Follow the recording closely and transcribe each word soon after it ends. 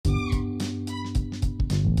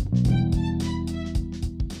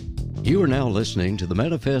You are now listening to the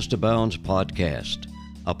Manifest Abounds podcast,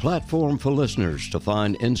 a platform for listeners to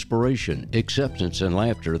find inspiration, acceptance, and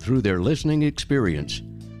laughter through their listening experience.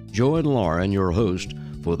 Join Lauren, your host,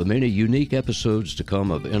 for the many unique episodes to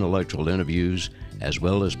come of intellectual interviews, as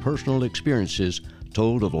well as personal experiences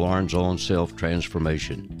told of Lauren's own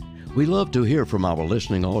self-transformation. We love to hear from our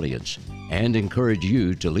listening audience and encourage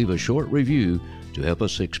you to leave a short review to help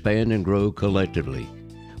us expand and grow collectively.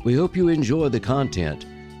 We hope you enjoy the content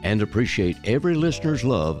and appreciate every listener's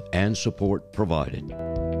love and support provided.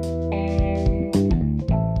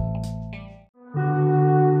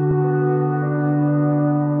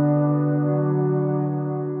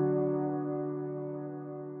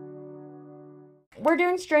 We're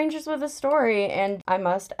doing Strangers with a Story, and I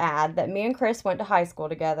must add that me and Chris went to high school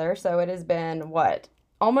together, so it has been,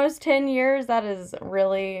 almost 10 years? That is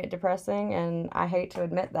really depressing, and I hate to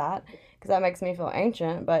admit that, because that makes me feel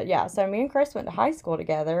ancient, but yeah, so me and Chris went to high school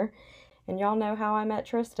together, and y'all know how I met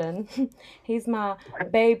Tristan. He's my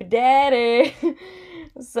baby daddy.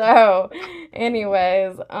 So,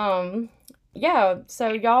 anyways, yeah, so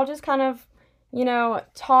y'all just kind of,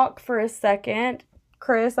 talk for a second.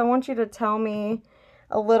 Chris, I want you to tell me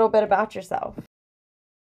a little bit about yourself.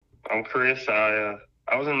 I'm Chris. I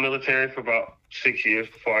was in the military for about 6 years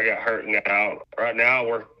before I got hurt and got out. Right now,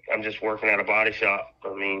 I'm just working at a body shop.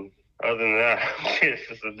 I mean, other than that, it's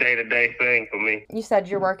just a day-to-day thing for me. You said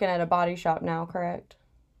you're working at a body shop now, correct?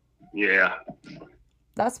 Yeah.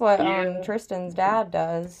 That's what Tristan's dad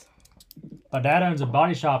does. My dad owns a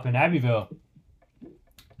body shop in Abbeville.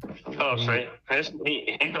 Oh, see,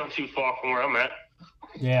 he's not too far from where I'm at.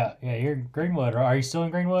 Yeah, you're in Greenwood. Are you still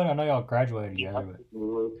in Greenwood? I know y'all graduated together,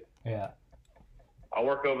 but yeah. I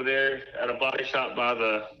work over there at a body shop by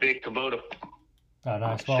the big Kubota. Oh,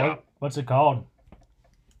 nice. Well, what's it called?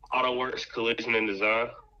 Auto Works Collision and Design.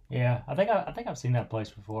 Yeah, I think I've seen that place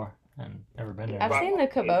before and never been there. I've seen the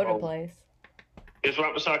Kubota place. It's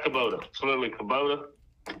right beside Kubota. It's literally Kubota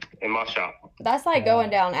and my shop. That's like going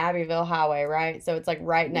down Abbeville Highway, right? So it's like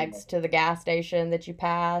right next to the gas station that you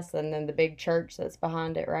pass, and then the big church that's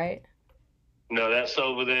behind it, right? No, that's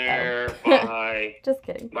over there by... Just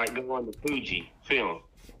kidding. Like going to Fuji Film.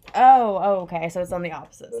 Oh, okay. So it's on the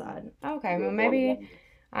opposite side. Okay, well maybe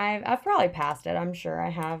I've probably passed it. I'm sure I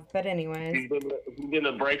have. But anyways. If you get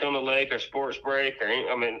a break on the lake or sports break or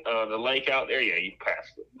the lake out there, yeah, you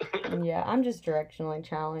passed it. Yeah, I'm just directionally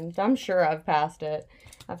challenged. I'm sure I've passed it.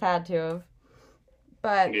 I've had to have.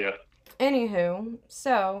 But yeah. Anywho,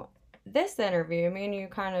 so this interview, me and you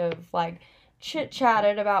kind of like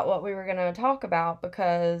chit-chatted about what we were going to talk about,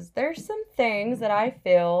 because there's some things that I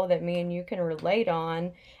feel that me and you can relate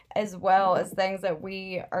on, as well as things that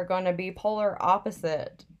we are going to be polar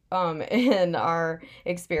opposite in our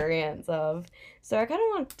experience of. So I kind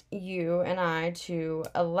of want you and I to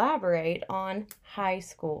elaborate on high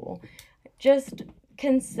school. Just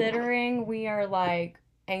considering we are like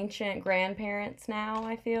ancient grandparents now,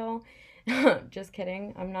 I feel. Just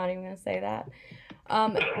kidding. I'm not even going to say that.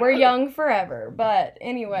 We're young forever. But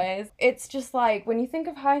anyways, it's just like when you think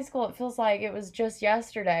of high school, it feels like it was just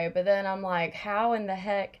yesterday. But then I'm like, how in the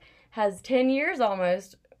heck has 10 years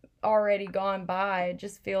almost already gone by? It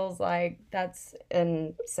just feels like that's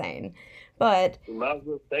insane. But you might as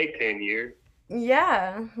well say 10 years.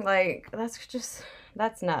 Yeah, like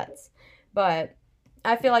that's nuts. But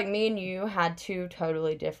I feel like me and you had two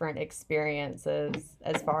totally different experiences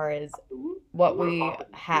as far as what we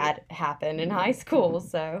had happen in high school,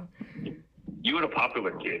 so. You were a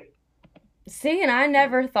popular kid. See, and I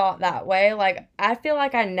never thought that way. Like, I feel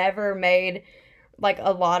like I never made, like,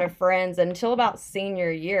 a lot of friends until about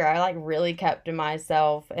senior year. I, like, really kept to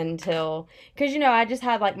myself until, because, I just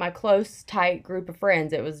had, like, my close, tight group of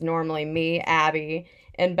friends. It was normally me, Abby,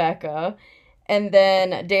 and Becca. And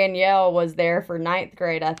then Danielle was there for 9th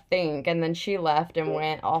grade, I think, and then she left and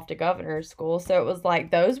went off to governor's school. So it was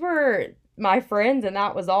like, those were my friends, and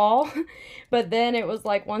that was all. But then it was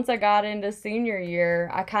like, once I got into senior year,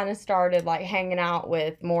 I kind of started like hanging out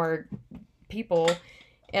with more people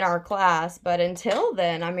in our class. But until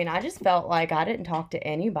then, I just felt like I didn't talk to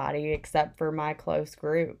anybody except for my close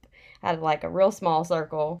group. I had like a real small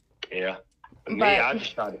circle. Yeah. I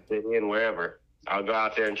just tried to fit in wherever. I'll go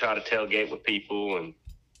out there and try to tailgate with people and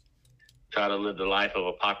try to live the life of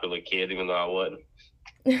a popular kid, even though I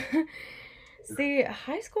wasn't. See,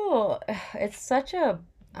 high school, it's such a,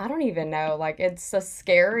 I don't even know, like, it's a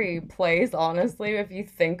scary place, honestly, if you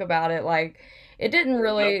think about it. Like, it didn't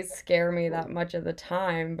really scare me that much at the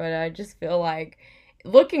time, but I just feel like,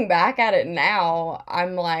 looking back at it now,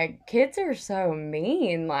 I'm like, kids are so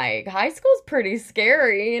mean. Like, high school's pretty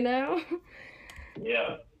scary,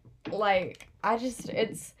 Yeah. Like,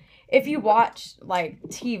 it's if you watch like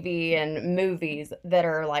TV and movies that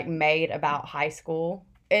are like made about high school,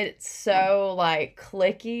 it's so like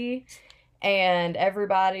cliquey and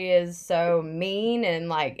everybody is so mean and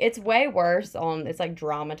like it's way worse on it's like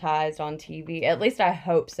dramatized on TV. At least I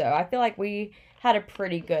hope so. I feel like we had a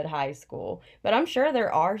pretty good high school, but I'm sure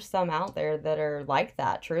there are some out there that are like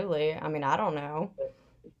that truly. I mean, I don't know.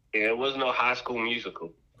 Yeah, it was no High School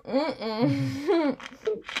Musical. Mm-mm.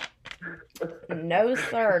 No,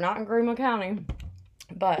 sir, not in Greenwood County.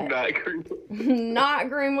 But not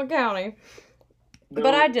Greenwood County. No.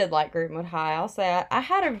 But I did like Greenwood High. I'll say I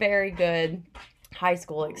had a very good high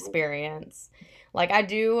school experience. Like, I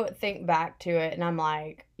do think back to it, and I'm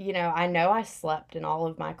like, you know I slept in all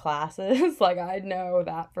of my classes. Like, I know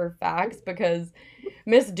that for facts because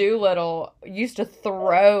Miss Doolittle used to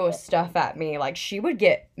throw stuff at me. Like, she would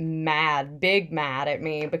get mad, big mad at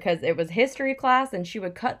me because it was history class, and she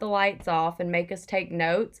would cut the lights off and make us take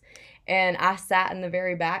notes. And I sat in the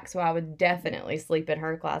very back, so I would definitely sleep in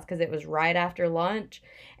her class because it was right after lunch.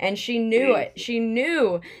 And she knew it. She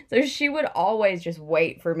knew. So she would always just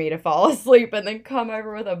wait for me to fall asleep and then come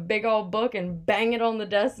over with a big old book and bang it on the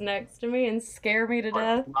desk next to me and scare me to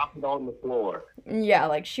death. Drop it on the floor. Yeah,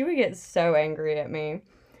 like she would get so angry at me.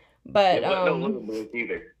 But It wasn't no little book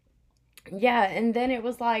either. yeah, and then it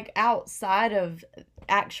was like outside of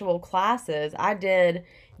actual classes. I did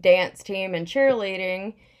dance team and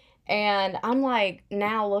cheerleading, and I'm like,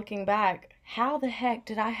 now looking back, how the heck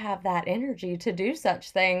did I have that energy to do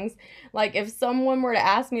such things? Like, if someone were to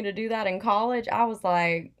ask me to do that in college, I was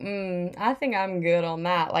like, I think I'm good on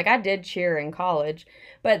that. Like, I did cheer in college,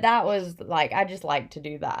 but that was like, I just like to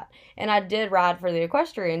do that. And I did ride for the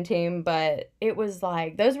equestrian team, but it was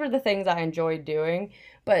like, those were the things I enjoyed doing.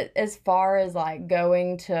 But as far as like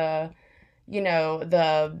going to,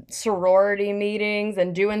 the sorority meetings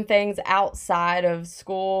and doing things outside of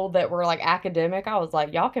school that were like academic, I was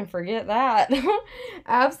like, y'all can forget that.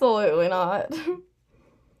 Absolutely not.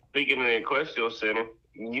 Speaking of the Equestrial Center,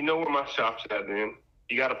 you know where my shop's at, then.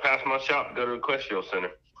 You got to pass my shop to go to the Equestrial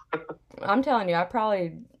Center. I'm telling you, I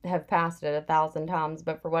probably have passed it 1,000 times,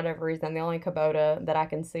 but for whatever reason, the only Kubota that I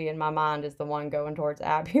can see in my mind is the one going towards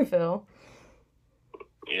Abbeville.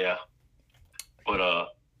 Yeah. But,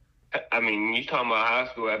 I mean, you talking about high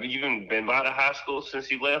school. Have you even been by the high school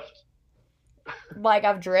since you left? Like,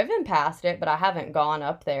 I've driven past it, but I haven't gone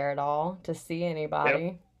up there at all to see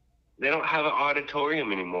anybody. They don't have an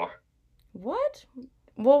auditorium anymore. What?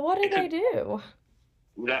 Well, what did they do?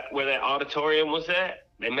 Where that auditorium was at,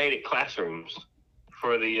 they made it classrooms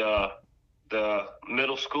for the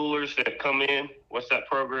middle schoolers that come in. What's that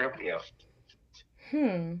program? Yeah.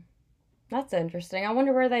 That's interesting. I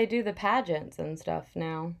wonder where they do the pageants and stuff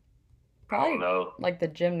now. Probably, I don't know. Like the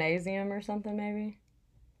gymnasium or something, maybe?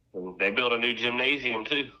 They built a new gymnasium,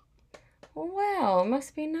 too. Well, it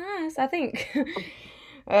must be nice. I think...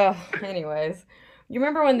 anyways. You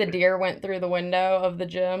remember when the deer went through the window of the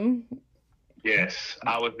gym? Yes,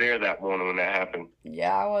 I was there that morning when that happened.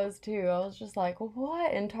 Yeah, I was too. I was just like,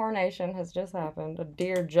 what in tarnation has just happened? A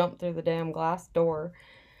deer jumped through the damn glass door.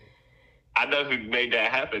 I know who made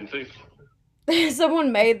that happen, too.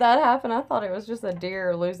 Someone made that happen? I thought it was just a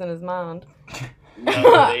deer losing his mind.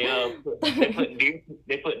 No,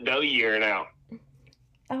 they put doe urine out.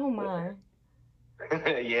 Oh, my.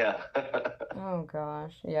 Yeah. Oh,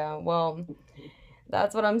 gosh. Yeah, well...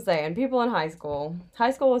 That's what I'm saying. People in high school.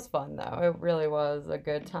 High school was fun, though. It really was a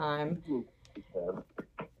good time.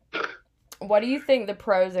 What do you think the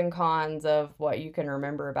pros and cons of what you can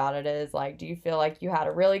remember about it is? Like, do you feel like you had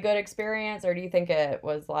a really good experience, or do you think it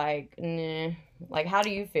was like, nah? Like, how do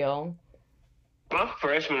you feel? My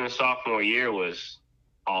freshman and sophomore year was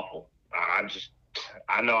awful.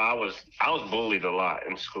 I know I was bullied a lot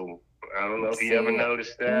in school. I don't know if you ever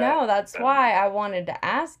noticed that. No, that's why I wanted to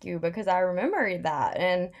ask you, because I remember that,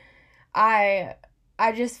 and I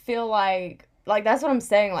just feel like that's what I'm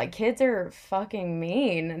saying. Like, kids are fucking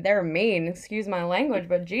mean. They're mean. Excuse my language,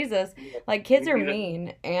 but Jesus, like, kids are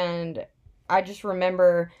mean, and I just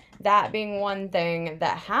remember that being one thing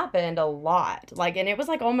that happened a lot. Like, and it was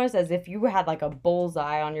like almost as if you had like a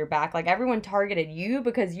bullseye on your back. Like, everyone targeted you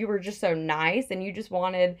because you were just so nice and you just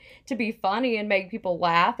wanted to be funny and make people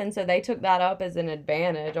laugh. And so they took that up as an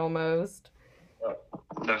advantage almost.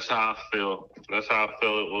 That's how I feel. That's how I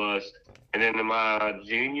feel it was. And then in my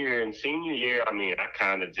junior and senior year, I mean, I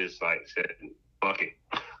kind of just like said, fuck it.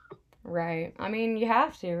 Right. I mean, you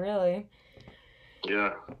have to, really.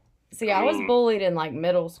 Yeah. See, I was bullied in like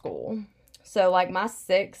middle school. So like my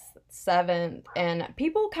 6th 7th, and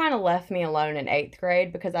people kind of left me alone in 8th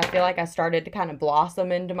grade because I feel like I started to kind of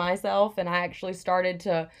blossom into myself, and I actually started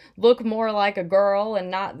to look more like a girl and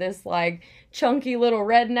not this like chunky little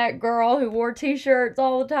redneck girl who wore t-shirts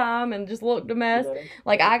all the time and just looked a mess.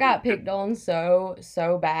 Like, I got picked on so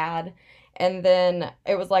bad. And then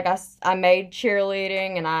it was like I made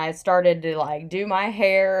cheerleading, and I started to like do my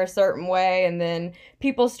hair a certain way, and then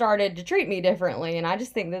people started to treat me differently, and I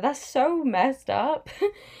just think that that's so messed up.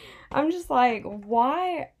 I'm just like,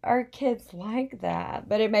 why are kids like that?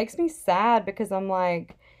 But it makes me sad because I'm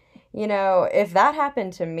like, you know, if that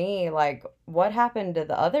happened to me, like, what happened to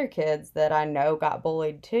the other kids that I know got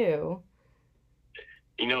bullied too?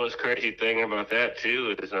 You know, what's crazy thing about that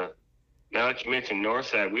too is now that you mentioned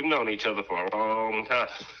Northside, we've known each other for a long time.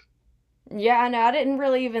 Yeah, I know. I didn't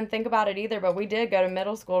really even think about it either, but we did go to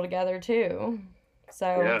middle school together too. So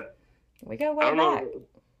Yeah. we go I way don't back. know.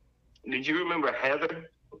 Did you remember Heather?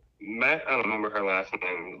 Matt? I don't remember her last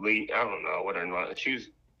name. Lee? I don't know what her name. She was.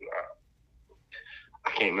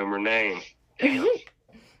 I can't remember her name. Damn.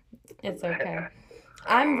 It's okay.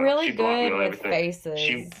 I'm really She blocked me good on with everything. faces.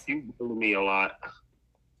 She bullied me a lot,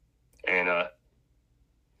 and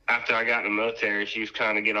after I got in the military, she was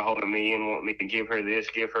trying to get a hold of me and want me to give her this,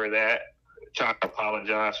 give her that, trying to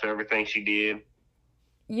apologize for everything she did.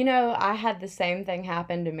 You know, I had the same thing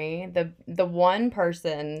happen to me. The one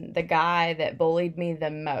person, the guy that bullied me the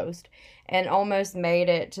most and almost made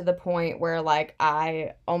it to the point where like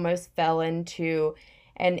I almost fell into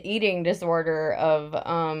an eating disorder of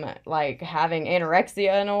like having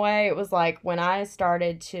anorexia in a way. It was like when I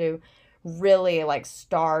started to really like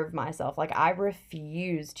starve myself. Like I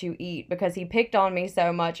refused to eat because he picked on me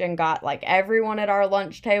so much and got like everyone at our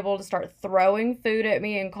lunch table to start throwing food at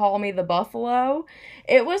me and call me the buffalo.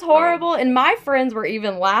 It was horrible, and my friends were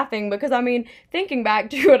even laughing because I mean, thinking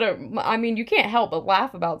back to it, I mean, you can't help but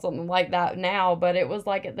laugh about something like that now, but it was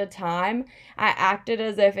like at the time I acted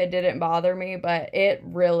as if it didn't bother me, but it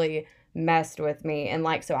really messed with me. And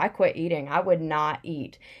like, so I quit eating. I would not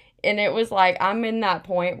eat. And it was like, I'm in that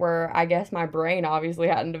point where I guess my brain obviously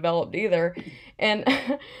hadn't developed either. And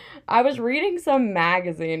I was reading some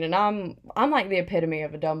magazine, and I'm like the epitome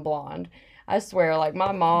of a dumb blonde. I swear, like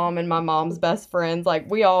my mom and my mom's best friends, like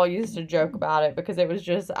we all used to joke about it because it was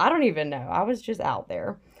just, I don't even know. I was just out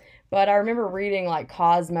there. But I remember reading like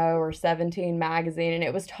Cosmo or 17 magazine, and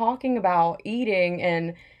it was talking about eating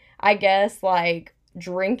and I guess like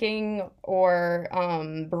drinking or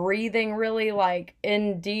breathing really like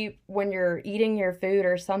in deep when you're eating your food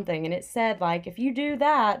or something. And it said like if you do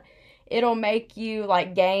that, it'll make you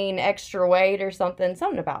like gain extra weight or something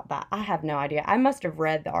about that. I have no idea. I must have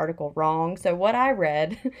read the article wrong. So what I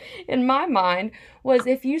read in my mind was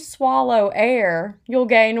if you swallow air, you'll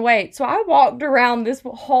gain weight. So I walked around this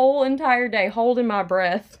whole entire day holding my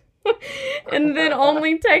breath and then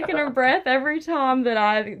only taking a breath every time that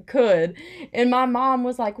I could. And my mom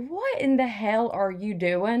was like, "What in the hell are you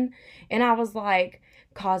doing?" And I was like,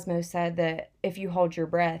 Cosmo said that if you hold your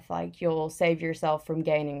breath, like you'll save yourself from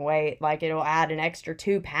gaining weight. Like it'll add an extra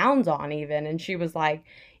 2 pounds on even. And she was like,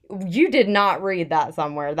 "You did not read that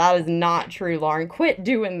somewhere. That is not true, Lauren. Quit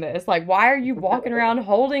doing this. Like, why are you walking around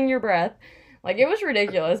holding your breath?" Like it was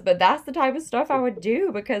ridiculous, but that's the type of stuff I would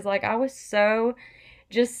do because like I was so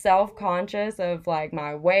just self-conscious of like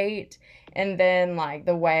my weight and then like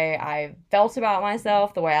the way I felt about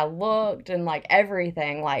myself, the way I looked and like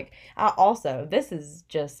everything. Like I also, this is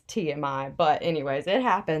just TMI, but anyways, it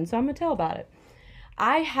happened, so I'm gonna tell about it.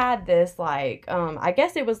 I had this like I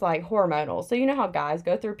guess it was like hormonal. So you know how guys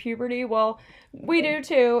go through puberty? Well, we do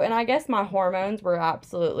too, and I guess my hormones were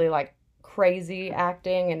absolutely like crazy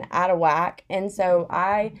acting and out of whack. And so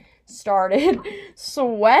I started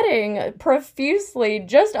sweating profusely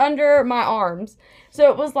just under my arms. So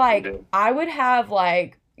it was like I would have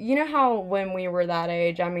like, you know how when we were that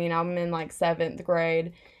age, I mean, I'm in like 7th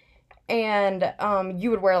grade, and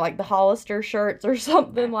you would wear like the Hollister shirts or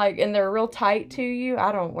something like, and they're real tight to you.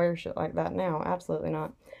 I don't wear shit like that now, absolutely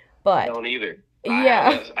not. But I don't either.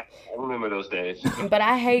 yeah, I remember those days. but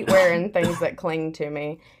I hate wearing things that cling to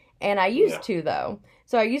me. And I used to, though.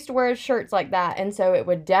 So I used to wear shirts like that, and so it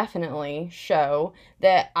would definitely show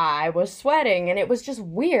that I was sweating. And it was just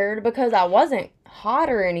weird because I wasn't hot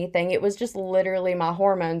or anything. It was just literally my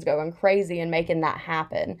hormones going crazy and making that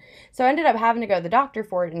happen. So I ended up having to go to the doctor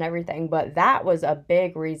for it and everything, but that was a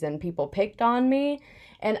big reason people picked on me.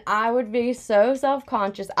 And I would be so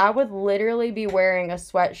self-conscious. I would literally be wearing a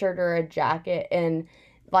sweatshirt or a jacket in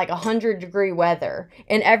like 100-degree weather,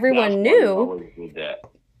 and everyone knew.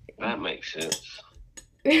 That makes sense.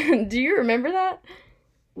 Do you remember that?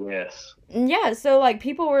 Yes. Yeah, so like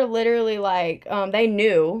people were literally like, they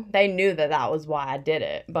knew that that was why I did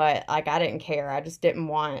it, but like I didn't care. I just didn't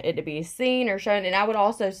want it to be seen or shown. And I would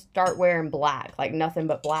also start wearing black, like nothing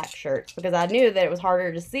but black shirts, because I knew that it was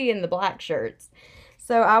harder to see in the black shirts.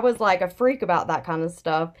 So I was like a freak about that kind of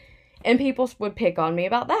stuff, and people would pick on me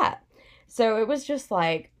about that. So it was just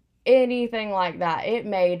like anything like that. It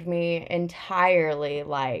made me entirely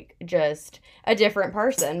like just a different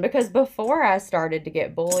person, because before I started to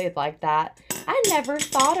get bullied like that, I never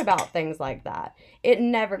thought about things like that. It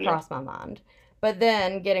never Yeah. crossed my mind. But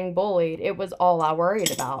then getting bullied, it was all I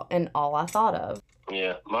worried about and all I thought of.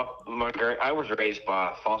 Yeah, I was raised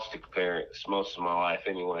by foster parents most of my life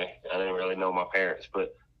anyway. I didn't really know my parents,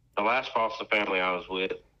 but the last foster family I was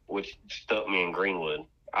with, which stuck me in Greenwood,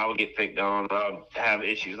 I would get picked on. I would have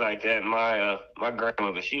issues like that. My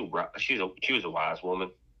grandmother, she was a wise woman.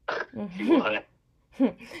 She was.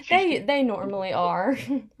 They normally are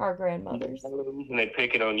our grandmothers. And they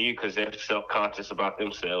pick it on you because they're self-conscious about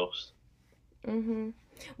themselves.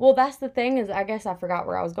 Well, that's the thing, is I guess I forgot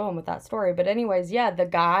where I was going with that story. But anyways, yeah, the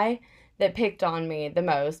guy that picked on me the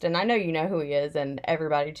most, and I know you know who he is and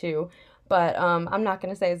everybody too, but I'm not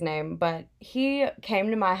going to say his name, but he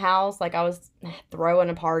came to my house like I was throwing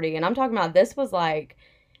a party, and I'm talking about this was like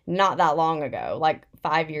not that long ago, like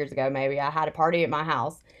 5 years ago maybe. I had a party at my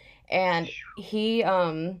house, and he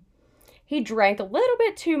drank a little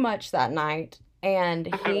bit too much that night,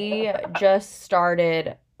 and he just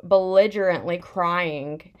started belligerently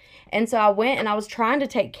crying. And so I went and I was trying to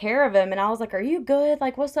take care of him, and I was like, "Are you good?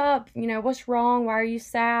 Like, what's up? You know, what's wrong? Why are you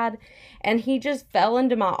sad?" And he just fell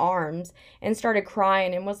into my arms and started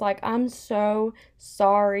crying and was like, "I'm so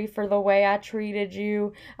sorry for the way I treated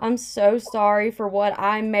you. I'm so sorry for what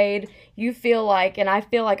I made you feel like, and I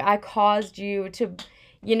feel like I caused you to,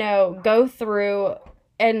 go through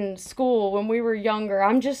in school when we were younger.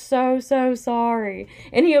 I'm just so, so sorry."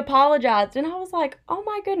 And he apologized, and I was like, "Oh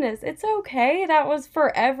my goodness, it's okay. That was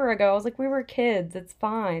forever ago." I was like, "We were kids. It's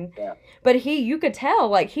fine." Yeah. But you could tell,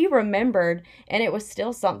 like, he remembered, and it was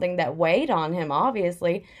still something that weighed on him,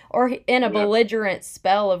 obviously. Or in a belligerent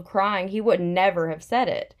spell of crying, he would never have said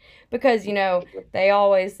it. Because, they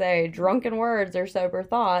always say drunken words are sober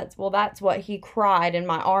thoughts. Well, that's what he cried in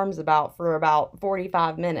my arms about for about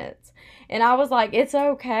 45 minutes. And I was like, "It's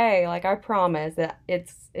okay. Like, I promise that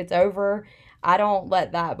it's over. I don't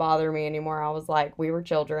let that bother me anymore." I was like, "We were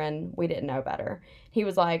children. We didn't know better." He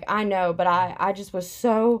was like, "I know, but I just was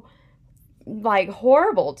so, like,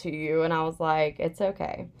 horrible to you." And I was like, "It's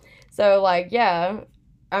okay." So, like, yeah,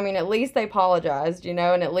 I mean, at least they apologized, and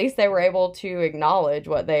at least they were able to acknowledge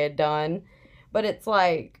what they had done. But it's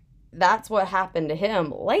like, that's what happened to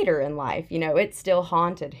him later in life. It still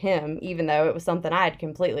haunted him, even though it was something I had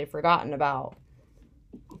completely forgotten about.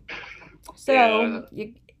 So,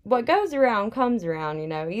 what goes around comes around,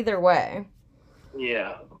 either way.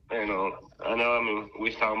 Yeah, I know. I mean, we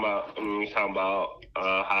was talking about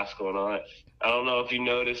high school and all that. I don't know if you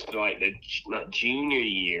noticed, like, the junior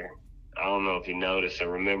year. I don't know if you noticed or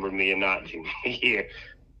remember me or not junior year.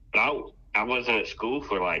 But I wasn't at school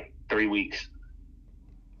for like 3 weeks.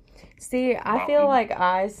 See, I feel like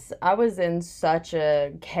I was in such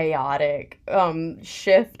a chaotic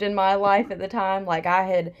shift in my life at the time. Like, I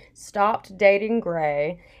had stopped dating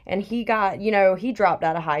Gray, and he got, he dropped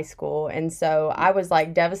out of high school, and so I was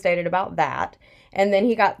like devastated about that. And then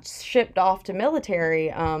he got shipped off to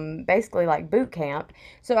military, basically like boot camp.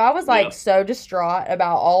 So I was like so distraught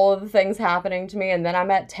about all of the things happening to me. And then I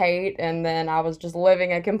met Tate, and then I was just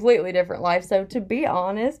living a completely different life. So to be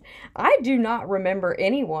honest, I do not remember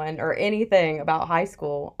anyone or anything about high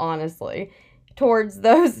school, honestly, towards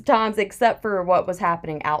those times, except for what was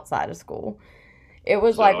happening outside of school. It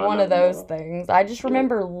was like one of those things. I just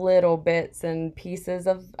remember little bits and pieces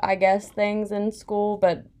of, I guess, things in school,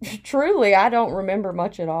 but truly, I don't remember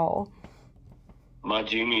much at all. My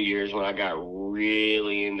junior year is when I got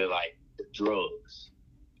really into, like, drugs.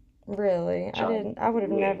 Really? I would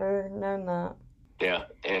have never known that. Yeah,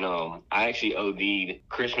 and I actually OD'd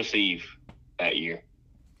Christmas Eve that year.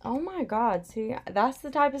 Oh my God, see, that's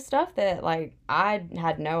the type of stuff that, like, I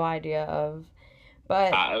had no idea of.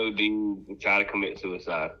 But I OD'd and tried to commit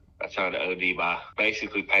suicide. I tried to OD by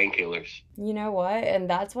basically painkillers. You know what? And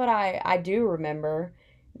that's what I do remember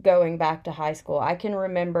going back to high school. I can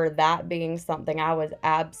remember that being something I was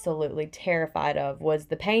absolutely terrified of, was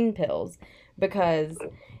the pain pills. Because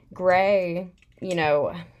Gray,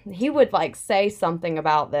 he would like say something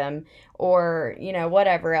about them or,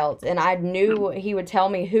 whatever else. And I knew he would tell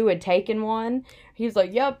me who had taken one. He was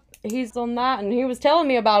like, "Yep, he's on that." And he was telling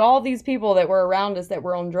me about all these people that were around us that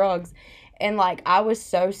were on drugs. And, like, I was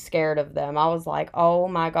so scared of them. I was like, oh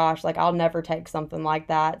my gosh, like, I'll never take something like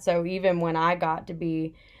that. So even when I got to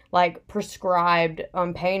be, like, prescribed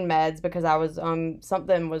pain meds because I was,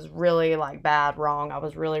 something was really, like, bad wrong. I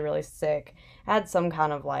was really, really sick. I had some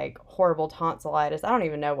kind of, like, horrible tonsillitis. I don't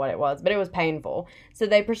even know what it was, but it was painful. So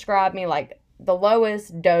they prescribed me, like, the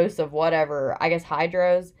lowest dose of whatever, I guess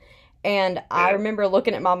hydros. And I remember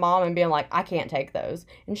looking at my mom and being like, I can't take those.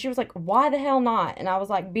 And she was like, why the hell not? And I was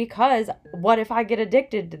like, because what if I get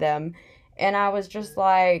addicted to them? And I was just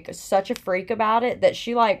like such a freak about it that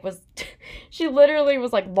she like was, she literally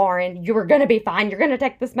was like, Lauren, you're going to be fine. You're going to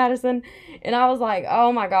take this medicine. And I was like,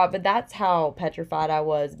 oh my God. But that's how petrified I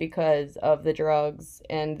was because of the drugs.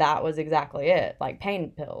 And that was exactly it, like pain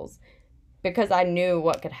pills. Because I knew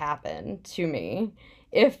what could happen to me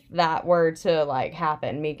if that were to like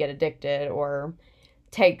happen, me get addicted or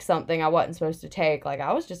take something I wasn't supposed to take. Like,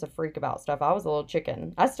 I was just a freak about stuff. I was a little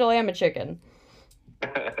chicken. I still am a chicken.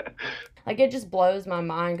 Like, it just blows my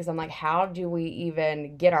mind because I'm like, how do we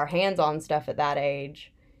even get our hands on stuff at that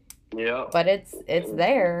age? Yeah. But it's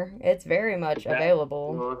there. It's very much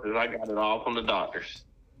available. I got it all from the doctors.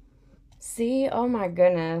 See, oh my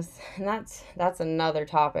goodness. And that's another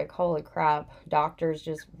topic. Holy crap. Doctors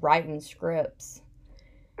just writing scripts.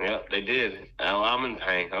 Yep, they did. Oh, I'm in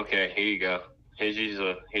pain. Okay, here you go. Here's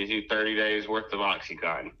you 30 days worth of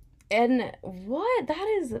Oxycontin. And what? That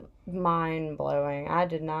is mind blowing. I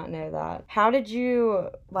did not know that. How did you,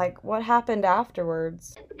 like, what happened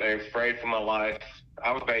afterwards? They were afraid for my life.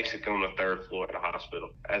 I was basically on the third floor of the hospital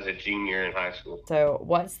as a junior in high school. So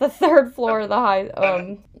what's the third floor of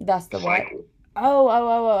the that's the what?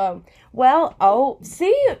 Oh. Well,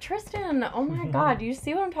 see, Tristan, oh my God, do you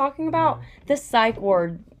see what I'm talking about? The psych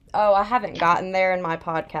ward. Oh, I haven't gotten there in my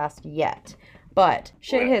podcast yet, but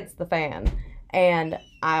shit hits the fan. And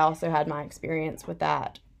I also had my experience with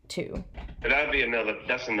that too. But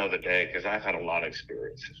that's another day because I've had a lot of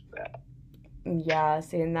experiences with that. Yeah,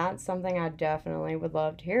 see, and that's something I definitely would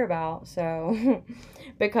love to hear about. So,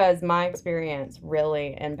 because my experience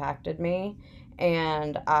really impacted me.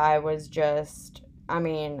 And I was just, I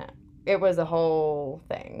mean, it was a whole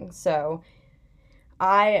thing. So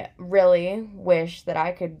I really wish that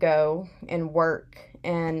I could go and work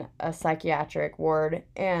in a psychiatric ward.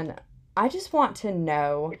 And I just want to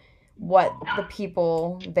know what the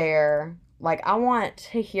people there, like, I want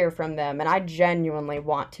to hear from them. And I genuinely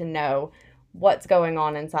want to know what's going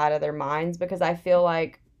on inside of their minds because I feel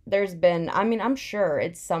like there's been, I mean, I'm sure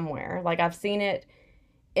it's somewhere. Like, I've seen it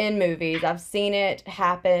in movies. I've seen it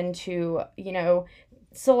happen to,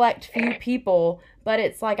 select few people, but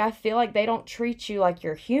it's like I feel like they don't treat you like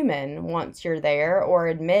you're human once you're there or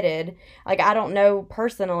admitted. Like, I don't know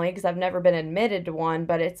personally because I've never been admitted to one,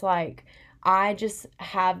 but it's like I just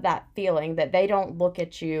have that feeling that they don't look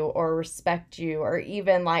at you or respect you or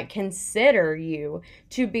even like consider you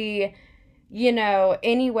to be,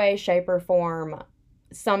 any way, shape, or form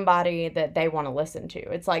somebody that they want to listen to.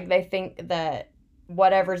 It's like they think that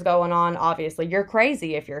whatever's going on, obviously, you're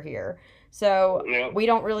crazy if you're here. So we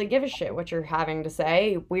don't really give a shit what you're having to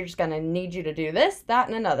say. We're just going to need you to do this, that,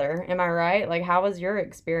 and another. Am I right? Like, how was your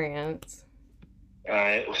experience?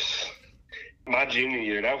 It was my junior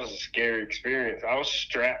year. That was a scary experience. I was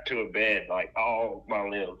strapped to a bed, like all my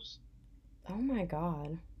limbs. Oh, my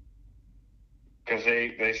God. Because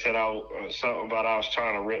they said something about I was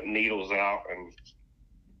trying to rip needles out and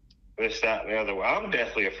this, that, and the other. Well, I'm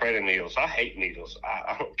definitely afraid of needles. I hate needles.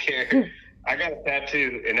 I don't care. I got a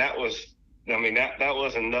tattoo, and that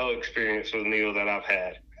wasn't no experience with a needle that I've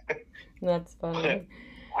had. That's funny.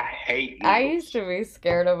 I hate needles. I used to be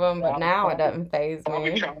scared of them, but now it doesn't faze me. I'll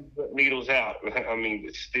be trying to put needles out. I mean,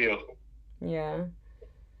 it's still. Yeah.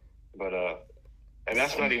 But, and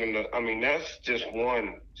that's not even that's just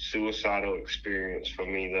one suicidal experience for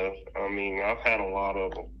me, though. I mean, I've had a lot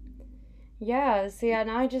of them. Yeah, see, and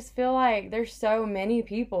I just feel like there's so many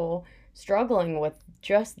people struggling with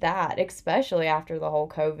just that, especially after the whole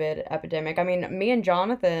COVID epidemic. I mean, me and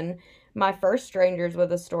Jonathan, my first Strangers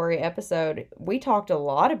with a Story episode, we talked a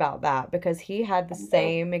lot about that because he had the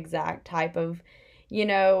same exact type of,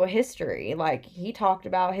 history. Like, he talked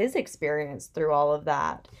about his experience through all of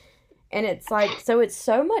that. And it's like, so it's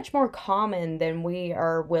so much more common than we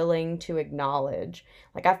are willing to acknowledge.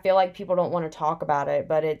 Like, I feel like people don't want to talk about it,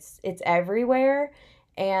 but it's everywhere.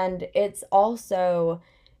 And it's also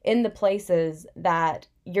in the places that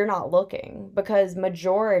you're not looking because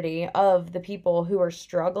majority of the people who are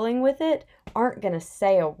struggling with it aren't going to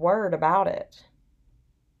say a word about it.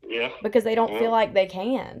 Yeah. Because they don't feel like they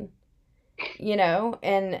can,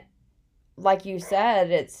 and like you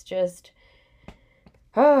said, it's just,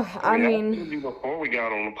 I I mean, told you before we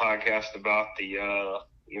got on the podcast about the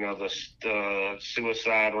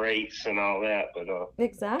suicide rates and all that, but I mean,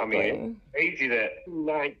 exactly. it's crazy that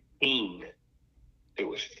 19, it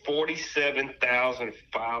was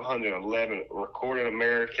 47,511 recorded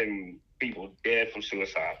American people dead from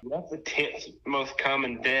suicide. That's the 10th most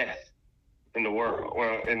common death in the world,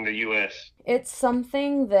 well, in the U.S. It's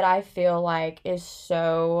something that I feel like is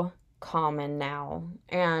so common now,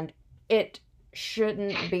 and it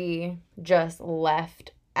shouldn't be just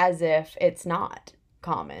left as if it's not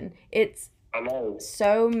common. It's I know.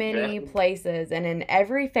 so many Definitely. places, and in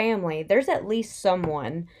every family there's at least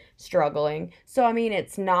someone struggling. So I mean,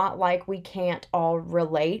 it's not like we can't all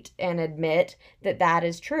relate and admit that that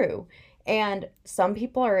is true, and some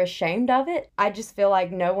people are ashamed of it. I just feel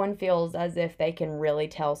like no one feels as if they can really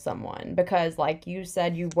tell someone, because like you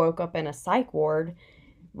said, you woke up in a psych ward.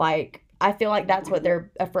 Like, I feel like that's what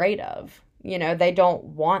they're afraid of. You know, they don't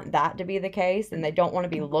want that to be the case, and they don't want to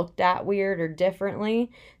be looked at weird or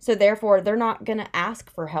differently. So, therefore, they're not going to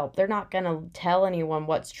ask for help. They're not going to tell anyone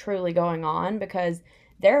what's truly going on, because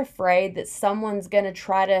they're afraid that someone's going to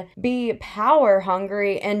try to be power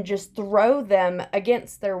hungry and just throw them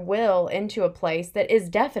against their will into a place that is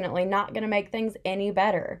definitely not going to make things any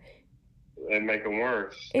better. And make them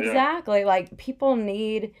worse. Exactly. Like, people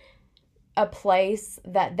need a place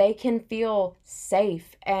that they can feel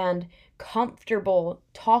safe and comfortable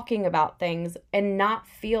talking about things, and not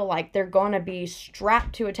feel like they're going to be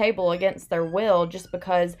strapped to a table against their will just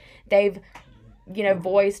because they've,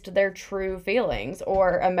 voiced their true feelings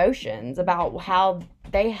or emotions about how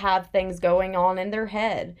they have things going on in their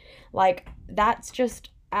head. Like, that's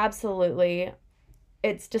just absolutely,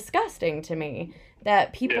 it's disgusting to me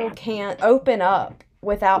that people Yeah. can't open up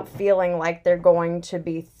without feeling like they're going to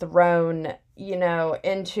be thrown,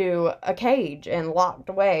 into a cage and locked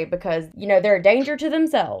away because, they're a danger to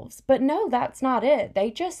themselves. But no, that's not it.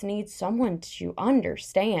 They just need someone to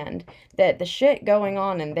understand that the shit going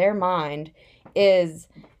on in their mind it's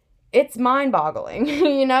mind-boggling,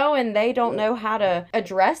 and they don't know how to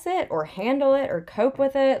address it or handle it or cope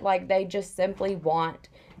with it. Like, they just simply want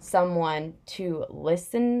someone to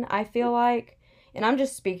listen, I feel like. And I'm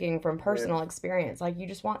just speaking from personal experience. Like, you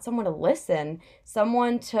just want someone to listen,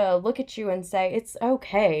 someone to look at you and say, it's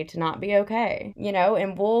okay to not be okay,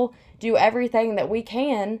 and we'll do everything that we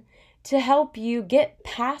can to help you get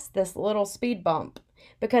past this little speed bump,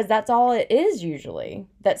 because that's all it is usually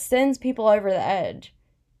that sends people over the edge.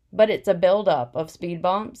 But it's a buildup of speed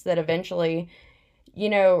bumps that eventually,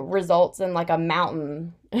 results in like a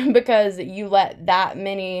mountain because you let that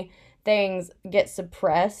many things get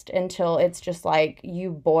suppressed until it's just like you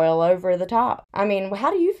boil over the top. I mean, how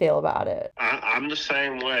do you feel about it? I'm the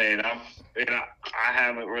same way, and I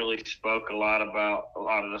haven't really spoke a lot about a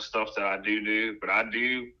lot of the stuff that I do, but I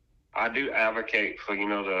do advocate for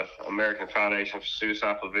the American Foundation for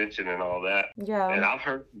Suicide Prevention and all that. Yeah. And I've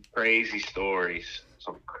heard some crazy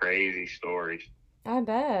stories. I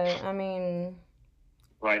bet. I mean,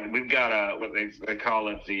 like, we've got what they call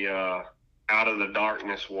it, the Out of the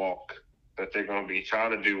Darkness walk, that they're going to be trying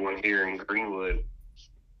to do one here in Greenwood.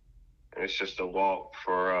 And it's just a walk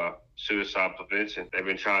for suicide prevention they've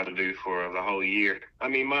been trying to do for the whole year. I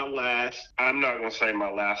mean, I'm not going to say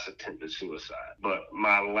my last attempt at suicide, but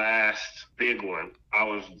my last big one, I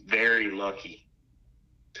was very lucky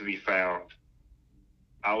to be found.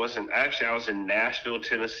 I was in Nashville,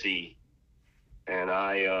 Tennessee, and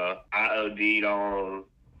I OD'd on,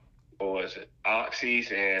 what was it,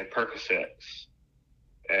 Oxys and Percocets.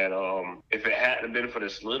 And if it hadn't been for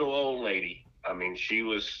this little old lady, I mean, she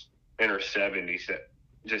was in her 70s, that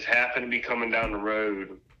just happened to be coming down the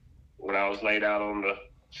road when I was laid out on the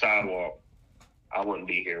sidewalk, I wouldn't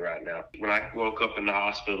be here right now. When I woke up in the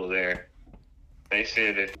hospital there, they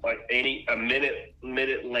said that like a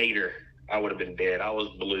minute later, I would have been dead. I was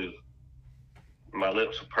blue. My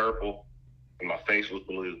lips were purple and my face was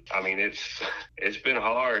blue. I mean, it's been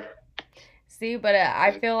hard. See, but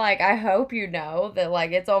I feel like, I hope you know that,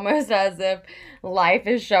 like, it's almost as if life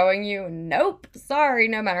is showing you, nope, sorry,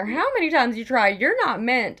 no matter how many times you try, you're not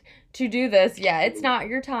meant to do this. Yeah, it's not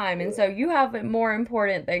your time. And so you have more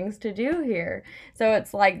important things to do here. So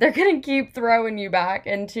it's like they're going to keep throwing you back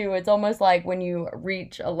into, it's almost like when you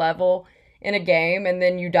reach a level in a game and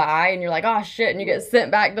then you die and you're like, oh shit, and you get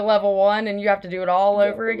sent back to level 1 and you have to do it all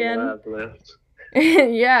over again.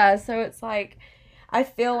 Yeah, so it's like, I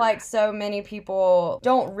feel like so many people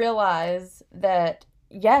don't realize that,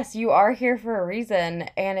 yes, you are here for a reason,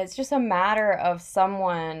 and it's just a matter of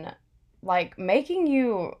someone, like, making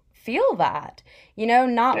you feel that,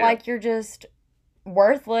 not like you're just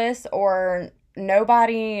worthless or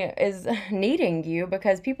nobody is needing you,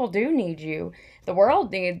 because people do need you. The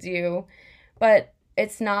world needs you, but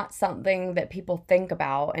it's not something that people think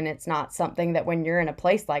about, and it's not something that when you're in a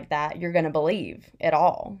place like that, you're going to believe at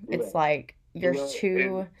all. It's like you're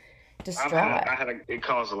too distraught. It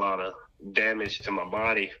caused a lot of damage to my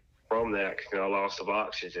body from that, because I lost of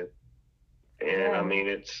oxygen. And I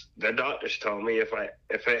mean, the doctors told me if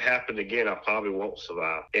it happened again, I probably won't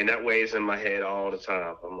survive. And that weighs in my head all the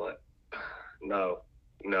time. I'm like, no.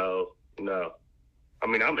 I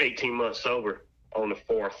mean, I'm 18 months sober on the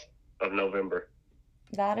 4th of November.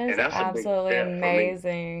 That is absolutely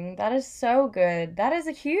amazing. That is so good. That is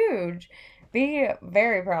a huge. Be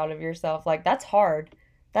very proud of yourself. Like, that's hard.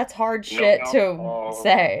 That's hard shit to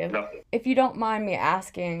say. No. If you don't mind me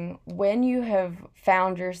asking, when you have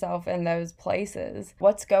found yourself in those places,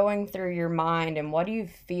 what's going through your mind, and what do you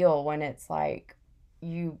feel when it's like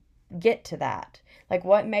you get to that? Like,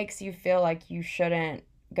 what makes you feel like you shouldn't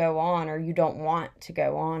go on, or you don't want to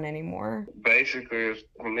go on anymore? Basically,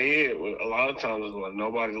 for me, a lot of times it's like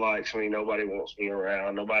nobody likes me, nobody wants me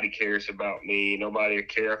around, nobody cares about me, nobody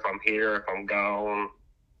cares if I'm here, if I'm gone,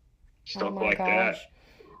 stuff like that.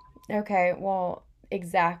 Okay, well,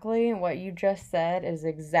 exactly what you just said is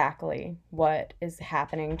exactly what is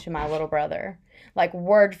happening to my little brother. Like,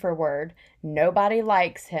 word for word, nobody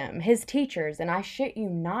likes him. His teachers, and I shit you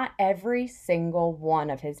not, every single one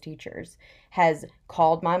of his teachers has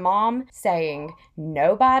called my mom saying,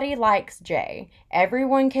 nobody likes Jay.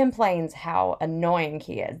 Everyone complains how annoying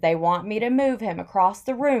he is. They want me to move him across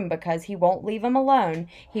the room because he won't leave them alone.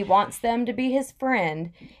 He wants them to be his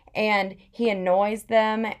friend, and he annoys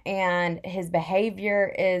them, and his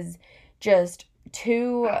behavior is just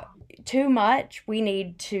too much. We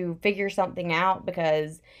need to figure something out,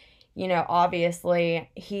 because, you know, obviously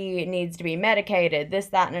he needs to be medicated, this,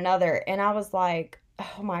 that, and another. And I was like,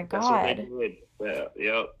 oh my God.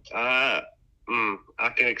 Yep. I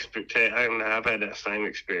can expect. I've had that same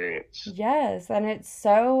experience. Yes, and it's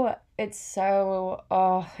so,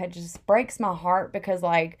 it just breaks my heart, because,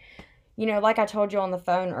 like, you know, like I told you on the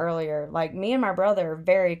phone earlier, like, me and my brother are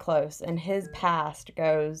very close, and his past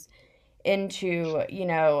goes into, you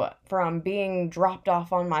know, from being dropped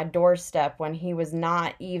off on my doorstep when he was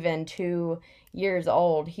not even 2 years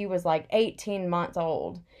old. He was like 18 months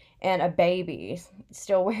old and a baby,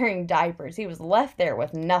 still wearing diapers. He was left there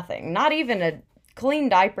with nothing, not even a clean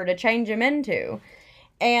diaper to change him into.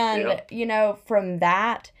 And, you know, from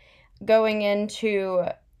that, going into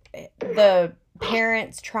the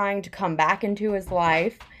parents trying to come back into his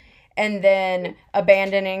life, and then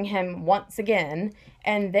abandoning him once again,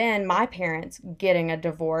 and then my parents getting a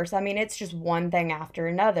divorce. I mean, it's just one thing after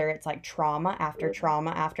another. It's like trauma after trauma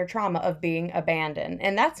after trauma of being abandoned.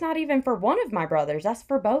 And that's not even for one of my brothers. That's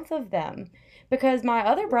for both of them. Because my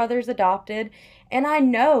other brother's adopted, and I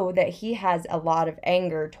know that he has a lot of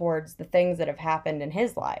anger towards the things that have happened in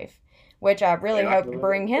his life, which I really hope to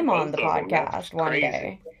bring him on the podcast one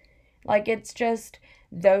day. Like, it's just,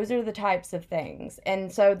 those are the types of things.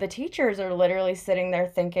 And so the teachers are literally sitting there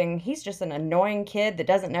thinking he's just an annoying kid that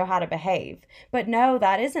doesn't know how to behave. But no,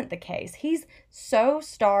 that isn't the case. He's so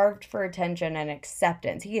starved for attention and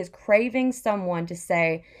acceptance. He is craving someone to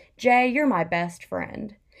say, Jay, you're my best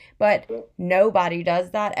friend. But nobody does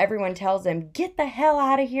that. Everyone tells him, get the hell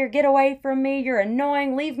out of here. Get away from me. You're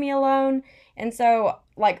annoying. Leave me alone. And so,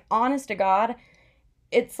 like, honest to God,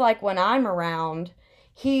 it's like when I'm around,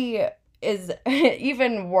 he is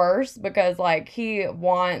even worse, because, like, he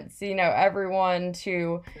wants, you know, everyone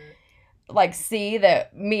to, like, see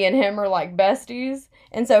that me and him are, like, besties.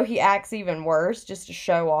 And so he acts even worse just to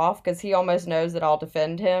show off, because he almost knows that I'll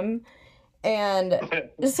defend him. And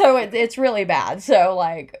so it's really bad. So,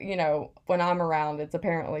 like, you know, when I'm around, it's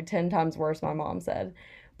apparently 10 times worse, my mom said.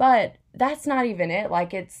 But that's not even it.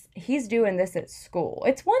 Like, he's doing this at school.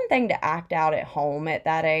 It's one thing to act out at home at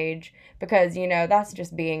that age, because, you know, that's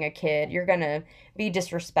just being a kid. You're going to be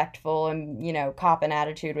disrespectful and, you know, cop an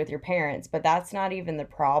attitude with your parents. But that's not even the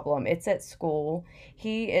problem. It's at school.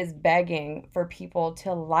 He is begging for people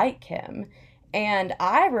to like him. And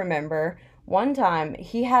I remember one time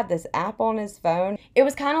he had this app on his phone. It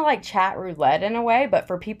was kind of like chat roulette in a way, but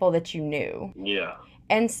for people that you knew. Yeah.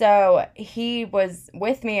 And so he was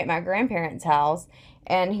with me at my grandparents' house,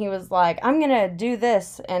 and he was like, I'm going to do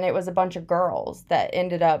this. And it was a bunch of girls that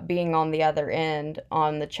ended up being on the other end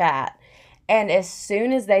on the chat. And as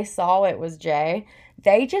soon as they saw it was Jay,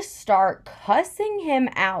 they just start cussing him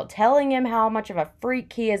out, telling him how much of a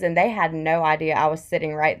freak he is. And they had no idea I was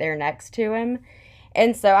sitting right there next to him.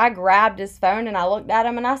 And so I grabbed his phone and I looked at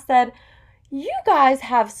him and I said, You guys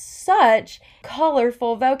have such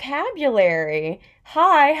colorful vocabulary.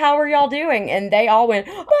 Hi, how are y'all doing? And they all went,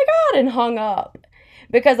 oh my God, and hung up.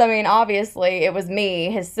 Because, I mean, obviously it was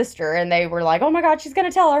me, his sister, and they were like, oh my God, she's going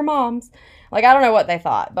to tell our moms. Like, I don't know what they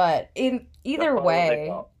thought, but either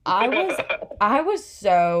way, I was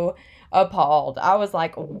so appalled. I was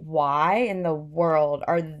like, why in the world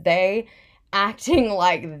are they acting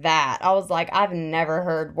like that? I was like, I've never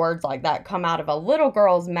heard words like that come out of a little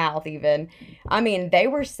girl's mouth even. I mean, they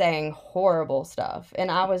were saying horrible stuff,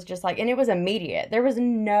 and I was just like, and it was immediate. There was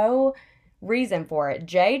no reason for it.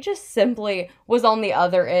 Jay just simply was on the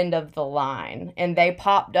other end of the line, and they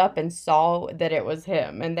popped up and saw that it was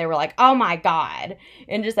him, and they were like, oh my God,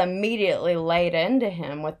 and just immediately laid into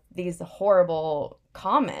him with these horrible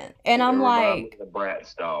comment. And I'm like, the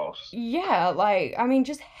Bratz dolls. Yeah, like, I mean,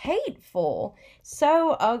 just hateful.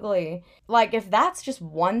 So ugly. Like, if that's just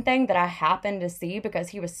one thing that I happened to see because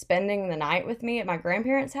he was spending the night with me at my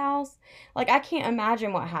grandparents' house, like, I can't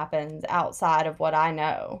imagine what happens outside of what I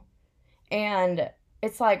know. And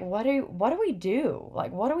it's like, what do we do?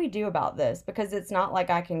 Like, what do we do about this? Because it's not like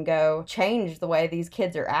I can go change the way these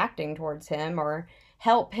kids are acting towards him or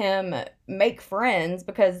help him make friends,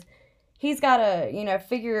 because he's got to,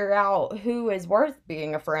 figure out who is worth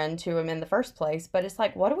being a friend to him in the first place. But it's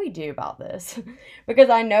like, what do we do about this? Because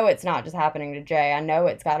I know it's not just happening to Jay. I know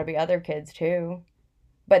it's got to be other kids too.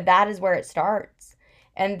 But that is where it starts.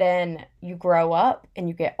 And then you grow up and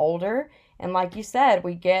you get older. And like you said,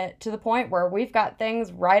 we get to the point where we've got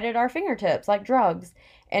things right at our fingertips, like drugs.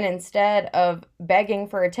 And instead of begging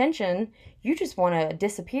for attention, you just want to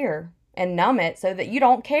disappear and numb it so that you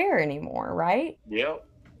don't care anymore, right? Yep.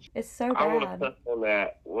 It's so I want bad. to touch on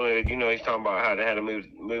that. When, he's talking about how they had to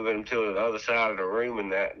move him to the other side of the room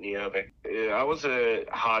and that. I was at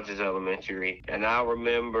Hodges Elementary, and I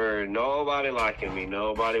remember nobody liking me,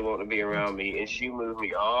 nobody wanting to be around me, and she moved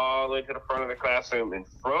me all the way to the front of the classroom, in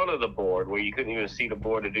front of the board, where you couldn't even see the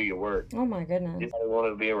board to do your work. Oh my goodness. Nobody wanted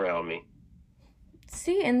to be around me.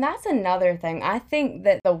 See, and that's another thing. I think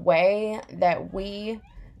that the way that we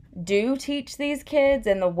do teach these kids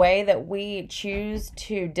and the way that we choose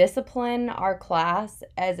to discipline our class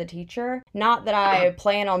as a teacher, not that I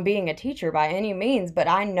plan on being a teacher by any means, but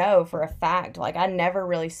I know for a fact, like, I never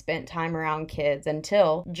really spent time around kids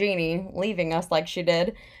until Jeannie leaving us like she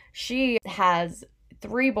did. She has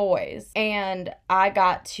 3 boys, and I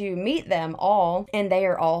got to meet them all, and they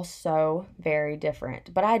are all so very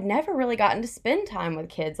different. But I'd never really gotten to spend time with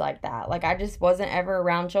kids like that. Like, I just wasn't ever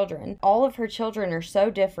around children. All of her children are so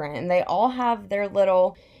different, and they all have their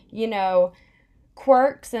little,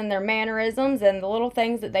 quirks and their mannerisms and the little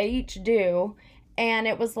things that they each do. And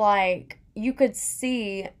it was like, you could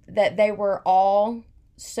see that they were all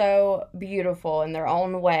so beautiful in their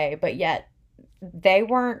own way, but yet they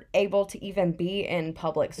weren't able to even be in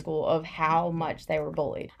public school of how much they were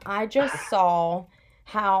bullied. I just saw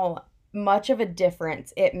how much of a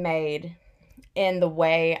difference it made in the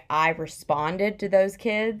way I responded to those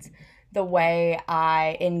kids, the way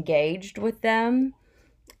I engaged with them.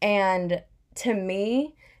 And to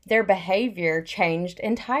me, their behavior changed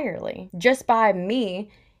entirely just by me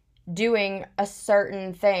doing a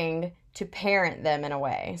certain thing to parent them in a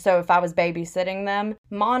way. So if I was babysitting them,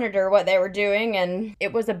 monitor what they were doing, and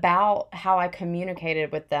it was about how I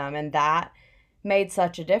communicated with them, and that made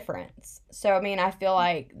such a difference. So, I mean, I feel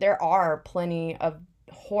like there are plenty of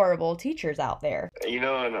horrible teachers out there. And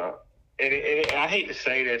I hate to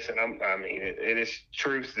say this, and it is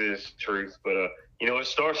truth, but it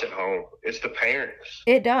starts at home. It's the parents.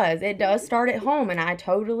 It does start at home, and I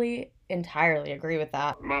entirely agree with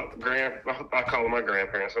that. I call them my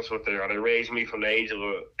grandparents. That's what they are. They raised me from the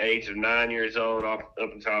age of 9 years old up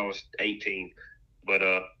until I was 18. But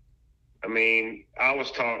I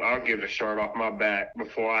was taught I'll give the shirt off my back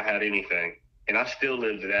before I had anything, and I still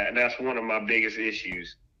live to that. And that's one of my biggest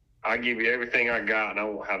issues. I give you everything I got, and I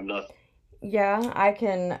won't have nothing. Yeah, I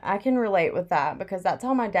can relate with that, because that's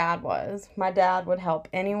how my dad was. My dad would help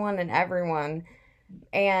anyone and everyone,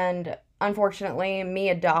 and unfortunately, me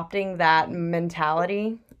adopting that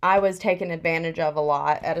mentality, I was taken advantage of a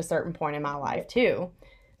lot at a certain point in my life too.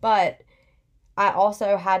 But I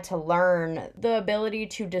also had to learn the ability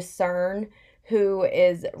to discern who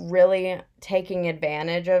is really taking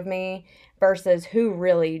advantage of me versus who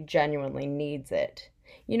really genuinely needs it.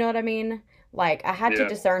 You know what I mean? Like, I had to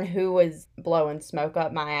discern who was blowing smoke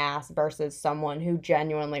up my ass versus someone who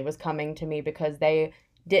genuinely was coming to me because they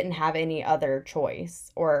didn't have any other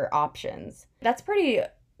choice or options. That's pretty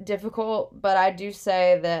difficult, but I do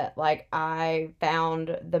say that, like, I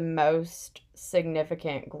found the most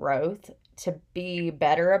significant growth to be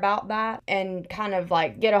better about that and kind of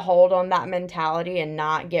like get a hold on that mentality and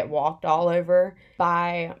not get walked all over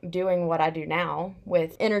by doing what I do now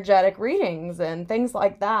with energetic readings and things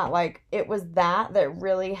like that. Like, it was that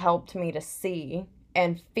really helped me to see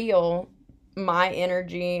and feel my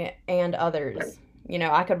energy and others. You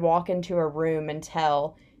know, I could walk into a room and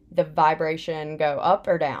tell the vibration go up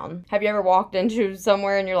or down. Have you ever walked into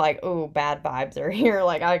somewhere and you're like, oh, bad vibes are here,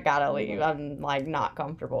 like, I gotta leave, I'm like not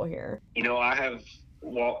comfortable here? You know, I have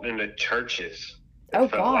walked into churches. Oh,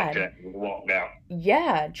 felt God. like that and walked out.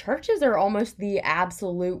 Yeah, churches are almost the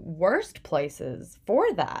absolute worst places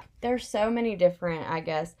for that. There's so many different, I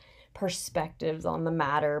guess, perspectives on the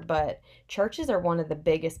matter, but churches are one of the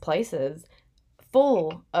biggest places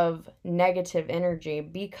full of negative energy,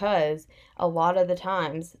 because a lot of the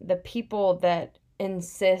times the people that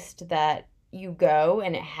insist that you go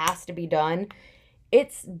and it has to be done,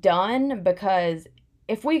 it's done because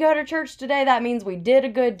if we go to church today, that means we did a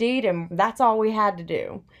good deed and that's all we had to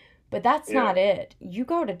do. But that's not it. You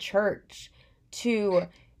go to church to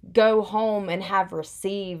go home and have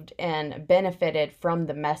received and benefited from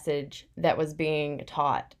the message that was being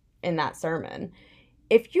taught in that sermon.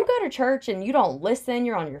 If you go to church and you don't listen,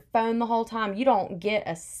 you're on your phone the whole time, you don't get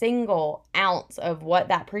a single ounce of what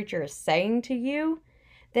that preacher is saying to you,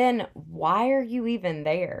 then why are you even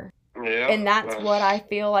there? Yeah. And that's what I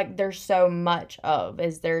feel like there's so much of,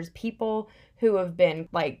 is there's people who have been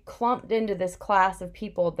like clumped into this class of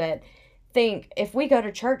people that think if we go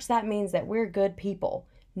to church, that means that we're good people.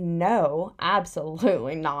 No,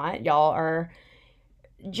 absolutely not. Y'all are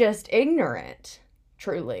just ignorant,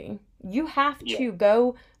 truly. You have to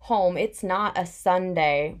go home. It's not a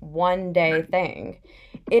Sunday, one day thing.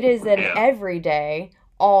 It is an everyday,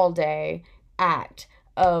 all day act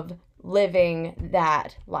of living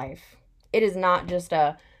that life. It is not just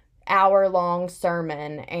a hour-long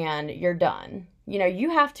sermon and you're done. You know, you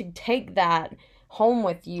have to take that home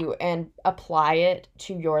with you and apply it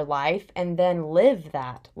to your life and then live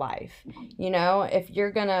that life. You know, if you're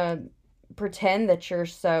gonna pretend that you're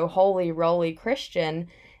so holy roly Christian,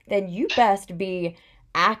 then you best be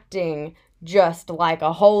acting just like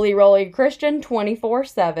a holy roly Christian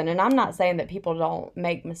 24/7. And I'm not saying that people don't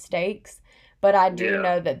make mistakes, but I do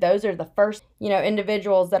know that those are the first, you know,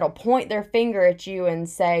 individuals that'll point their finger at you and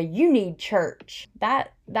say, you need church.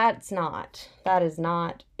 That is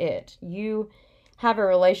not it. You have a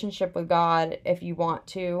relationship with God if you want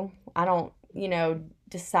to. I don't, you know,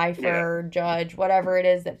 decipher, judge, whatever it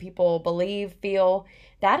is that people believe, feel.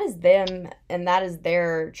 That is them and that is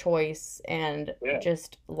their choice and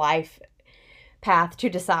just life path to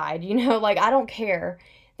decide, you know, like, I don't care.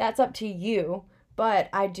 That's up to you. But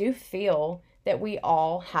I do feel that we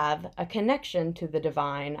all have a connection to the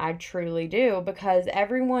divine. I truly do, because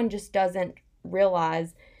everyone just doesn't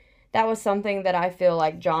realize. That was something that I feel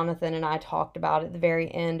like Jonathan and I talked about at the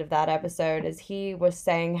very end of that episode, is he was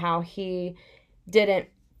saying how he didn't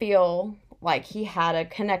feel like he had a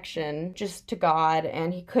connection just to God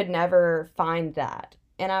and he could never find that.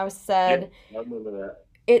 And I said, I remember that.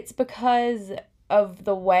 It's because of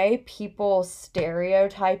the way people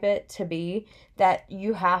stereotype it to be, that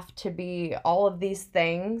you have to be all of these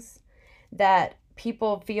things, that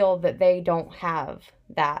people feel that they don't have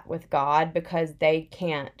that with God because they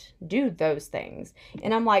can't do those things.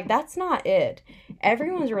 And I'm like, that's not it.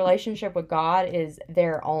 Everyone's relationship with God is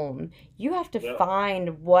their own. You have to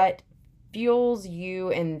find what fuels you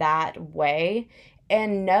in that way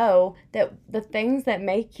and know that the things that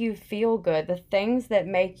make you feel good, the things that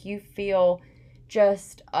make you feel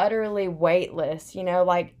just utterly weightless, you know,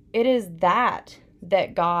 like, it is that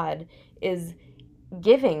God is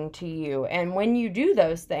giving to you. And when you do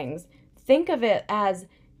those things, think of it as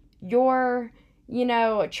your, you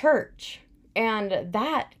know, church, and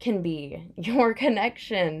that can be your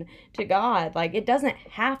connection to God. Like, it doesn't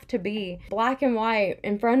have to be black and white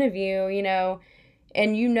in front of you, you know,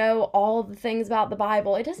 and you know all the things about the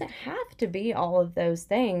Bible. It doesn't have to be all of those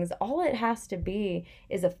things. All it has to be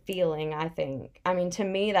is a feeling, I think. I mean, to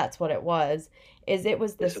me, that's what it was, it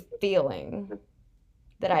was this feeling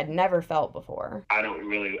that I'd never felt before. I didn't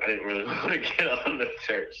really want to get on the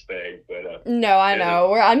church thing, but no, I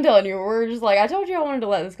know. I'm telling you, we're just like, I told you I wanted to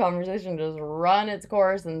let this conversation just run its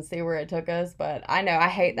course and see where it took us. But I know I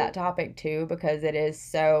hate that topic too, because it is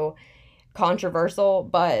so controversial.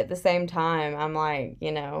 But at the same time, I'm like,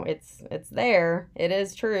 you know, it's there. It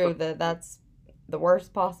is true that that's the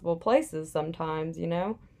worst possible places sometimes, you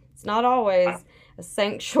know. It's not always a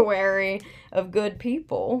sanctuary of good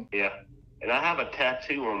people. Yeah. And I have a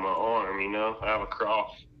tattoo on my arm, you know. I have a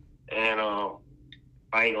cross. And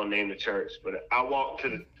I ain't gonna name the church, but I walked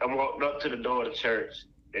up to the door of the church,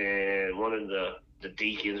 and one of the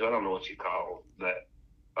deacons, I don't know what you call them, that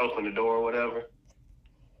opened the door or whatever.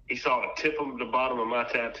 He saw the tip of the bottom of my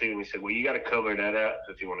tattoo, and he said, "Well, you got to cover that up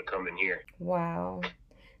if you want to come in here." Wow.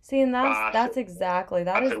 See, and that's exactly,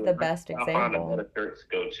 that is the best example. I'll find another church to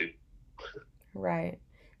go to. Right.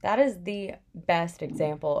 That is the best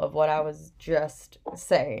example of what I was just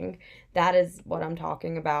saying. That is what I'm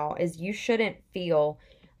talking about, is you shouldn't feel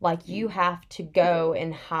like you have to go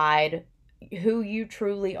and hide who you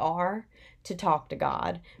truly are to talk to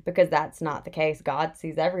God, because that's not the case. God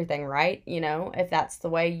sees everything, right? You know, if that's the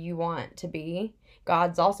way you want to be,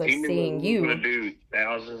 God's also seeing you. He knew what he was going to do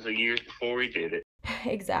thousands of years before he did it.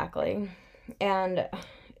 Exactly. And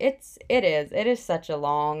it is such a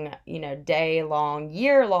long, day-long,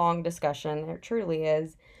 year-long discussion. It truly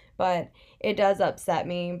is. But it does upset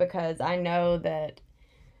me because I know that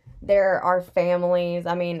there are families.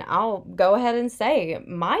 I mean, I'll go ahead and say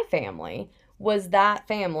my family was that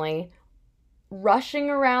family rushing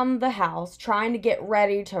around the house, trying to get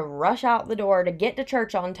ready to rush out the door to get to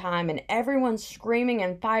church on time, and everyone's screaming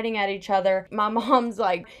and fighting at each other. My mom's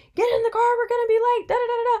like, "Get in the car, we're gonna be late, da da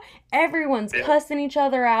da da." Everyone's cussing each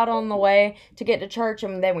other out on the way to get to church,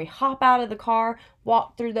 and then we hop out of the car,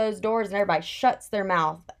 walk through those doors, and everybody shuts their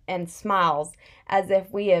mouth and smiles as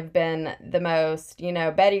if we have been the most,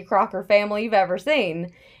 Betty Crocker family you've ever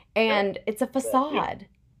seen. And it's a facade.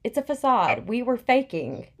 It's a facade. We were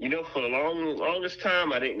faking. For the longest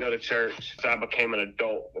time, I didn't go to church until I became an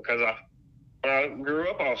adult, because when I grew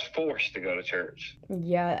up, I was forced to go to church.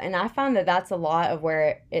 Yeah, and I find that that's a lot of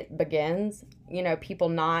where it begins. People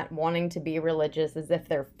not wanting to be religious as if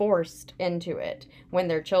they're forced into it when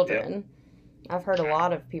they're children. Yep. I've heard a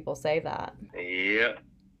lot of people say that. Yep.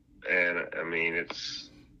 And,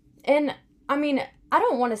 I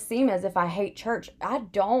don't want to seem as if I hate church. I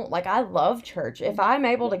don't. I love church. If I'm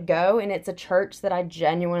able to go and it's a church that I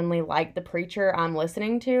genuinely like the preacher I'm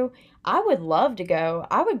listening to, I would love to go.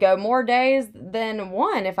 I would go more days than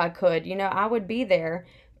one if I could. I would be there.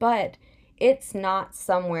 But it's not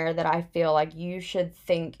somewhere that I feel like you should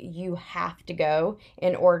think you have to go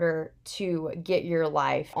in order to get your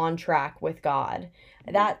life on track with God.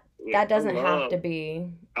 That doesn't have to be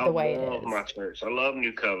the way it is. I love my church. I love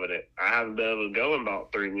New Covenant. I haven't been able to go in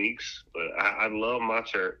about 3 weeks, but I love my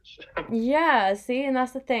church. Yeah, see, and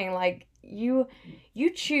that's the thing. You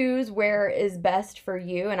choose where is best for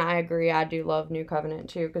you, and I agree. I do love New Covenant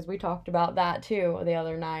too, because we talked about that too the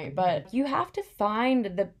other night. But you have to find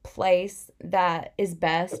the place that is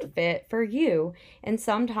best fit for you, and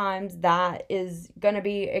sometimes that is going to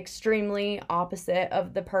be extremely opposite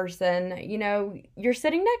of the person you're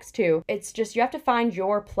sitting next to. It's just you have to find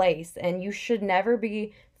your place, and you should never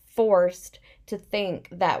be forced to think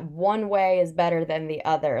that one way is better than the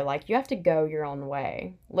other. You have to go your own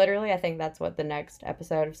way. Literally, I think that's what the next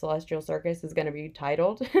episode of Celestial Circus is going to be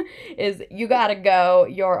titled, is you got to go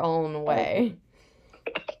your own way.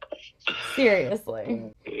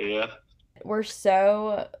 Seriously. Yeah. We're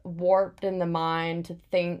so warped in the mind to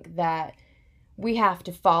think that we have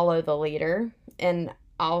to follow the leader, and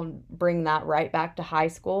I'll bring that right back to high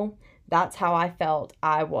school. That's how I felt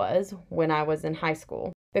I was when I was in high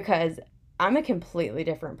school, because I'm a completely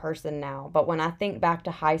different person now. But when I think back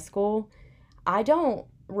to high school, I don't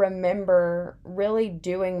remember really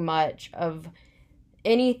doing much of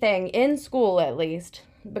anything in school, at least,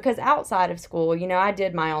 because outside of school, I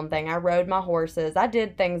did my own thing. I rode my horses. I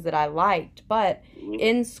did things that I liked. But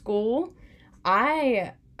in school,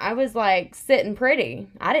 I was sitting pretty.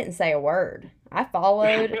 I didn't say a word. I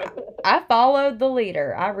followed the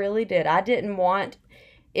leader. I really did. I didn't want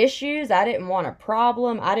issues. I didn't want a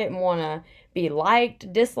problem. I didn't want to be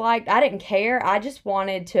liked, disliked. I didn't care. I just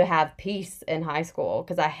wanted to have peace in high school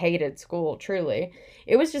because I hated school, truly.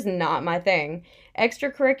 It was just not my thing.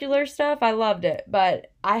 Extracurricular stuff, I loved it,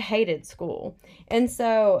 but I hated school. And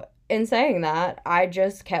so in saying that, I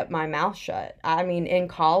just kept my mouth shut. In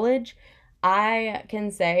college, I can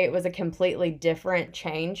say it was a completely different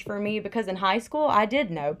change for me, because in high school, I did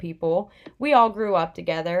know people. We all grew up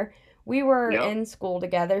together. We were in school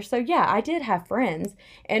together. So yeah, I did have friends,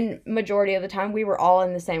 and majority of the time we were all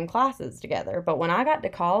in the same classes together. But when I got to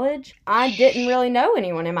college, I didn't really know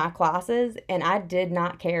anyone in my classes, and I did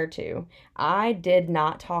not care to. I did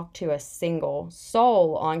not talk to a single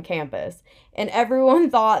soul on campus. And everyone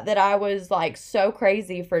thought that I was so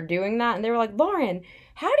crazy for doing that. And they were like, "Lauren,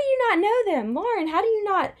 how do you not know them? Lauren, how do you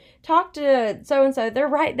not talk to so-and-so? They're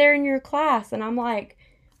right there in your class." And I'm like,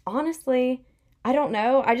 honestly, I don't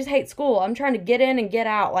know. I just hate school. I'm trying to get in and get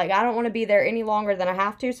out. I don't want to be there any longer than I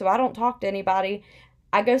have to, so I don't talk to anybody.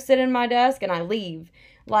 I go sit in my desk and I leave.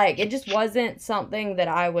 Like, it just wasn't something that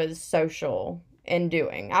I was social in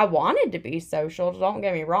doing. I wanted to be social, don't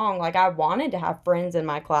get me wrong. Like, I wanted to have friends in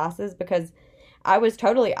my classes because I was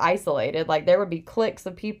totally isolated. Like, there would be cliques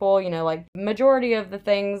of people, like, majority of the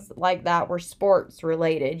things like that were sports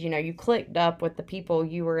related. You clicked up with the people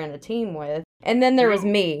you were in a team with. And then there was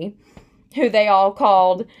me, who they all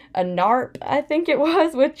called a NARP, I think it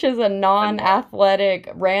was, which is a non-athletic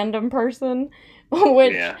random person,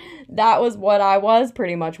 which that was what I was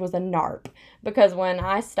pretty much, was a NARP. Because when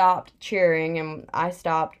I stopped cheering and I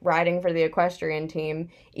stopped riding for the equestrian team,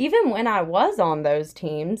 even when I was on those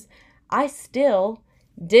teams, I still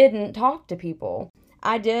didn't talk to people.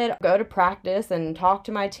 I did go to practice and talk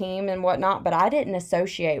to my team and whatnot, but I didn't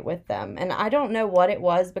associate with them. And I don't know what it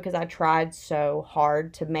was, because I tried so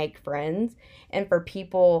hard to make friends and for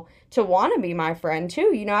people to want to be my friend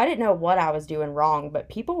too. I didn't know what I was doing wrong, but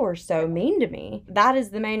people were so mean to me. That is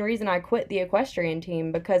the main reason I quit the equestrian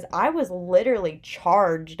team, because I was literally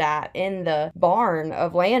charged at in the barn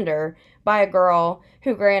of Lander by a girl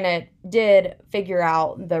who, granted, did figure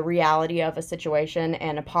out the reality of a situation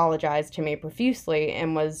and apologized to me profusely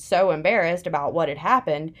and was so embarrassed about what had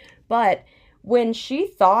happened. But when she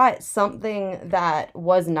thought something that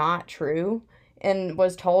was not true and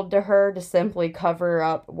was told to her to simply cover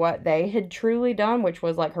up what they had truly done, which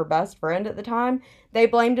was like her best friend at the time, they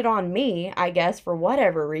blamed it on me, I guess, for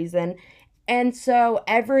whatever reason. And so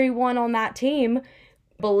everyone on that team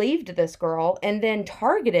believed this girl and then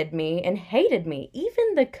targeted me and hated me,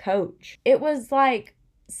 even the coach. It was like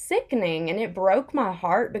sickening, and it broke my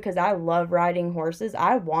heart because I love riding horses.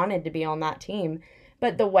 I wanted to be on that team,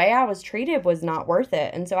 but the way I was treated was not worth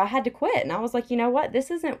it. And so I had to quit. And I was like, you know what?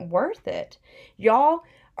 This isn't worth it. Y'all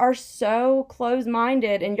are so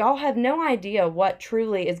close-minded, and y'all have no idea what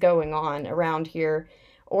truly is going on around here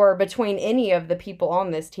or between any of the people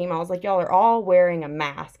on this team. I was like, y'all are all wearing a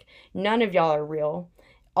mask. None of y'all are real.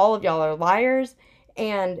 All of y'all are liars.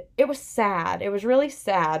 And it was sad. It was really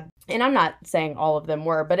sad. And I'm not saying all of them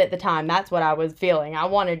were, but at the time, that's what I was feeling. I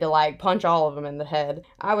wanted to like punch all of them in the head.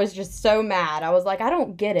 I was just so mad. I was like, I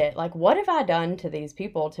don't get it. Like, what have I done to these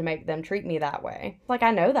people to make them treat me that way? Like,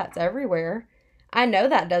 I know that's everywhere. I know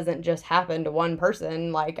that doesn't just happen to one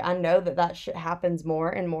person. Like, I know that shit happens more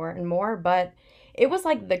and more and more. But it was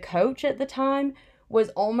like the coach at the time was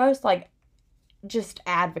almost like just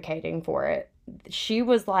advocating for it. She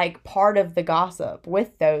was like part of the gossip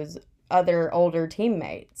with those other older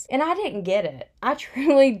teammates. And I didn't get it. I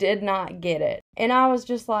truly did not get it. And I was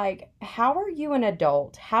just like, how are you an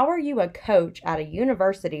adult? How are you a coach at a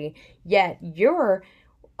university, yet you're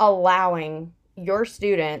allowing your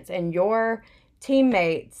students and your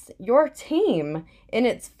teammates, your team in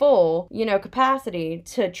its full, capacity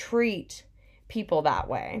to treat people that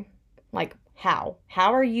way? Like, how?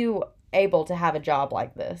 How are you able to have a job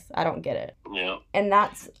like this? I don't get it. Yeah. And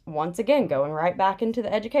that's, once again, going right back into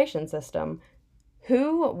the education system.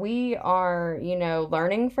 Who we are,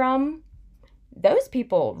 learning from, those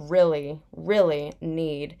people really, really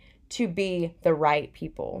need to be the right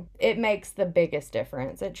people. It makes the biggest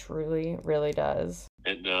difference. It truly, really does.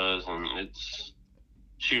 It does, and it's,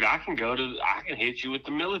 shoot, I can hit you with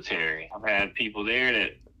the military. I've had people there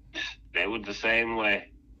that were the same way.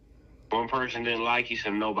 One person didn't like you,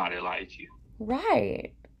 so nobody liked you.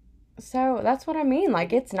 Right. So that's what I mean.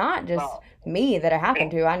 Like, it's not just me that it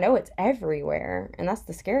happened to. I know it's everywhere, and that's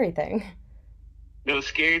the scary thing. The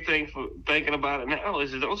scary thing for thinking about it now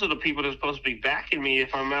is that those are the people that are supposed to be backing me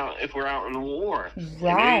if we're out in the war.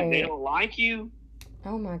 Right. They don't like you.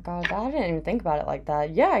 Oh my God, I didn't even think about it like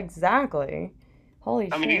that. Yeah, exactly. Holy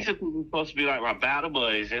shit. I mean, these are people supposed to be like my battle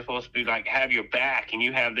buddies. They're supposed to be like, have your back, and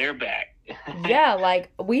you have their back. Yeah,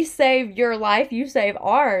 like, we save your life, you save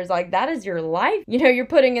ours. Like, that is your life. You're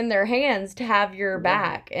putting in their hands to have your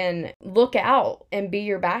back and look out and be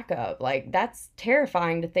your backup. Like, that's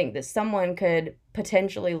terrifying to think that someone could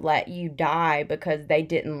potentially let you die because they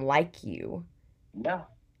didn't like you. Yeah.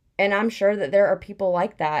 And I'm sure that there are people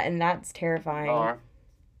like that, and that's terrifying.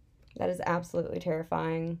 That is absolutely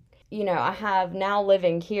terrifying. I have now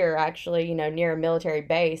living here, actually, near a military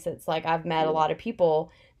base. It's like I've met a lot of people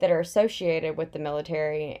that are associated with the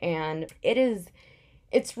military, and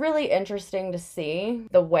it's really interesting to see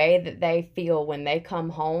the way that they feel when they come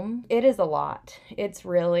home. It is a lot. It's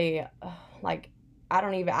really like, I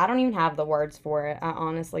don't even have the words for it. I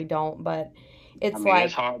honestly don't, but it's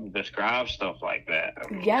it's hard to describe stuff like that.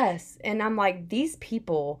 Yes, and I'm like, these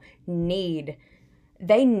people need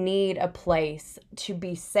a place to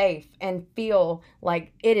be safe and feel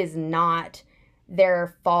like it is not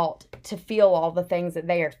their fault to feel all the things that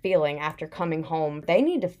they are feeling after coming home. They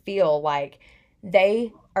need to feel like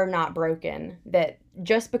they are not broken, that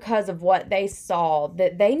just because of what they saw,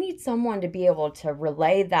 that they need someone to be able to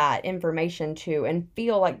relay that information to and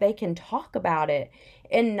feel like they can talk about it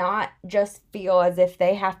and not just feel as if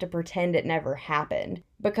they have to pretend it never happened.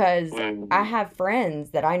 Because I have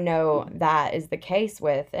friends that I know that is the case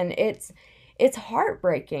with, and it's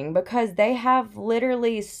heartbreaking because they have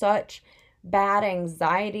literally such bad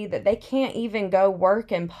anxiety that they can't even go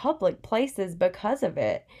work in public places because of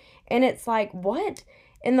it. And it's like, what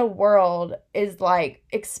in the world is, like,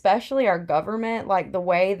 especially our government, like the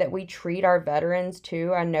way that we treat our veterans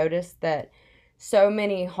too. I noticed that so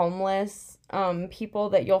many homeless people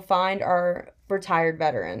that you'll find are retired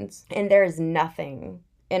veterans, and there's nothing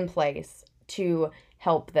in place to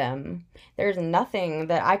help them. There's nothing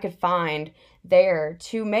that I could find there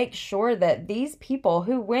to make sure that these people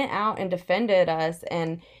who went out and defended us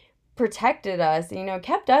and protected us, you know,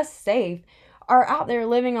 kept us safe, are out there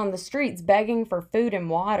living on the streets begging for food and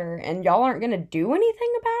water, and y'all aren't going to do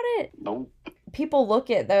anything about it? Nope. People look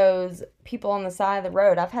at those people on the side of the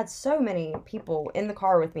road. I've had so many people in the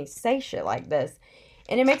car with me say shit like this,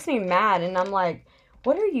 and it makes me mad, and I'm like,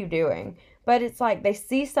 what are you doing? But it's like they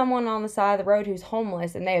see someone on the side of the road who's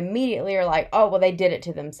homeless, and they immediately are like, oh, well, they did it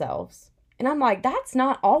to themselves. And I'm like, that's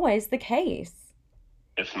not always the case.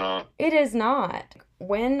 It's not. It is not.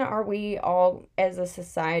 When are we all as a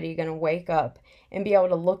society going to wake up and be able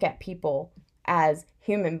to look at people as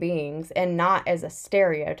human beings and not as a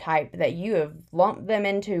stereotype that you have lumped them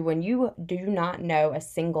into when you do not know a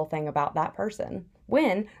single thing about that person?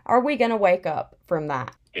 When are we going to wake up from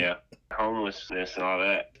that? Yeah. Homelessness and all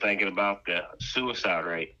that. Thinking about the suicide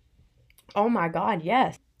rate. Oh my God,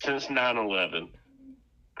 yes. Since 9/11,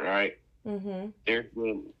 right? Mm-hmm. There's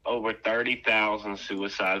been over 30,000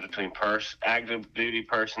 suicides between active duty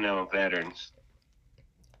personnel and veterans.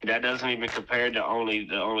 That doesn't even compare to only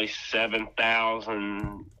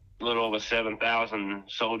 7,000, little over 7,000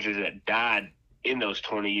 soldiers that died in those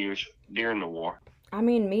 20 years during the war. I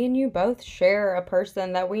mean, me and you both share a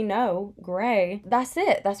person that we know, Gray. That's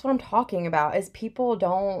it. That's what I'm talking about, is people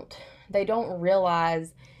don't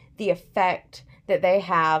realize the effect that they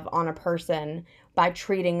have on a person by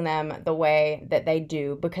treating them the way that they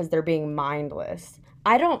do because they're being mindless.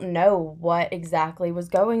 I don't know what exactly was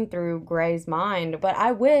going through Gray's mind, but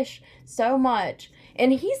I wish so much.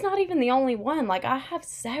 And he's not even the only one. Like, I have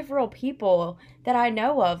several people that I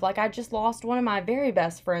know of. Like, I just lost one of my very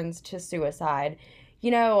best friends to suicide,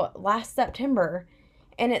 you know, last September.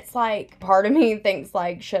 And it's like, part of me thinks,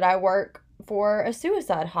 like, should I work for a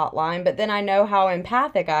suicide hotline? But then I know how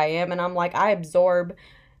empathic I am, and I'm like, I absorb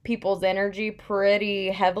people's energy pretty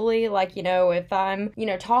heavily. Like, you know, if I'm, you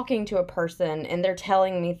know, talking to a person and they're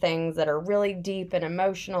telling me things that are really deep and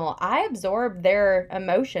emotional, I absorb their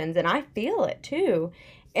emotions and I feel it too.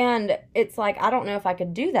 And it's like, I don't know if I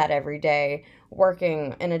could do that every day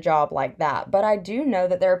working in a job like that, but I do know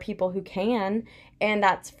that there are people who can, and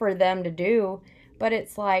that's for them to do. But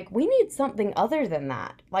it's like, we need something other than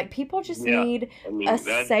that. Like, people just need a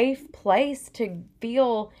safe place to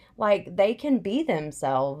feel like they can be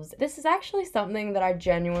themselves. This is actually something that I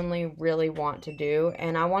genuinely really want to do,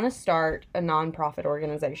 and I want to start a nonprofit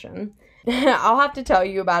organization. I'll have to tell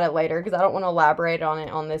you about it later because I don't want to elaborate on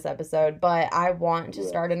it on this episode, but I want to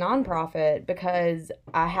start a nonprofit because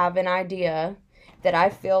I have an idea that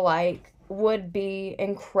I feel like would be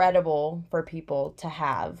incredible for people to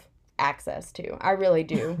have access to. I really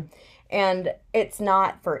do. And it's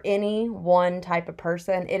not for any one type of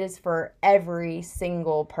person. It is for every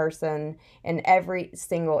single person and every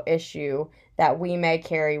single issue that we may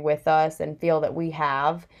carry with us and feel that we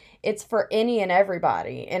have. It's for any and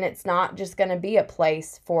everybody. And it's not just going to be a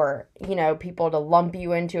place for, you know, people to lump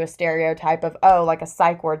you into a stereotype of, oh, like a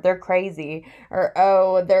psych ward, they're crazy, or,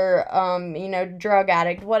 oh, they're, you know, drug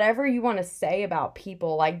addict, whatever you want to say about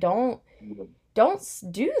people. Like, don't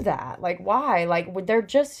do that. Like, why? Like, they're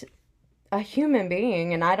just a human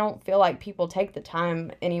being, and I don't feel like people take the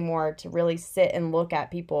time anymore to really sit and look at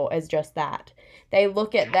people as just that. They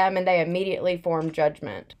look at them and they immediately form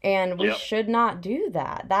judgment, and we should not do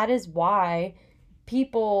that. That is why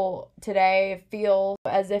people today feel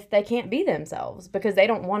as if they can't be themselves because they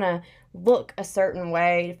don't want to look a certain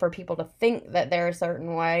way for people to think that they're a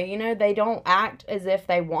certain way. You know, they don't act as if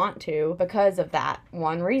they want to because of that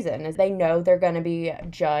one reason, is they know they're going to be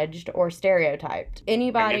judged or stereotyped.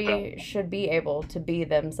 Anybody should be able to be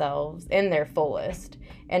themselves in their fullest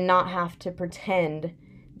and not have to pretend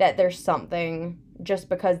that there's something just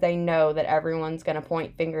because they know that everyone's going to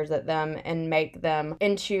point fingers at them and make them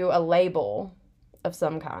into a label of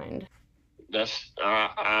some kind.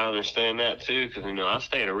 I understand that too, because, you know, I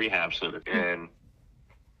stay at a rehab center, and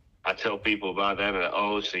I tell people about that,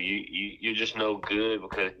 and so you're just no good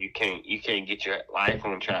because you can't get your life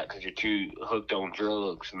on track because you're too hooked on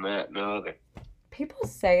drugs and that and the other. People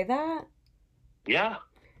say that. Yeah.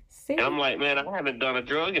 See? And I'm like, man, I haven't done a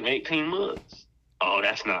drug in 18 months. Oh,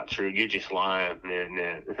 that's not true. You're just lying.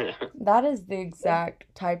 That is the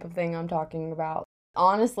exact type of thing I'm talking about.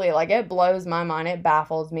 Honestly, like, it blows my mind. It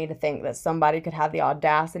baffles me to think that somebody could have the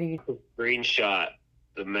audacity. Screenshot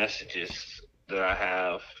the messages that I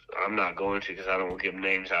have. I'm not going to because I don't want to give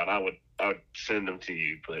names out. I would send them to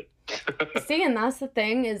you, but See, and that's the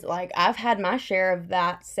thing is, like, I've had my share of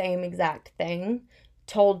that same exact thing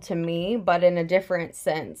told to me, but in a different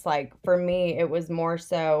sense. Like, for me, it was more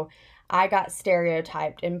so I got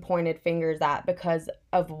stereotyped and pointed fingers at because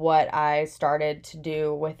of what I started to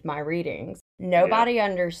do with my readings. Nobody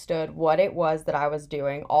understood what it was that I was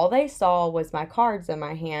doing. All they saw was my cards in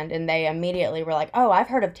my hand, and they immediately were like, oh, I've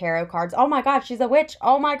heard of tarot cards. Oh my God, she's a witch.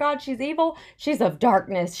 Oh my God, she's evil. She's of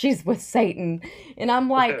darkness. She's with Satan. And I'm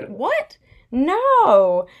like, what?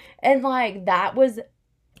 No. And like, that was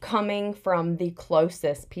coming from the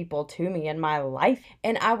closest people to me in my life.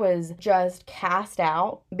 And I was just cast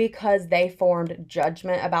out because they formed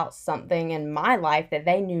judgment about something in my life that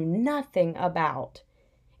they knew nothing about.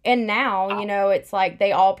 And now, you know, it's like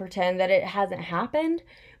they all pretend that it hasn't happened.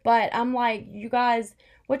 But I'm like, you guys,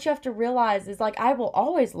 what you have to realize is, like, I will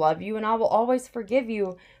always love you and I will always forgive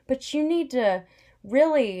you. But you need to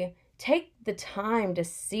really take the time to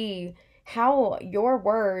see how your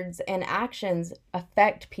words and actions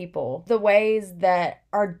affect people, the ways that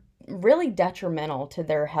are really detrimental to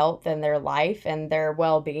their health and their life and their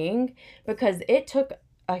well-being, because it took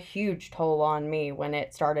a huge toll on me when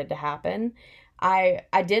it started to happen.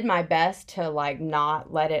 I did my best to, like,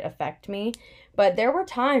 not let it affect me, but there were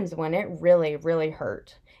times when it really, really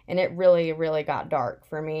hurt. And it really, really got dark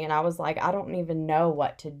for me. And I was like, I don't even know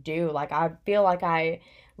what to do. Like, I feel like I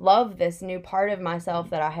love this new part of myself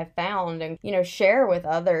that I have found and, you know, share with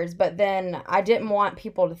others. But then I didn't want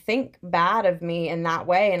people to think bad of me in that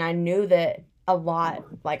way. And I knew that a lot,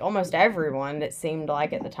 like almost everyone, it seemed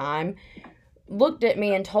like at the time, looked at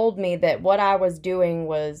me and told me that what I was doing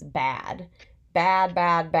was bad. Bad,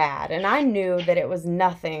 bad, bad. And I knew that it was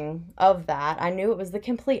nothing of that. I knew it was the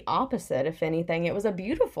complete opposite, if anything. It was a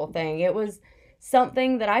beautiful thing. It was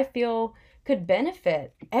something that I feel could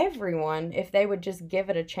benefit everyone if they would just give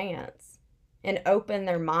it a chance and open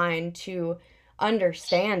their mind to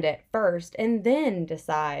understand it first and then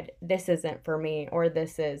decide this isn't for me or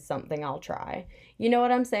this is something I'll try. You know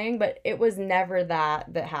what I'm saying? But it was never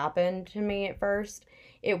that happened to me at first.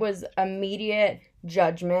 It was immediate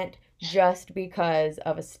judgment just because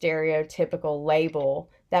of a stereotypical label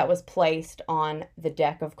that was placed on the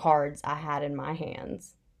deck of cards I had in my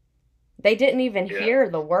hands. They didn't even hear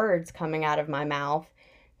the words coming out of my mouth.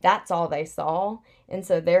 That's all they saw. And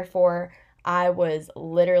so therefore, I was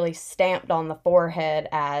literally stamped on the forehead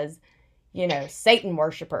as, you know, Satan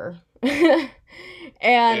worshiper.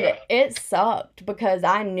 And it sucked because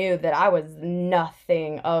I knew that I was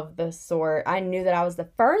nothing of the sort. I knew that I was the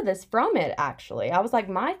furthest from it, actually. I was like,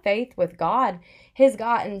 my faith with God has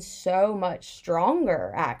gotten so much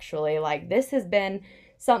stronger, actually. Like, this has been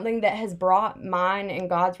something that has brought mine and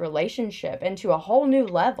God's relationship into a whole new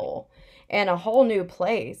level and a whole new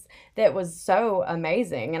place that was so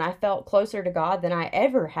amazing. And I felt closer to God than I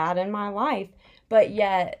ever had in my life. But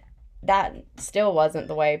yet, that still wasn't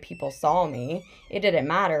the way people saw me. It didn't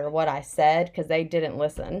matter what I said because they didn't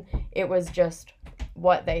listen. It was just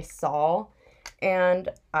what they saw, and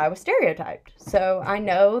I was stereotyped. So I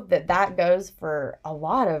know that that goes for a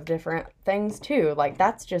lot of different things too. Like,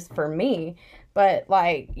 that's just for me. But,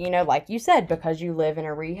 like, you know, like you said, because you live in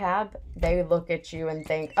a rehab, they look at you and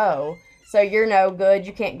think, oh, so you're no good,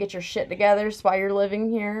 you can't get your shit together, that's why you're living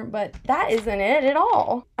here. But that isn't it at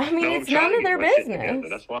all. I mean, it's none of their business.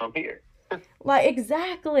 That's why I'm here. Like,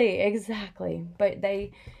 exactly. But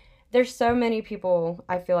there's so many people,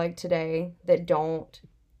 I feel like, today that don't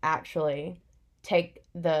actually take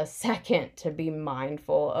the second to be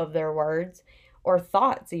mindful of their words or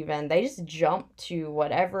thoughts even. They just jump to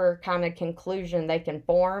whatever kind of conclusion they can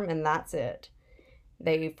form, and that's it.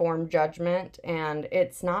 They form judgment, and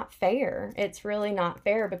it's not fair. It's really not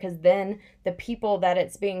fair because then the people that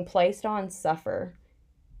it's being placed on suffer.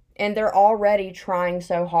 And they're already trying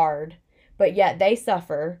so hard, but yet they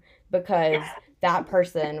suffer because that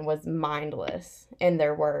person was mindless in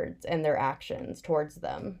their words and their actions towards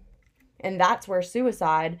them. And that's where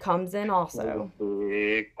suicide comes in also.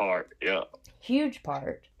 Big part, yeah. Huge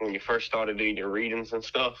part. When you first started doing your readings and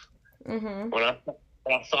stuff. Mm-hmm.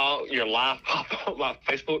 I saw your live pop on my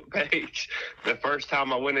Facebook page. The first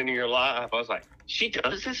time I went into your live, I was like, she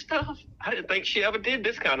does this stuff? I didn't think she ever did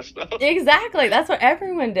this kind of stuff. Exactly. That's what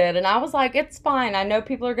everyone did. And I was like, it's fine. I know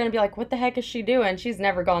people are going to be like, what the heck is she doing? She's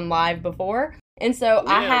never gone live before. And so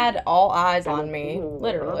I had all eyes on me,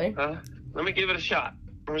 literally. Let me give it a shot.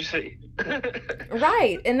 Let me see.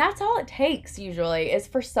 Right. And that's all it takes usually is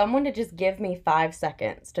for someone to just give me 5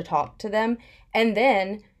 seconds to talk to them. And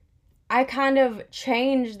then I kind of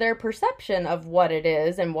change their perception of what it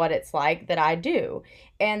is and what it's like that I do.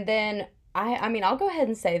 And then I mean, I'll go ahead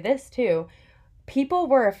and say this too. People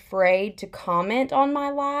were afraid to comment on my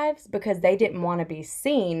lives because they didn't want to be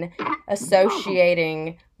seen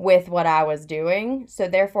associating with what I was doing. So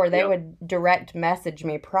therefore they would direct message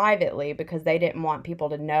me privately because they didn't want people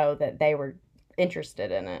to know that they were interested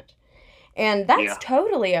in it. And that's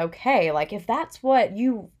totally okay. Like, if that's what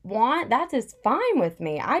you want, that is fine with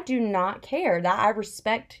me. I do not care. That I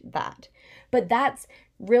respect that. But that's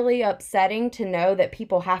really upsetting to know that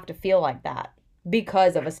people have to feel like that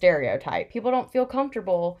because of a stereotype. People don't feel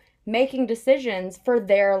comfortable making decisions for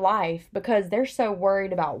their life because they're so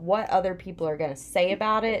worried about what other people are going to say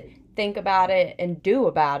about it, think about it, and do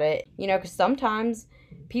about it. You know, because sometimes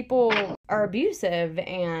people are abusive,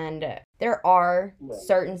 and there are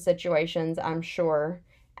certain situations, I'm sure,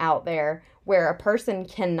 out there where a person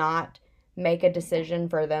cannot make a decision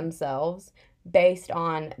for themselves based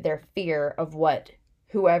on their fear of what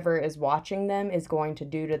whoever is watching them is going to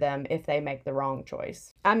do to them if they make the wrong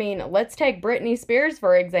choice. I mean, let's take Britney Spears,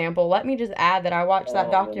 for example. Let me just add that I watched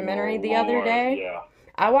that documentary the other day. Yeah.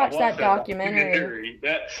 I watched that documentary.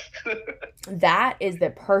 That is the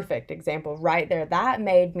perfect example right there. That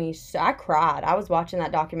made me, I cried. I was watching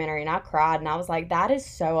that documentary and I cried, and I was like, that is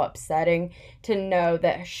so upsetting to know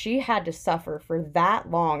that she had to suffer for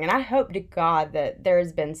that long. And I hope to God that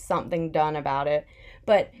there's been something done about it.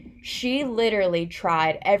 But she literally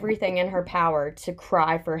tried everything in her power to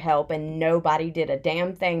cry for help, and nobody did a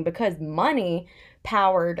damn thing because money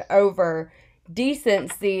powered over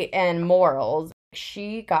decency and morals.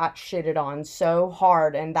 She got shitted on so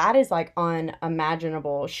hard, and that is like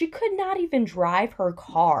unimaginable. She could not even drive her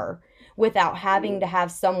car without having to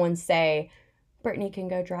have someone say, Britney can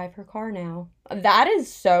go drive her car now. That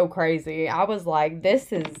is so crazy. I was like,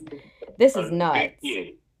 this is nuts.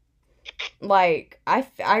 Like,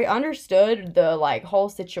 I understood the like whole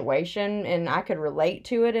situation and I could relate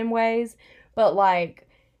to it in ways, but like,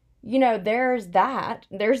 you know, there's that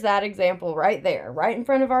example right there, right in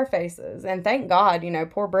front of our faces. And thank God, you know,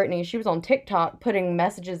 poor Britney, she was on TikTok putting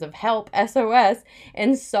messages of help, SOS,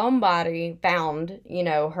 and somebody found, you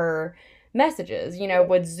know, her messages, you know,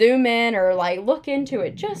 would zoom in or like look into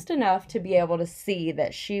it just enough to be able to see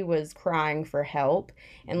that she was crying for help.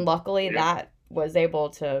 And luckily that was able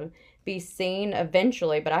to be seen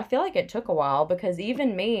eventually, but I feel like it took a while because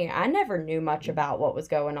even me, I never knew much about what was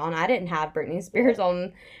going on. I didn't have Britney Spears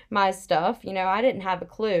on my stuff, you know, I didn't have a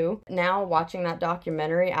clue. Now watching that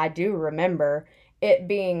documentary, I do remember it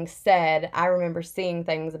being said. I remember seeing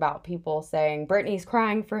things about people saying, Britney's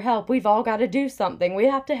crying for help, we've all got to do something, we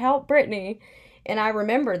have to help Britney. And I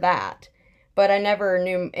remember that, but I never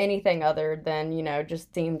knew anything other than, you know,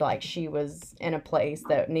 just seemed like she was in a place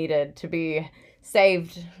that needed to be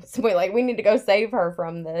saved. So we need to go save her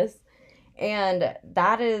from this. And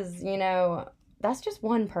that is, you know, that's just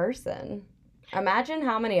one person. Imagine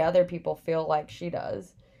how many other people feel like she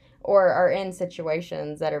does or are in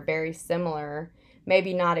situations that are very similar.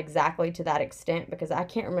 Maybe not exactly to that extent because I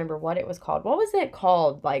can't remember what it was called. What was it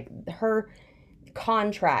called? Like her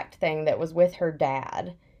contract thing that was with her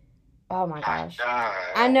dad. Oh my gosh.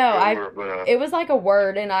 I know. It was like a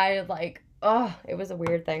word, and I like, oh, it was a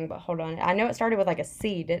weird thing, but hold on. I know it started with like a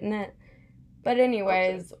C, didn't it? But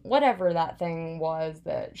anyways, whatever that thing was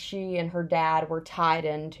that she and her dad were tied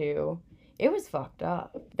into, it was fucked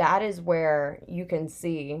up. That is where you can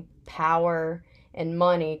see power and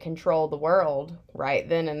money control the world right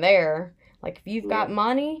then and there. Like, if you've got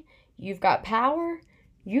money, you've got power,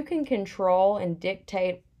 you can control and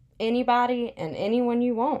dictate anybody and anyone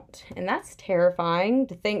you want. And that's terrifying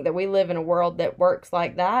to think that we live in a world that works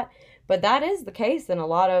like that. But that is the case in a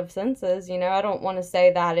lot of senses. You know, I don't want to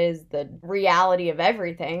say that is the reality of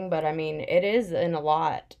everything, but I mean, it is in a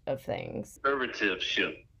lot of things.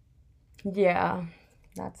 Conservatorship. Yeah,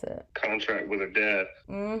 that's it. Contract with her dad.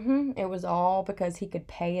 It was all because he could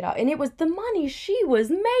pay it off. And it was the money she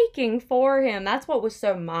was making for him. That's what was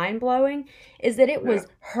so mind-blowing, is that it was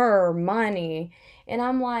her money. And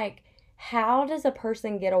I'm like, how does a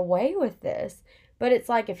person get away with this? But it's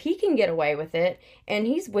like, if he can get away with it, and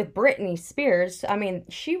he's with Britney Spears, I mean,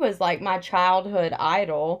 she was like my childhood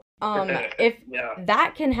idol. If Yeah.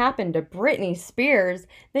 that can happen to Britney Spears,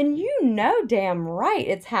 then you know damn right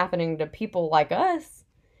it's happening to people like us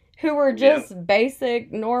who are just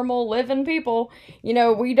basic, normal, living people. You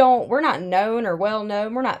know, we're not known or well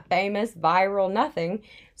known. We're not famous, viral, nothing.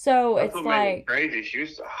 So That's it's what made it like, crazy. She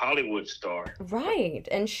was a Hollywood star. right.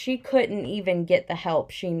 And she couldn't even get the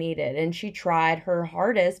help she needed. And she tried her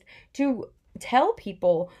hardest to tell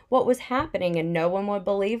people what was happening, and no one would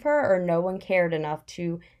believe her, or no one cared enough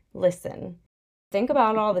to listen. Think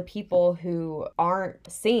about all the people who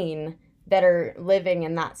aren't seen that are living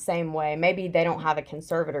in that same way. Maybe they don't have a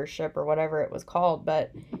conservatorship or whatever it was called,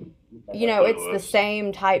 but you know, it's the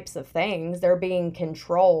same types of things. They're being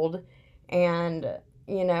controlled, and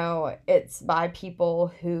you know, it's by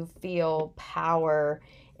people who feel power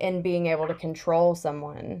in being able to control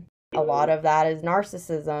someone. A lot of that is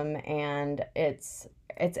narcissism, and it's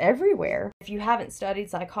everywhere. If you haven't studied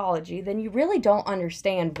psychology, then you really don't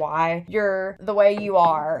understand why you're the way you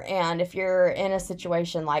are. And if you're in a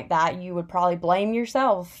situation like that, you would probably blame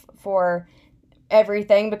yourself for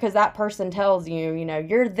everything, because that person tells you, you know,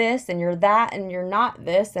 you're this and you're that and you're not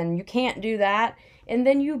this and you can't do that. And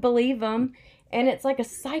then you believe them. And it's like a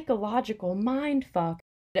psychological mind fuck.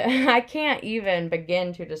 I can't even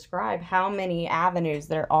begin to describe how many avenues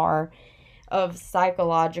there are of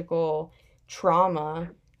psychological trauma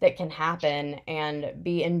that can happen and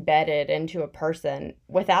be embedded into a person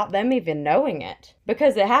without them even knowing it.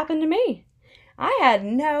 Because it happened to me. I had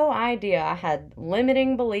no idea. I had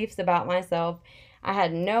limiting beliefs about myself. I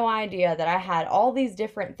had no idea that I had all these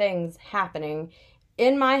different things happening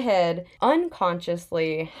in my head,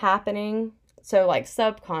 unconsciously happening. So like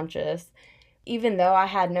subconscious, even though I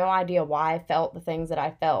had no idea why I felt the things that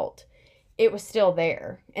I felt, it was still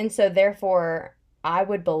there. And so therefore, I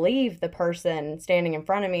would believe the person standing in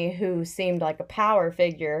front of me who seemed like a power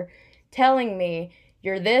figure telling me,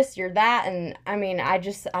 you're this, you're that. And I mean, I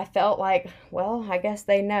felt like, well, I guess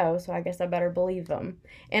they know, so I guess I better believe them.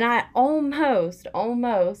 And I almost,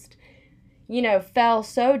 you know, fell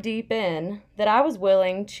so deep in that I was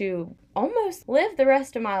willing to almost live the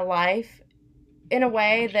rest of my life in a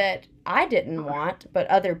way that I didn't want, but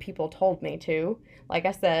other people told me to. Like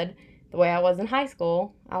I said, the way I was in high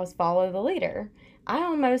school, I was follow the leader. I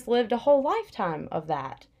almost lived a whole lifetime of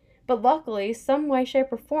that. But luckily, some way, shape,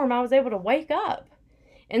 or form, I was able to wake up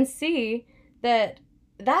and see that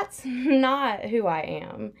that's not who I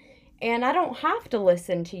am. And I don't have to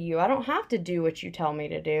listen to you. I don't have to do what you tell me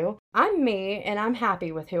to do. I'm me, and I'm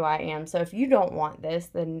happy with who I am. So if you don't want this,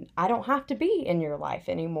 then I don't have to be in your life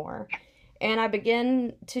anymore. And I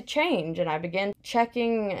begin to change, and I begin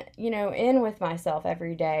checking, you know, in with myself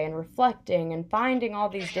every day and reflecting and finding all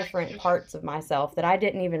these different parts of myself that I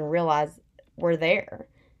didn't even realize were there.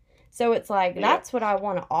 So it's like, that's what I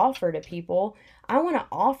want to offer to people. I want to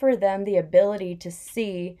offer them the ability to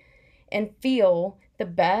see and feel the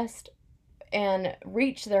best and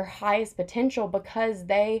reach their highest potential, because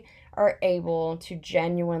they are able to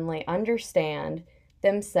genuinely understand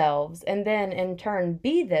themselves and then in turn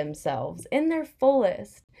be themselves in their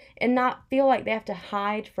fullest, and not feel like they have to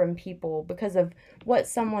hide from people because of what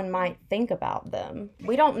someone might think about them.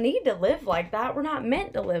 We don't need to live like that. We're not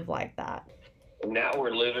meant to live like that. Now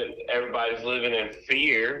everybody's living in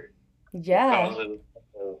fear. Yeah. Because of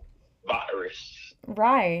the virus.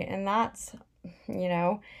 Right. And that's, you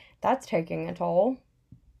know, that's taking a toll.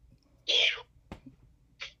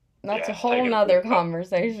 That's a whole nother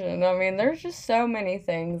conversation. I mean, there's just so many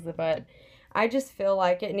things, but I just feel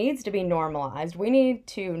like it needs to be normalized. We need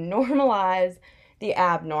to normalize the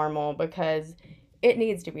abnormal, because it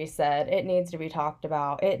needs to be said. It needs to be talked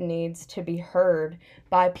about. It needs to be heard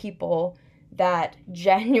by people that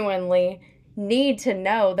genuinely need to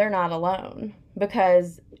know they're not alone,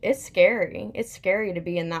 because it's scary. It's scary to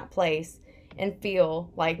be in that place and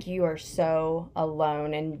feel like you are so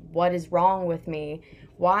alone, and what is wrong with me?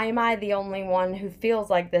 Why am I the only one who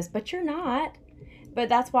feels like this? But you're not. But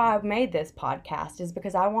that's why I've made this podcast, is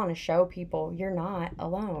because I want to show people you're not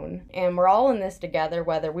alone. And we're all in this together,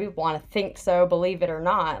 whether we want to think so, believe it or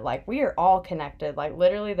not. Like, we are all connected. Like,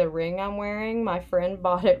 literally the ring I'm wearing, my friend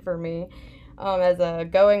bought it for me as a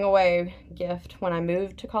going away gift when I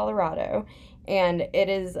moved to Colorado. And it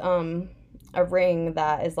is a ring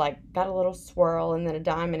that is like got a little swirl and then a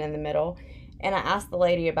diamond in the middle. And I asked the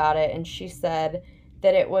lady about it, and she said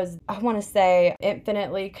that it was, I want to say,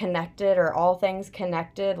 infinitely connected, or all things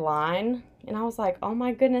connected line. And I was like, oh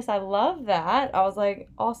my goodness, I love that. I was like,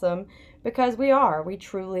 awesome, because we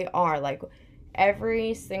truly are. Like,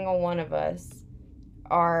 every single one of us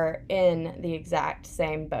are in the exact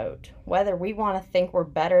same boat. Whether we want to think we're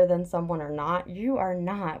better than someone or not, you are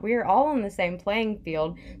not. We are all on the same playing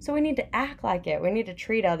field, so we need to act like it. We need to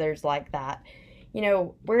treat others like that. You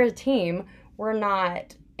know, we're a team. We're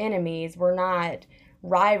not enemies. We're not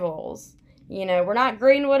rivals. You know, we're not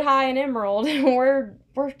Greenwood High and Emerald.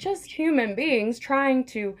 We're just human beings trying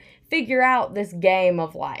to figure out this game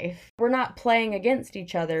of life. We're not playing against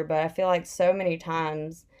each other, but I feel like so many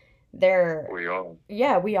times We are.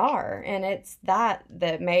 yeah, we are. And it's that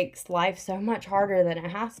makes life so much harder than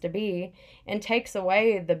it has to be and takes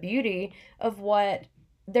away the beauty of what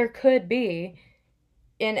there could be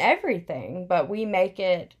in everything, but we make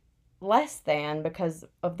it less than because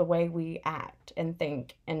of the way we act and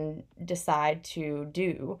think and decide to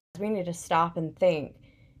do. We need to stop and think,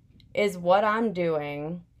 is what I'm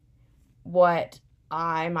doing what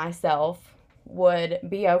I myself would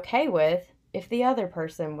be okay with if the other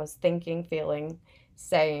person was thinking, feeling,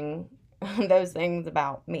 saying those things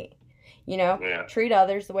about me? You know, Yeah. treat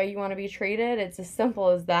others the way you want to be treated. It's as simple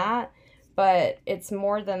as that. But it's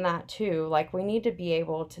more than that too. Like, we need to be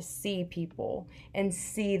able to see people and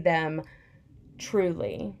see them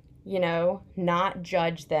truly, you know, not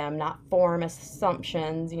judge them, not form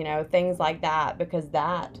assumptions, you know, things like that, because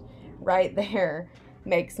that right there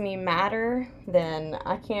makes me madder than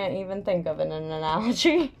I can't even think of an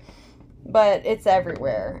analogy. But it's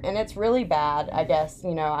everywhere, and it's really bad, I guess,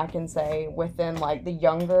 you know, I can say within like the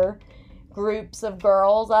younger groups of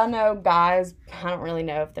girls. I know guys, I don't really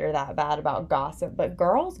know if they're that bad about gossip, but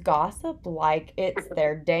girls gossip like it's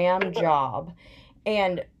their damn job,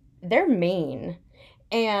 and they're mean.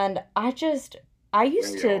 And I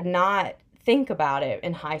used to not think about it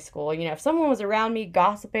in high school. You know, if someone was around me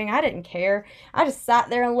gossiping, I didn't care. I just sat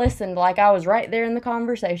there and listened like I was right there in the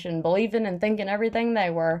conversation, believing and thinking everything they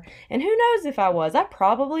were. And who knows if I was? I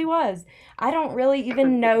probably was. I don't really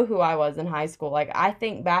even know who I was in high school. Like, I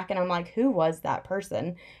think back and I'm like, who was that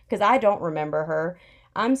person? Because I don't remember her.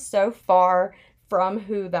 I'm so far from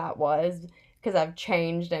who that was because I've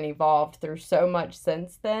changed and evolved through so much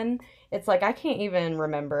since then. It's like I can't even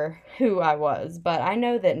remember who I was, but I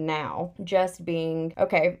know that now, just being,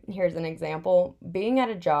 okay, here's an example, being at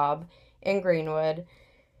a job in Greenwood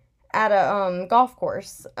at a golf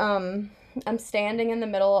course. I'm standing in the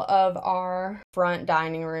middle of our front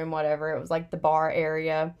dining room, whatever. It was like the bar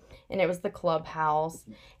area, and it was the clubhouse.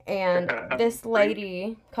 And this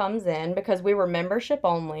lady comes in because we were membership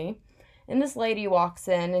only. And this lady walks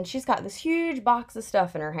in, and she's got this huge box of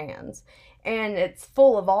stuff in her hands. And it's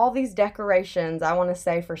full of all these decorations, I want to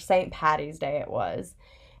say for St. Patty's Day it was.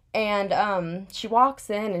 And she walks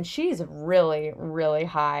in, and she's really, really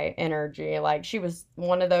high energy. Like, she was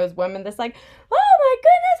one of those women that's like, oh my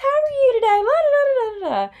goodness, how are you today? La, da, da,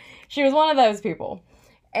 da, da. She was one of those people.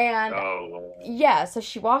 And yeah, so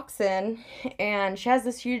she walks in, and she has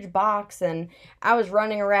this huge box, and I was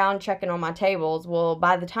running around checking on my tables. Well,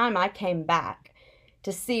 by the time I came back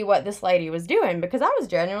to see what this lady was doing, because I was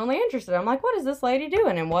genuinely interested, I'm like, what is this lady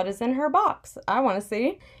doing, and what is in her box? I want to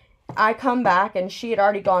see. I come back, and she had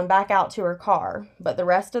already gone back out to her car, but the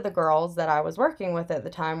rest of the girls that I was working with at the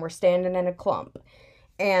time were standing in a clump,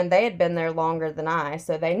 and they had been there longer than I,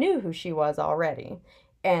 so they knew who she was already.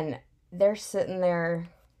 And they're sitting there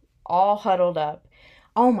all huddled up.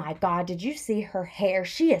 Oh my God, did you see her hair?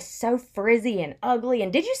 She is so frizzy and ugly.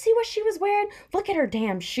 And did you see what she was wearing? Look at her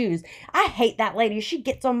damn shoes. I hate that lady. She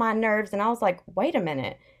gets on my nerves. And I was like, wait a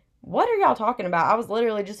minute. What are y'all talking about? I was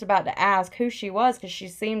literally just about to ask who she was because she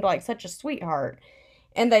seemed like such a sweetheart.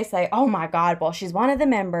 And they say, oh my God, well, she's one of the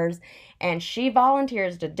members and she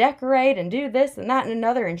volunteers to decorate and do this and that and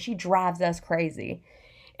another, and she drives us crazy.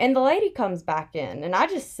 And the lady comes back in, and I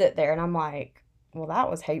just sit there and I'm like, well, that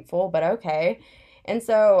was hateful, but okay. And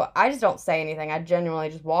so I just don't say anything. I genuinely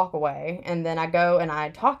just walk away. And then I go and I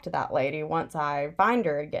talk to that lady once I find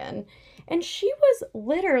her again. And she was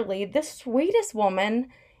literally the sweetest woman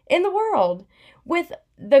in the world, with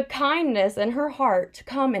the kindness in her heart to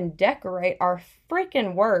come and decorate our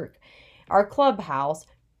freaking work, our clubhouse,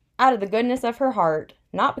 out of the goodness of her heart.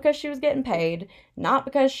 Not because she was getting paid, not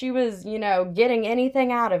because she was, you know, getting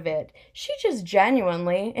anything out of it. She just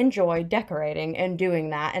genuinely enjoyed decorating and doing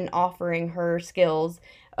that and offering her skills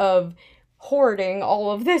of hoarding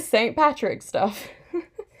all of this St. Patrick stuff.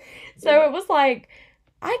 So it was like,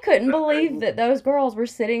 I couldn't believe that those girls were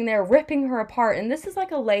sitting there ripping her apart. And this is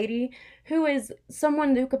like a lady who is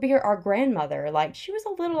someone who could be our grandmother. Like, she was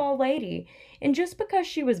a little old lady. And just because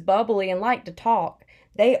she was bubbly and liked to talk,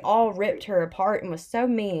 they all ripped her apart and was so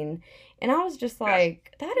mean. And I was just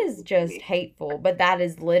like, that is just hateful. But that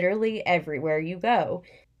is literally everywhere you go.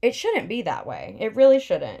 it shouldn't be that way. It really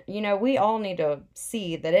shouldn't. You know, we all need to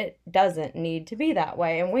see that it doesn't need to be that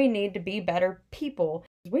way, and we need to be better people.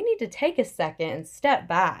 We need to take a second and step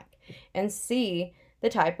back and see the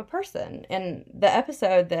type of person. And the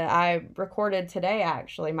episode that I recorded today,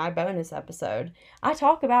 actually, my bonus episode, I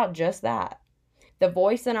talk about just that. The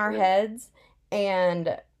voice in our heads.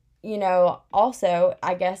 And, you know, also,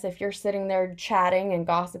 I guess if you're sitting there chatting and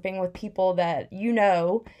gossiping with people that you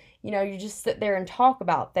know, you just sit there and talk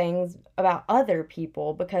about things about other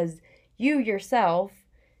people because you yourself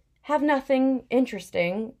have nothing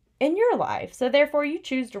interesting in your life. So therefore you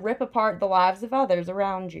choose to rip apart the lives of others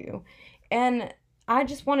around you. And I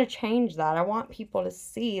just want to change that. I want people to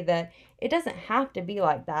see that it doesn't have to be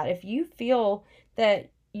like that. If you feel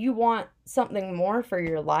that you want something more for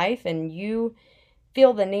your life and you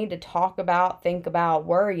feel the need to talk about, think about,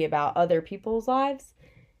 worry about other people's lives,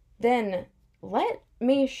 then let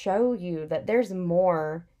me show you that there's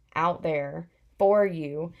more out there for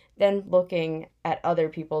you than looking at other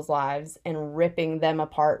people's lives and ripping them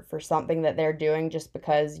apart for something that they're doing just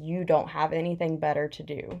because you don't have anything better to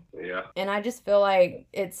do. Yeah. And I just feel like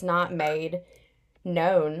it's not made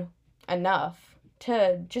known enough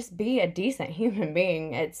to just be a decent human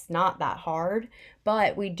being. It's not that hard,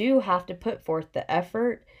 but we do have to put forth the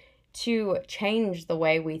effort to change the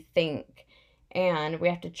way we think, and we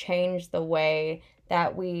have to change the way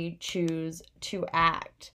that we choose to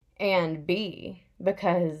act and be,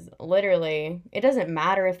 because literally it doesn't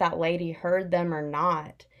matter if that lady heard them or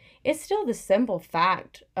not. It's still the simple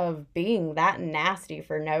fact of being that nasty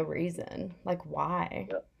for no reason. Like, why?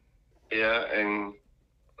 Yeah, and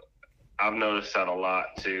I've noticed that a lot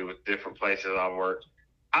too with different places I've worked.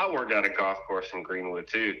 I worked at a golf course in Greenwood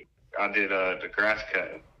too. I did the grass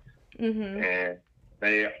cutting, and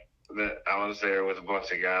I was there with a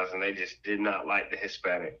bunch of guys, and they just did not like the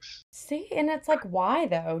Hispanics. See, and it's like, why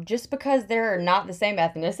though? Just because they're not the same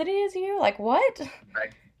ethnicity as you? Like, what?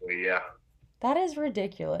 Exactly, yeah. That is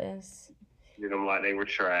ridiculous. Did them like they were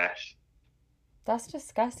trash. That's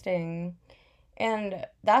disgusting. And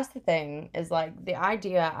that's the thing, is like the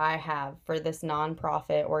idea I have for this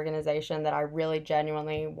nonprofit organization that I really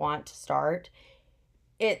genuinely want to start.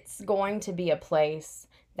 It's going to be a place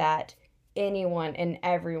that anyone and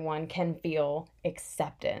everyone can feel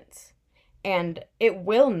acceptance. And it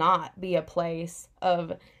will not be a place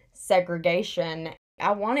of segregation.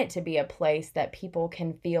 I want it to be a place that people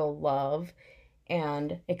can feel love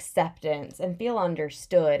and acceptance and feel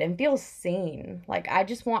understood and feel seen. Like, I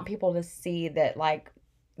just want people to see that, like,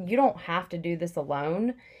 you don't have to do this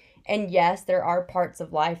alone. And yes, there are parts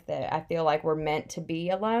of life that I feel like we're meant to be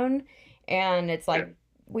alone. And it's like,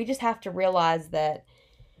 we just have to realize that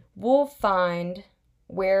we'll find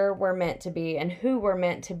where we're meant to be and who we're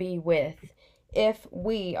meant to be with if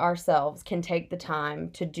we ourselves can take the time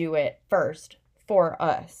to do it first for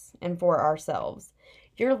us and for ourselves.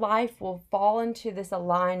 Your life will fall into this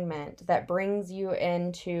alignment that brings you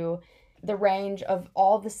into the range of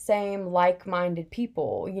all the same like-minded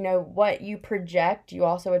people. You know, what you project, you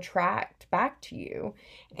also attract back to you.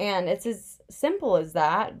 And it's as simple as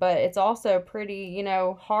that, but it's also pretty,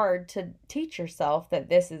 hard to teach yourself that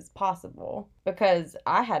this is possible, because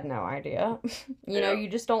I had no idea. You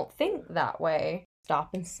just don't think that way.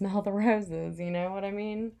 Stop and smell the roses, you know what I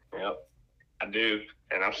mean? Yep, I do.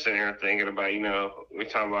 And I'm sitting here thinking about, we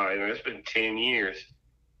talking about, it's been 10 years.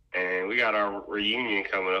 And we got our reunion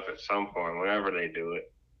coming up at some point, whenever they do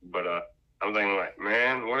it. But I'm thinking, like,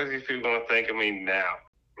 man, what are these people going to think of me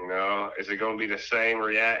now? Is it going to be the same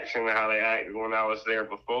reaction to how they acted when I was there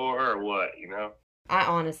before, or what,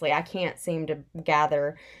 I can't seem to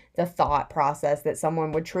gather the thought process that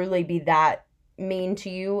someone would truly be that mean to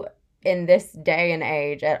you in this day and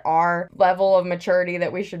age, at our level of maturity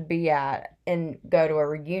that we should be at, and go to a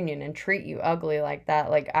reunion and treat you ugly like that.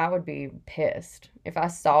 Like, I would be pissed. If I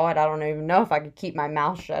saw it, I don't even know if I could keep my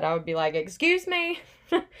mouth shut. I would be like, excuse me.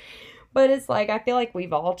 But it's like, I feel like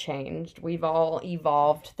we've all changed. We've all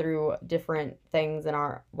evolved through different things in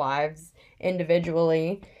our lives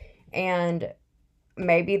individually. And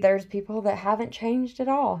maybe there's people that haven't changed at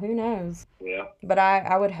all. Who knows? Yeah. But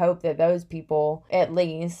I would hope that those people at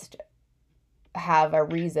least have a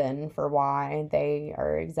reason for why they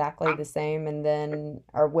are exactly the same, and then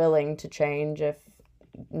are willing to change if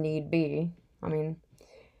need be. I mean,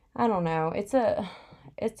 I don't know. It's a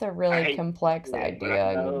really complex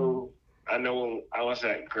idea. I know when I was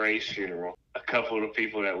at Gray's funeral, a couple of the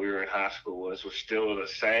people that we were in high school was still the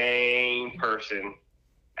same person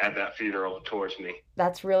at that funeral towards me.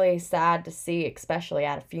 That's really sad to see, especially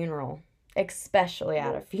at a funeral. You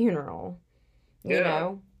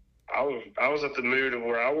know? I was at the mood of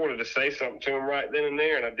where I wanted to say something to him right then and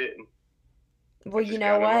there, and I didn't. Well, you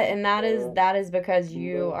know what? And that is because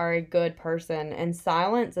you are a good person, and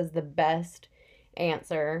silence is the best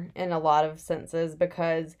answer in a lot of senses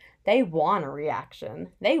because they want a reaction.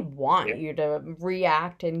 They want you to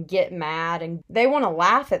react and get mad, and they want to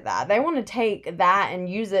laugh at that. They want to take that and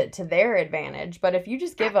use it to their advantage. But if you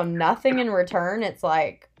just give them nothing in return, it's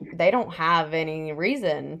like they don't have any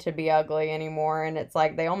reason to be ugly anymore, and it's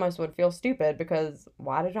like they almost would feel stupid because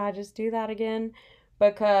why did I just do that again?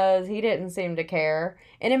 Because he didn't seem to care,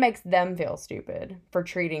 and it makes them feel stupid for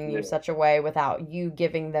treating you such a way without you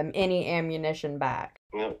giving them any ammunition back.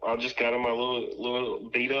 Yeah, I just got in my little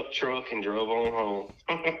beat up truck and drove on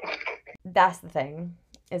home. That's the thing,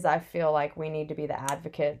 is I feel like we need to be the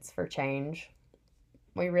advocates for change.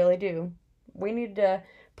 We really do. We need to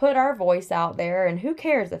put our voice out there, and who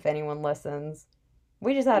cares if anyone listens?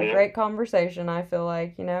 We just had a great conversation, I feel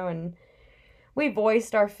like, and we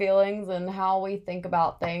voiced our feelings and how we think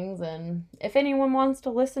about things, and if anyone wants to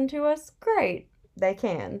listen to us, great, they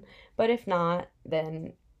can. But if not,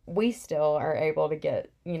 then we still are able to get,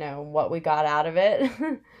 what we got out of it.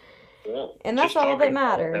 And that's all that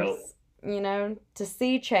matters. To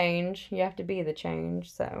see change, you have to be the change,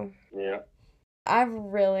 so. Yeah. I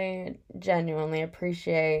really genuinely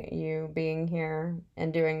appreciate you being here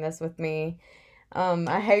and doing this with me.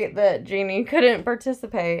 I hate that Jeannie couldn't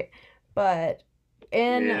participate. But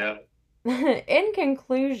in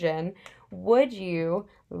conclusion, would you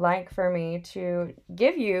like for me to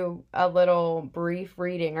give you a little brief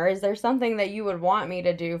reading, or is there something that you would want me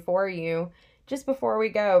to do for you just before we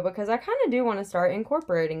go? Because I kind of do want to start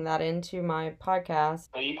incorporating that into my podcast.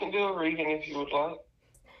 You can do a reading if you would like.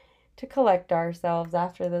 To collect ourselves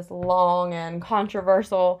after this long and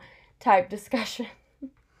controversial type discussion.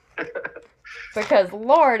 Because,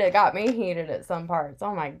 Lord, it got me heated at some parts.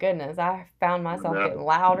 Oh, my goodness. I found myself getting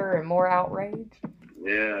louder and more outraged.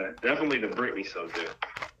 Yeah, definitely the Britney subject.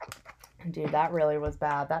 Dude, that really was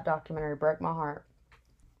bad. That documentary broke my heart.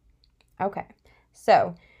 Okay,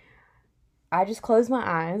 so I just closed my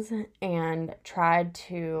eyes and tried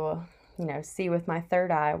to, see with my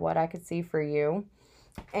third eye what I could see for you.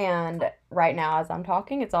 And right now, as I'm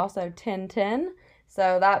talking, it's also 10:10.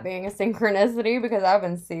 So that being a synchronicity, because I've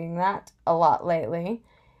been seeing that a lot lately.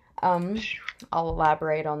 I'll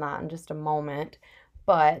elaborate on that in just a moment.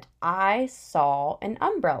 But I saw an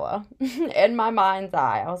umbrella in my mind's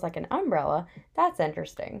eye. I was like, an umbrella? That's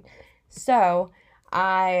interesting. So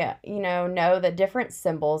I, know that different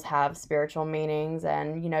symbols have spiritual meanings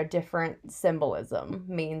and, different symbolism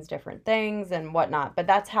means different things and whatnot. But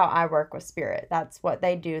that's how I work with spirit. That's what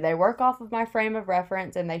they do. They work off of my frame of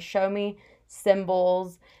reference and they show me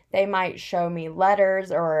symbols. They might show me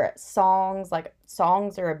letters or songs. Like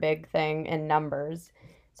songs are a big thing in numbers.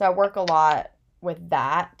 So I work a lot with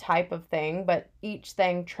that type of thing, but each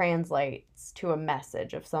thing translates to a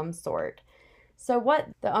message of some sort. So what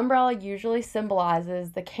the umbrella usually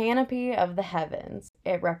symbolizes the canopy of the heavens.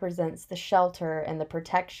 It represents the shelter and the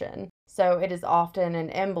protection. So it is often an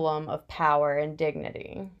emblem of power and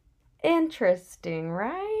dignity. Interesting,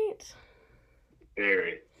 right?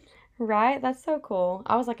 Very. Right? That's so cool.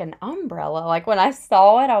 I was like, an umbrella. Like when I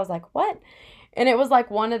saw it, I was like, what? And it was like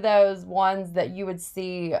one of those ones that you would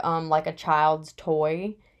see like a child's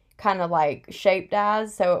toy, kind of like shaped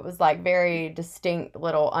as. So it was like very distinct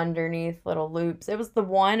little underneath little loops. It was the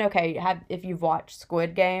one, if you've watched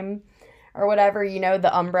Squid Game or whatever,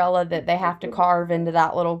 the umbrella that they have to carve into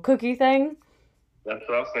that little cookie thing. That's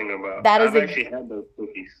what I was thinking about. I've actually had those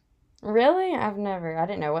cookies. Really? I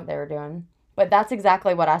didn't know what they were doing. But that's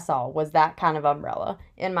exactly what I saw, was that kind of umbrella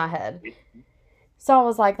in my head. So I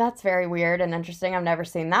was like, that's very weird and interesting. I've never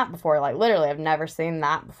seen that before. Like, literally, I've never seen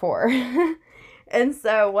that before. And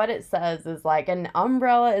so what it says is like, an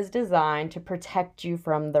umbrella is designed to protect you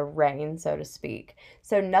from the rain, so to speak.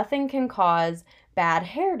 So nothing can cause bad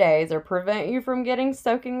hair days or prevent you from getting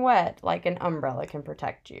soaking wet like an umbrella can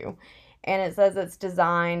protect you. And it says it's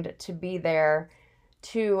designed to be there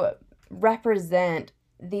to represent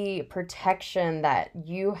the protection that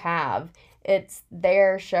you have. It's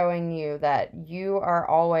there showing you that you are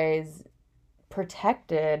always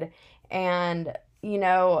protected, and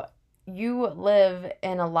you live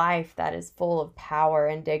in a life that is full of power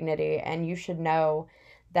and dignity, and you should know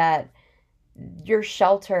that your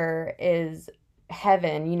shelter is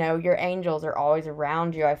heaven. Your angels are always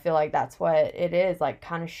around you. I feel like that's what it is, like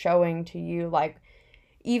kind of showing to you, like,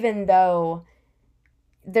 even though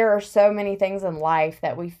there are so many things in life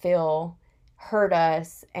that we feel hurt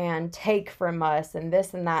us and take from us and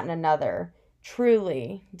this and that and another,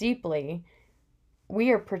 truly, deeply,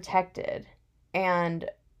 we are protected. And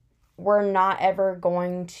we're not ever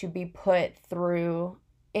going to be put through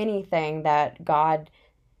anything that God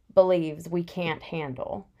believes we can't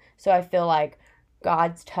handle. So I feel like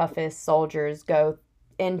God's toughest soldiers go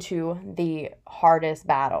into the hardest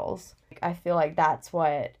battles. I feel like that's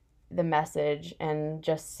what the message and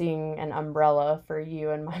just seeing an umbrella for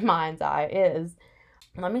you in my mind's eye is.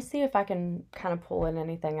 Let me see if I can kind of pull in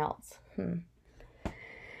anything else.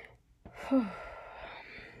 Okay,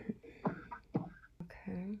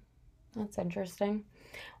 that's interesting.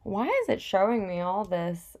 Why is it showing me all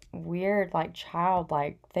this weird, like,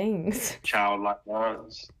 childlike things? Childlike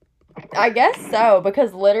ones. I guess so,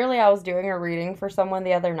 because literally I was doing a reading for someone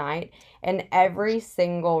the other night, and every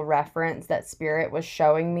single reference that Spirit was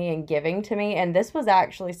showing me and giving to me, and this was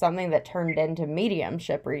actually something that turned into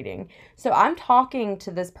mediumship reading. So I'm talking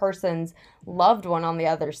to this person's loved one on the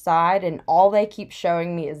other side, and all they keep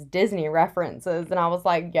showing me is Disney references, and I was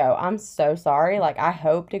like, yo, I'm so sorry. Like, I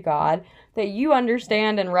hope to God that you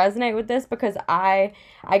understand and resonate with this, because I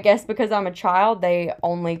guess because I'm a child, they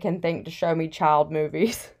only can think to show me child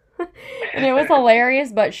movies. And it was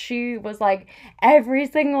hilarious, but she was like, every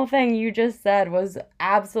single thing you just said was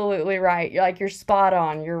absolutely right. You're like, you're spot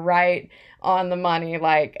on. You're right on the money.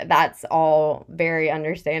 Like, that's all very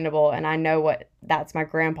understandable. And I know that's my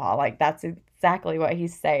grandpa. Like, that's exactly what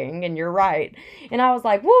he's saying. And you're right. And I was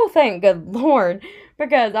like, whoa, thank good Lord.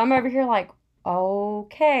 Because I'm over here like,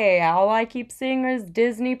 okay, all I keep seeing is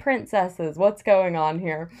Disney princesses. What's going on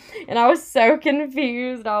here? And I was so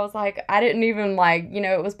confused. I was like, I didn't even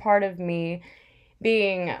it was part of me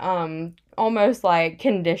being almost like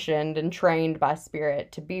conditioned and trained by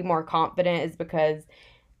Spirit to be more confident, is because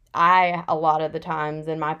a lot of the times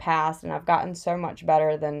in my past, and I've gotten so much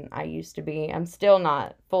better than I used to be, I'm still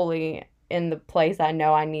not fully in the place I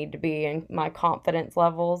know I need to be in my confidence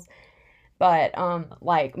levels. But,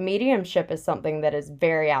 mediumship is something that is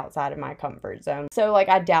very outside of my comfort zone. So,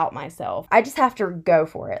 I doubt myself. I just have to go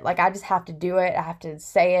for it. I just have to do it. I have to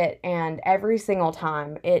say it. And every single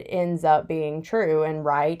time, it ends up being true and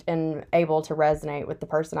right and able to resonate with the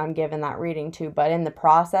person I'm giving that reading to. But in the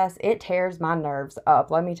process, it tears my nerves up.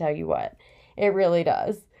 Let me tell you what. It really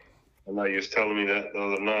does. I know you was telling me that the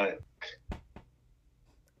other night.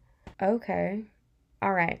 Okay.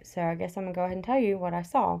 All right. So, I guess I'm going to go ahead and tell you what I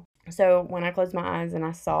saw. So when I closed my eyes and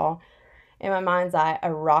I saw in my mind's eye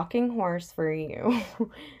a rocking horse for you.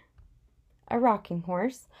 A rocking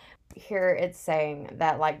horse. Here it's saying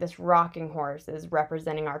that this rocking horse is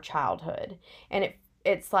representing our childhood. And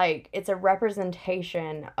it's a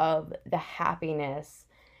representation of the happiness,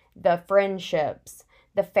 the friendships,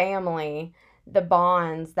 the family, the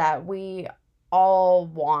bonds that we all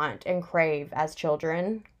want and crave as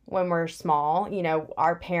children. When we're small,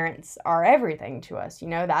 our parents are everything to us.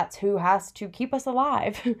 That's who has to keep us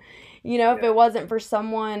alive. If it wasn't for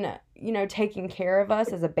someone, taking care of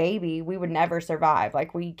us as a baby, we would never survive.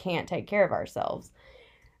 We can't take care of ourselves.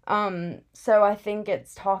 So I think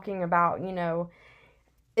it's talking about, in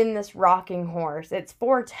this rocking horse, it's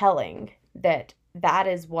foretelling that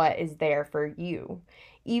is what is there for you.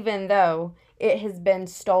 Even though it has been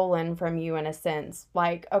stolen from you in a sense.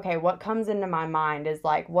 Okay, what comes into my mind is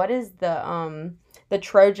what is the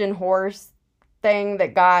Trojan horse thing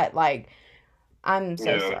that got I'm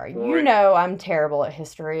so sorry. I'm terrible at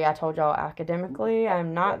history. I told y'all academically,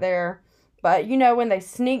 I'm not there. But when they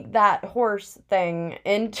sneak that horse thing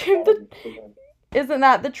into isn't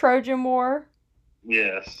that the Trojan War?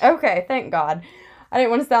 Yes. Okay, thank God. I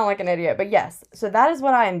didn't want to sound like an idiot, but yes. So that is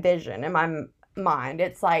what I envision in my mind.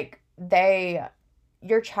 It's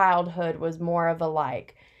your childhood was more of a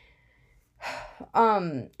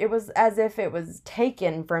it was as if it was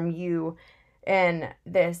taken from you in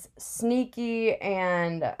this sneaky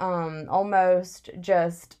and almost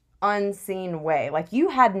just unseen way. You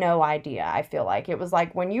had no idea. I feel like it was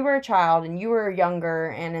when you were a child and you were younger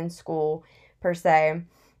and in school per se,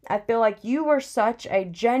 I feel like you were such a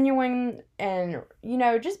genuine and,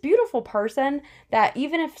 just beautiful person that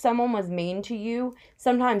even if someone was mean to you,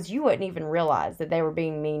 sometimes you wouldn't even realize that they were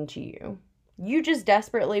being mean to you. You just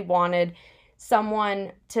desperately wanted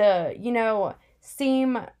someone to,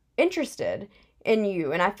 seem interested in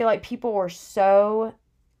you. And I feel like people were so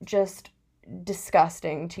just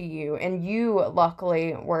disgusting to you. And you,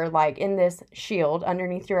 luckily, were in this shield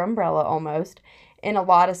underneath your umbrella almost. In a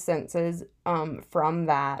lot of senses, from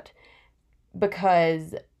that,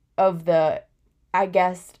 because of the, I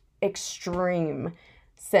guess, extreme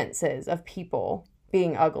senses of people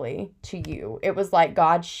being ugly to you. It was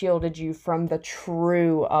God shielded you from the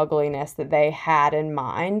true ugliness that they had in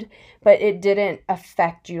mind, but it didn't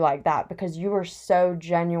affect you like that because you were so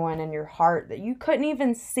genuine in your heart that you couldn't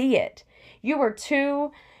even see it. You were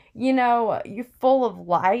too, you're full of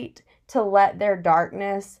light to let their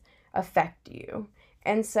darkness affect you.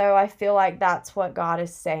 And so I feel like that's what God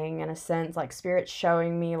is saying in a sense, like Spirit's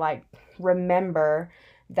showing me, like, remember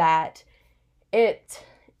that it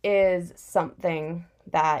is something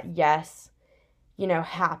that, yes,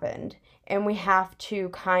 happened. And we have to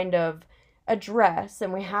kind of address,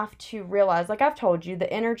 and we have to realize, like I've told you,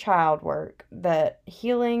 the inner child work, that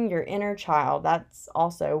healing your inner child, that's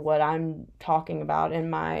also what I'm talking about in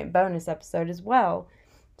my bonus episode as well.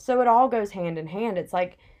 So it all goes hand in hand. It's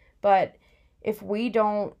like, but if we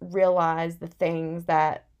don't realize the things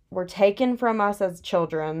that were taken from us as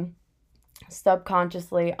children,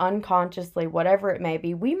 subconsciously, unconsciously, whatever it may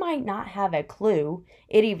be, we might not have a clue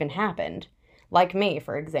it even happened. Like me,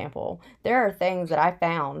 for example, there are things that I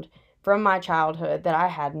found from my childhood that I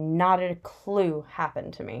had not a clue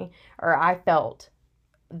happened to me, or I felt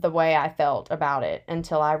the way I felt about it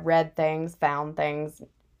until I read things, found things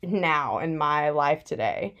now in my life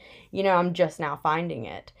today. I'm just now finding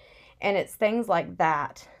it. And it's things like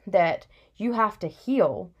that that you have to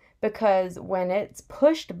heal, because when it's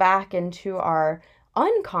pushed back into our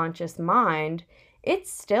unconscious mind,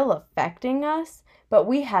 it's still affecting us, but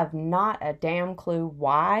we have not a damn clue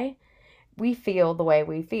why we feel the way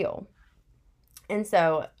we feel. And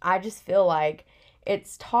so I just feel like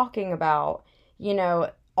it's talking about,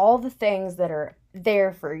 all the things that are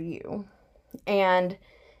there for you. And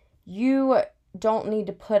you don't need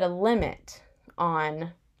to put a limit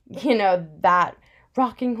on, that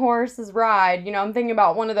rocking horse's ride. I'm thinking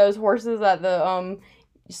about one of those horses at the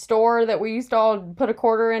store that we used to all put a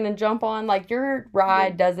quarter in and jump on. Like, your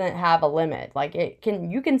ride doesn't have a limit. Like,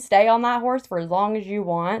 you can stay on that horse for as long as you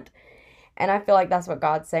want. And I feel like that's what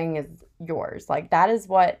God's saying is yours. Like, that is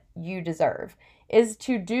what you deserve, is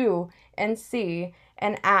to do and see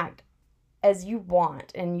and act as you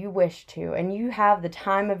want and you wish to, and you have the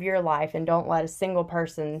time of your life, and don't let a single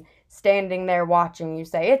person standing there watching you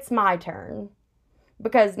say, it's my turn.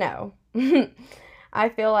 Because no, I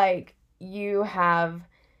feel like you have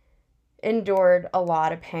endured a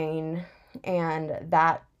lot of pain, and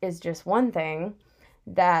that is just one thing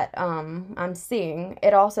that I'm seeing.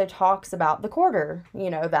 It also talks about the quarter,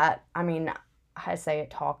 that, I say it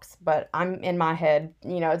talks, but I'm in my head,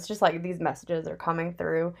 it's just like these messages are coming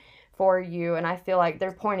through for you, and I feel like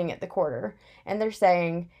they're pointing at the quarter, and they're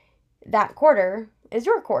saying that quarter is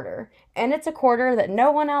your quarter, and it's a quarter that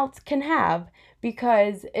no one else can have,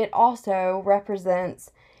 because it also represents,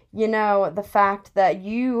 the fact that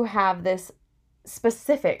you have this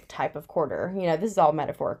specific type of quarter. This is all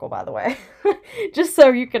metaphorical, by the way, just so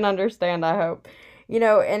you can understand, I hope.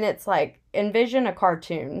 And it's like, envision a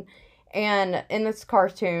cartoon, and in this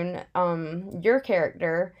cartoon, your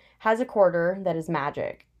character has a quarter that is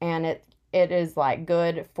magic, and it is like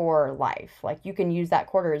good for life. Like, you can use that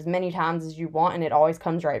quarter as many times as you want, and it always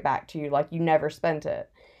comes right back to you, like you never spent it.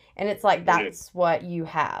 And it's like, that's what you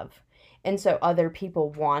have. And so other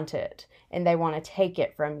people want it, and they want to take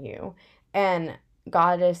it from you. And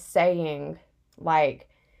God is saying, like,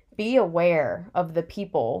 be aware of the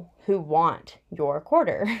people who want your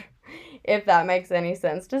quarter. If that makes any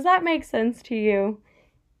sense. Does that make sense to you?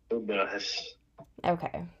 It does.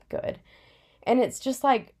 Okay, good. And it's just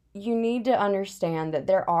like, you need to understand that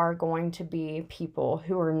there are going to be people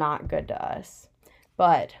who are not good to us.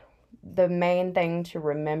 But the main thing to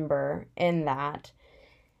remember in that,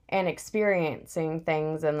 and experiencing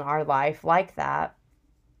things in our life like that,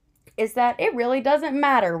 is that it really doesn't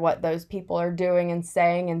matter what those people are doing and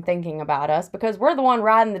saying and thinking about us, because we're the one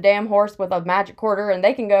riding the damn horse with a magic quarter, and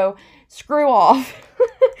they can go screw off.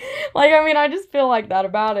 I just feel like that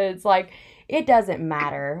about it. It's like, it doesn't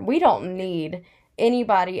matter. We don't need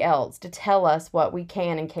anybody else to tell us what we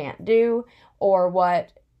can and can't do, or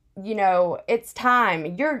what, it's time.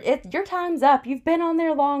 Your time's up. You've been on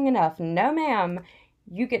there long enough. No, ma'am.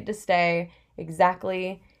 You get to stay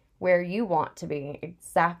exactly where you want to be,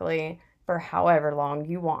 exactly for however long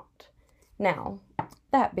you want. Now,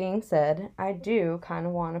 that being said, I do kind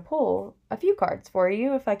of want to pull a few cards for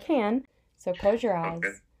you if I can. So close your eyes.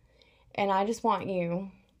 Okay. And I just want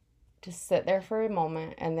you to sit there for a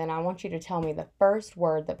moment, and then I want you to tell me the first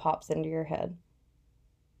word that pops into your head.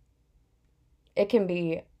 It can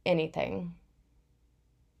be anything.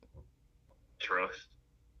 Trust.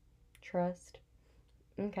 Trust.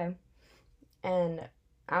 Okay. And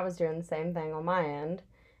I was doing the same thing on my end,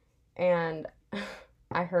 and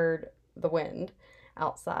I heard the wind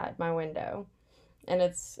outside my window. And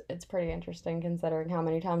it's pretty interesting considering how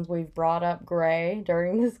many times we've brought up Gray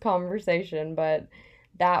during this conversation, but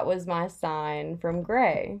that was my sign from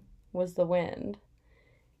Gray, was the wind.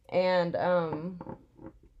 And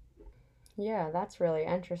Yeah, that's really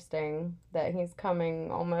interesting that he's coming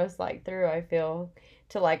almost like through, I feel,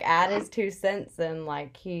 to like add his 2 cents, and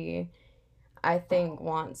like he, I think,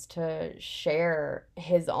 wants to share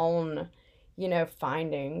his own,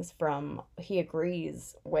 findings from, he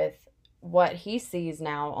agrees with what he sees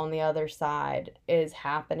now on the other side is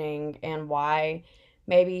happening, and why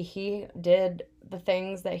maybe he did the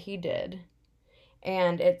things that he did.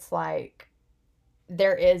 And it's like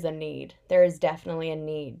there is a need. There is definitely a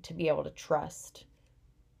need to be able to trust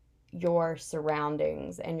your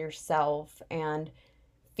surroundings and yourself and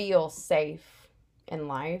feel safe in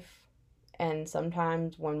life. And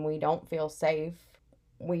sometimes when we don't feel safe,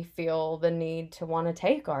 we feel the need to want to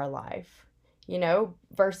take our life,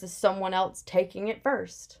 versus someone else taking it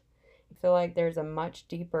first. I feel like there's a much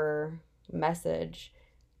deeper message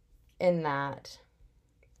in that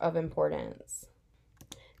of importance.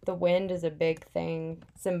 The wind is a big thing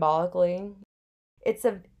symbolically. It's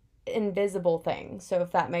a invisible thing. So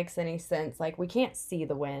if that makes any sense, like we can't see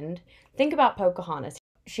the wind. Think about Pocahontas.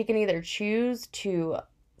 She can either choose to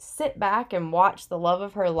sit back and watch the love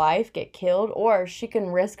of her life get killed, or she can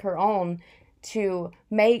risk her own to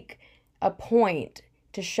make a point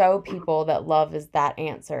to show people that love is that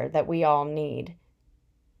answer that we all need.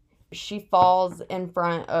 She falls in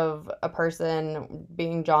front of a person,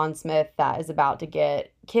 being John Smith, that is about to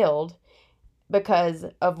get killed because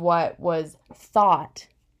of what was thought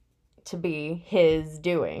to be his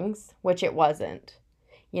doings, which it wasn't.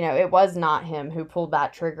 It was not him who pulled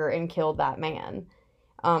that trigger and killed that man.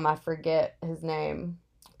 I forget his name,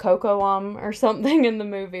 Cocoam or something in the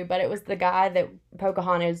movie, but it was the guy that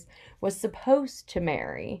Pocahontas was supposed to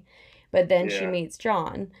marry, but then she meets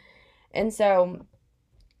John. And so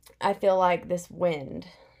I feel like this wind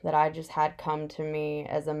that I just had come to me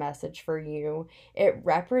as a message for you, it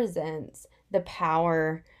represents the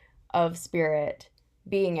power of spirit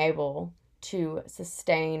being able to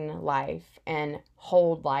sustain life and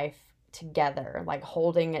hold life together, like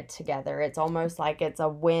holding it together. It's almost like it's a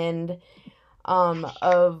wind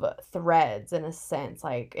of threads in a sense.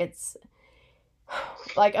 Like it's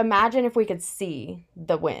like, imagine if we could see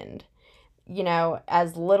the wind,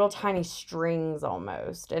 as little tiny strings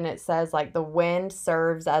almost. And it says like the wind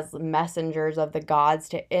serves as messengers of the gods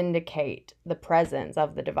to indicate the presence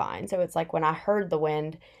of the divine. So it's like when I heard the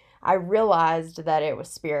wind, I realized that it was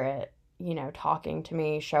spirit, talking to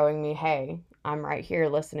me, showing me, hey, I'm right here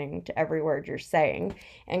listening to every word you're saying.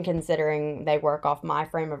 And considering they work off my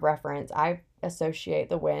frame of reference, I associate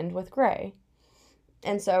the wind with gray.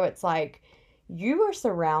 And so it's like you are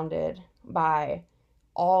surrounded by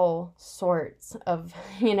all sorts of,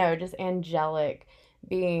 just angelic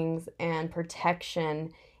beings and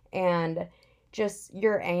protection, and just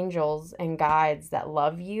your angels and guides that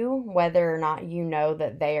love you, whether or not you know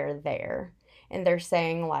that they are there. And they're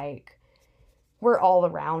saying like, we're all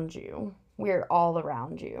around you. We're all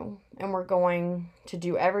around you. And we're going to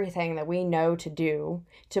do everything that we know to do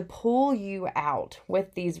to pull you out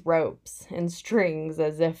with these ropes and strings,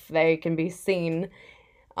 as if they can be seen,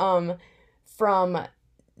 from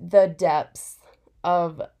the depths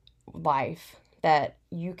of life that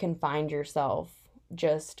you can find yourself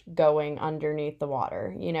just going underneath the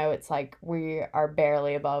water. It's like we are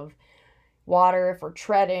barely above water if we're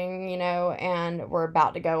treading, and we're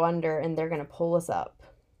about to go under, and they're going to pull us up.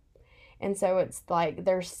 And so it's like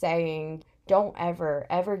they're saying, don't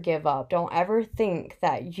ever give up. Don't ever think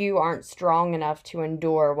that you aren't strong enough to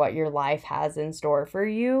endure what your life has in store for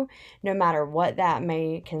you, no matter what that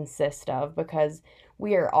may consist of, because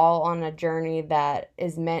we are all on a journey that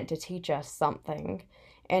is meant to teach us something.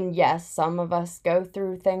 And yes, some of us go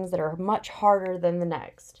through things that are much harder than the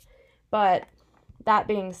next. But that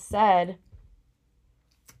being said,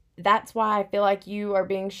 that's why I feel like you are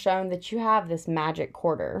being shown that you have this magic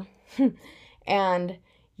quarter. And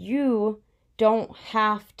you don't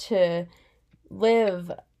have to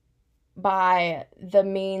live by the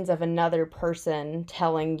means of another person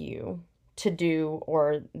telling you to do,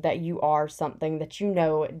 or that you are something that you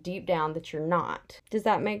know deep down that you're not. Does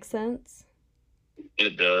that make sense?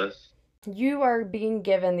 It does. You are being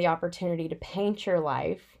given the opportunity to paint your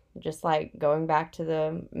life, just like going back to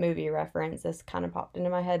the movie reference. This kind of popped into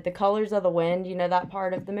my head. The Colors of the Wind, that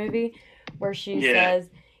part of the movie where she says,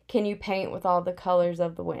 can you paint with all the colors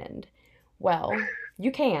of the wind? Well,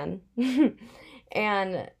 you can.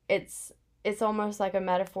 And it's almost like a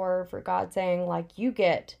metaphor for God saying, like, you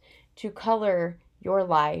get to color your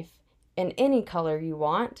life in any color you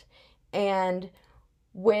want, and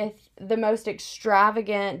with the most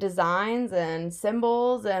extravagant designs and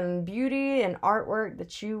symbols and beauty and artwork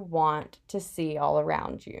that you want to see all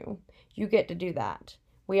around you. You get to do that.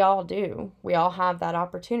 We all do. We all have that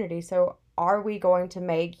opportunity. So are we going to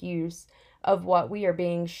make use of what we are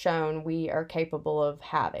being shown we are capable of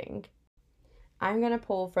having? I'm going to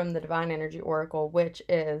pull from the Divine Energy Oracle, which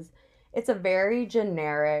is, it's a very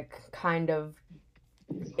generic kind of,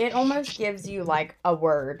 it almost gives you like a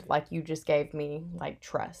word, like you just gave me, like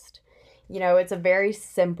trust. You know, it's a very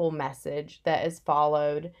simple message that is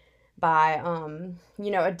followed by, you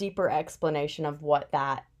know, a deeper explanation of what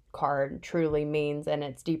that card truly means and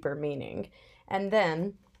its deeper meaning. And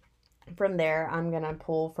then from there, I'm going to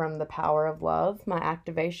pull from the Power of Love, my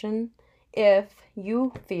activation. If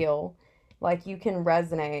you feel like you can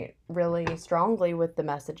resonate really strongly with the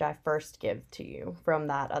message I first give to you from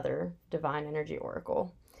that other Divine Energy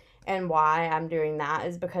Oracle. And why I'm doing that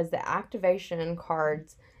is because the activation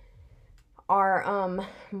cards are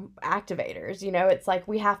activators. You know, it's like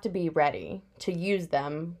we have to be ready to use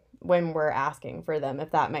them when we're asking for them,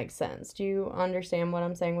 if that makes sense. Do you understand what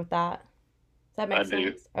I'm saying with that? Does that make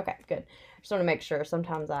sense? Okay, good. I just want to make sure.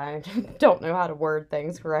 Sometimes I don't know how to word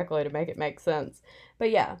things correctly to make it make sense. But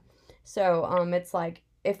yeah. So it's like,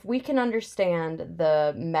 if we can understand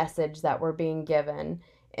the message that we're being given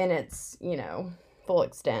in its, you know, full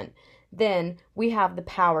extent, then we have the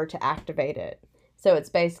power to activate it. So it's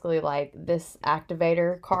basically like this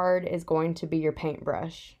activator card is going to be your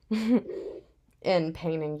paintbrush in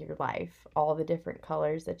painting your life, all the different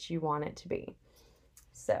colors that you want it to be.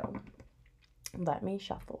 So let me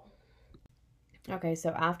shuffle. Okay, so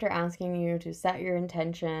after asking you to set your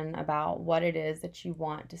intention about what it is that you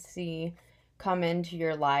want to see come into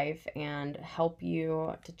your life and help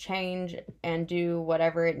you to change and do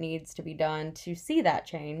whatever it needs to be done to see that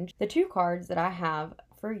change, the two cards that I have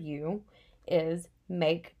for you is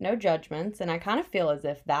Make No Judgments, and I kind of feel as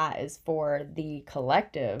if that is for the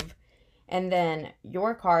collective. And then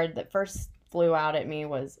your card that first flew out at me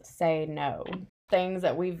was Say No. Things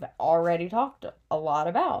that we've already talked a lot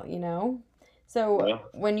about, you know? So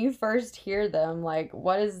when you first hear them, like,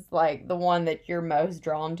 what is, like, the one that you're most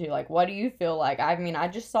drawn to? Like, what do you feel like? I mean, I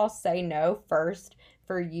just saw Say No first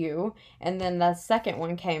for you, and then the second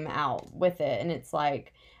one came out with it, and it's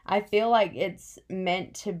like, I feel like it's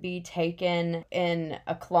meant to be taken in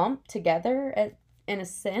a clump together in a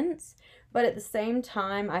sense, but at the same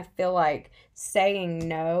time, I feel like saying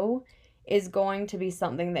no is going to be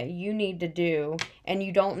something that you need to do, and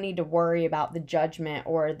you don't need to worry about the judgment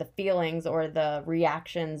or the feelings or the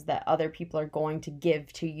reactions that other people are going to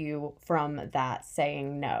give to you from that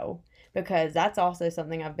saying no, because that's also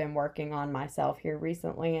something I've been working on myself here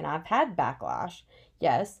recently, and I've had backlash,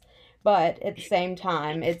 yes, but at the same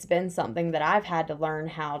time, it's been something that I've had to learn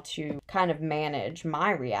how to kind of manage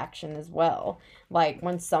my reaction as well. Like,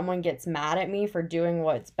 when someone gets mad at me for doing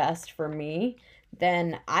what's best for me,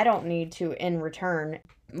 then I don't need to, in return,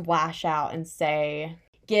 lash out and say,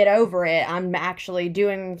 get over it, I'm actually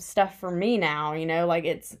doing stuff for me now, you know,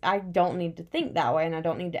 like, I don't need to think that way, and I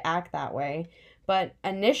don't need to act that way. But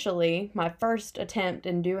initially, my first attempt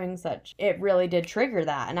in doing such, it really did trigger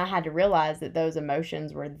that, and I had to realize that those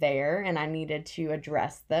emotions were there, and I needed to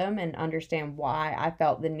address them and understand why I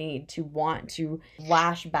felt the need to want to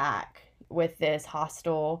lash back with this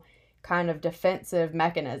hostile kind of defensive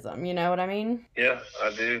mechanism, you know what I mean? Yeah,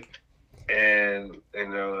 I do. And, you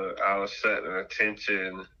know, I was setting an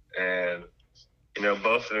intention, and, you know,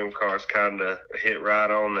 both of them cards kind of hit right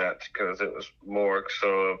on that, because it was more so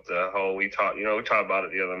of the whole, we talked about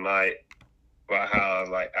it the other night, about how,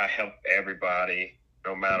 like, I help everybody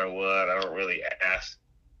no matter what. I don't really ask.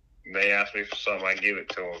 They ask me for something, I give it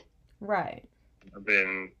to them. Right. I've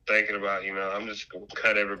been thinking about, you know, I'm just going to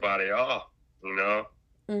cut everybody off, you know?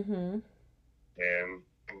 Mm-hmm. And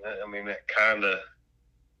I mean, that kind of,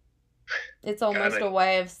 it's almost a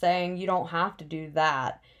way of saying you don't have to do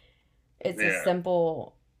that. It's a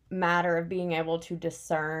simple matter of being able to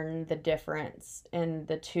discern the difference in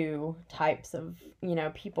the two types of, you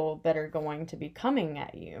know, people that are going to be coming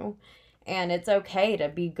at you. And it's okay to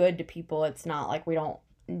be good to people. It's not like we don't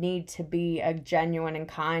need to be a genuine and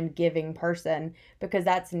kind, giving person, because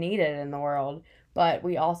that's needed in the world. But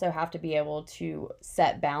we also have to be able to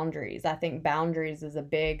set boundaries. I think boundaries is a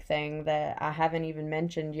big thing that I haven't even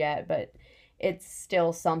mentioned yet, but it's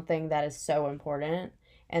still something that is so important.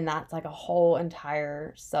 And that's like a whole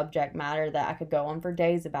entire subject matter that I could go on for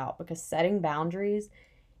days about, because setting boundaries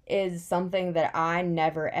is something that I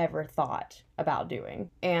never ever thought about doing.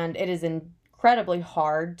 And it is incredibly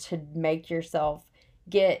hard to make yourself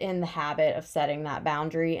get in the habit of setting that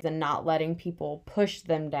boundary and not letting people push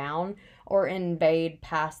them down or invade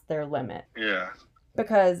past their limit. Yeah.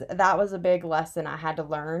 Because that was a big lesson I had to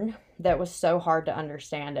learn that was so hard to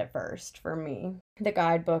understand at first for me. the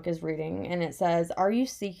guidebook is reading, and it says, "Are you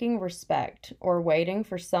seeking respect or waiting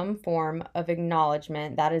for some form of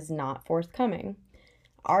acknowledgement that is not forthcoming?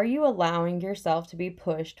 Are you allowing yourself to be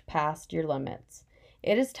pushed past your limits?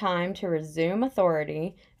 It is time to resume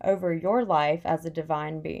authority over your life as a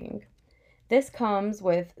divine being. This comes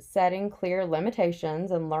with setting clear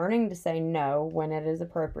limitations and learning to say no when it is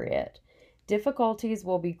appropriate. Difficulties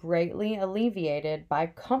will be greatly alleviated by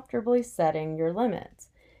comfortably setting your limits."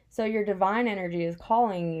 So your divine energy is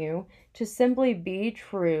calling you to simply be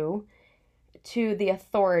true to the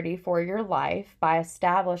authority for your life by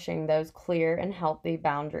establishing those clear and healthy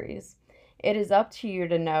boundaries. It is up to you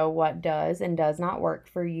to know what does and does not work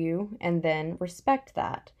for you, and then respect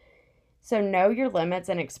that. So know your limits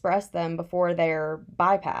and express them before they're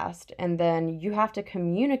bypassed, and then you have to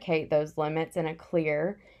communicate those limits in a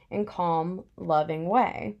clear and calm, loving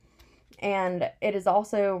way. And it is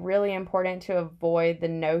also really important to avoid the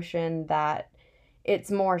notion that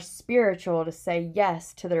it's more spiritual to say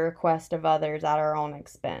yes to the request of others at our own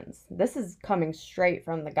expense. This is coming straight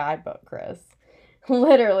from the guidebook, Chris.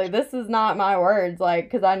 Literally, this is not my words,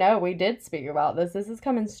 because I know we did speak about this. This is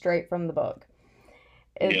coming straight from the book.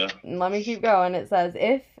 Let me keep going. It says,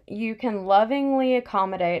 "If you can lovingly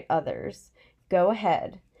accommodate others, go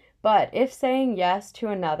ahead. But if saying yes to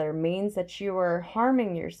another means that you are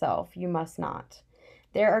harming yourself, you must not.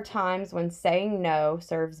 There are times when saying no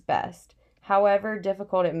serves best, however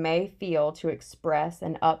difficult it may feel to express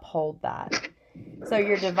and uphold that." So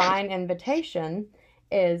your divine invitation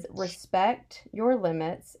is respect your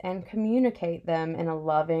limits and communicate them in a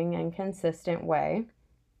loving and consistent way.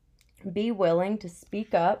 Be willing to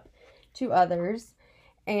speak up to others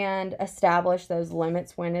and establish those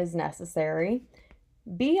limits when is necessary.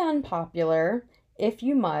 Be unpopular if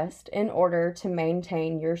you must in order to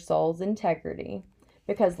maintain your soul's integrity,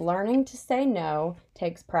 because learning to say no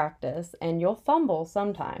takes practice and you'll fumble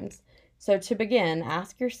sometimes. So to begin,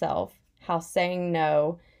 ask yourself how saying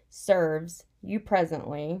no serves you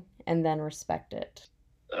presently, and then respect it.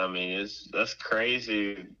 I mean, that's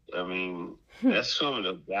crazy. I mean, that's from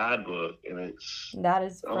the guidebook, and that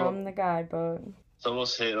is from the guidebook. It's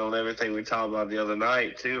almost hitting on everything we talked about the other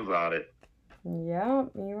night too about it.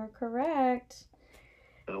 Yep, you were correct.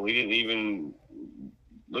 And we didn't even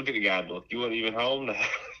look at the guidebook. You weren't even home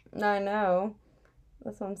now. I know.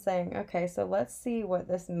 That's what I'm saying. Okay, so let's see what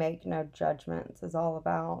this make no judgments is all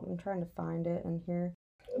about. I'm trying to find it in here.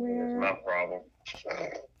 That's my problem.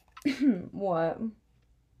 What?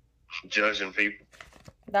 Judging people.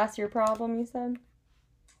 That's your problem, you said?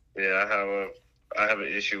 Yeah, I have an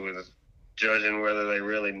issue with judging whether they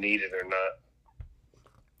really need it or not.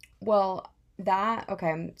 Well,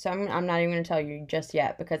 okay, so I'm not even going to tell you just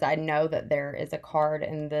yet, because I know that there is a card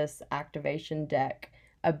in this activation deck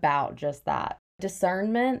about just that.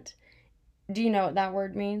 Discernment. Do you know what that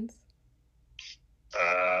word means?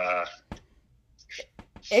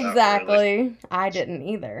 Exactly. Really. I didn't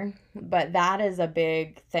either. But that is a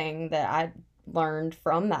big thing that I learned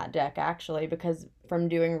from that deck, actually, because from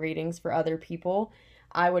doing readings for other people,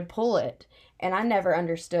 I would pull it. And I never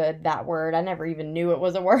understood that word. I never even knew it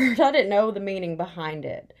was a word. I didn't know the meaning behind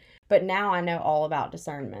it. But now I know all about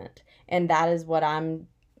discernment. And that is what I'm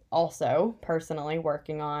also personally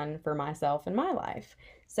working on for myself in my life.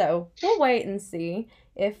 So we'll wait and see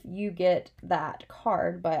if you get that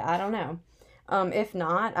card, but I don't know. If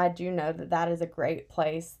not, I do know that that is a great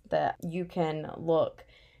place that you can look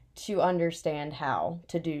to understand how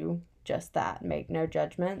to do just that. Make no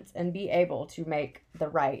judgments and be able to make the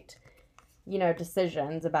right,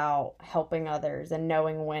 decisions about helping others and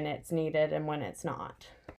knowing when it's needed and when it's not.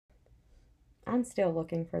 I'm still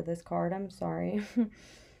looking for this card. I'm sorry.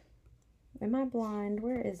 Am I blind?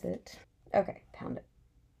 Where is it? Okay, found it.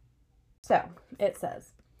 So, it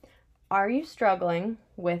says, are you struggling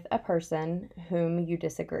with a person whom you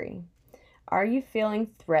disagree? Are you feeling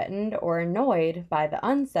threatened or annoyed by the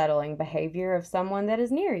unsettling behavior of someone that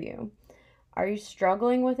is near you? Are you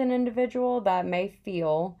struggling with an individual that may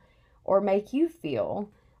feel or make you feel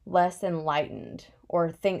less enlightened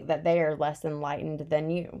or think that they are less enlightened than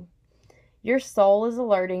you? Your soul is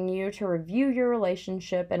alerting you to review your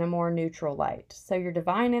relationship in a more neutral light. So your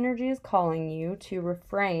divine energy is calling you to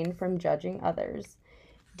refrain from judging others.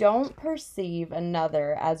 Don't perceive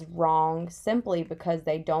another as wrong simply because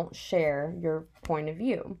they don't share your point of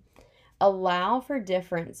view. Allow for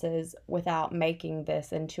differences without making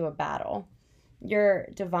this into a battle. Your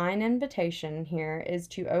divine invitation here is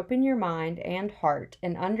to open your mind and heart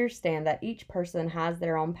and understand that each person has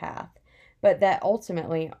their own path, but that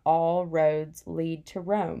ultimately all roads lead to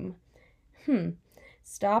Rome.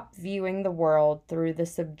 Stop viewing the world through the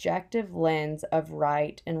subjective lens of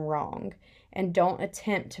right and wrong and don't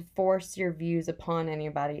attempt to force your views upon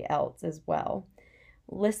anybody else as well.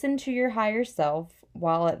 Listen to your higher self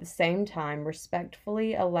while at the same time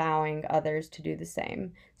respectfully allowing others to do the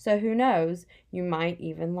same. So who knows, you might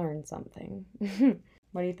even learn something.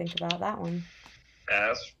 What do you think about that one? Yeah,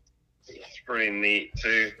 that's pretty neat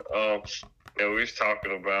too. We was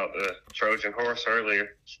talking about the Trojan horse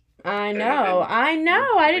earlier. I know.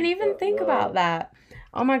 I didn't even think about that.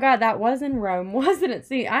 Oh my God, that was in Rome, wasn't it?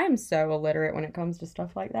 See, I am so illiterate when it comes to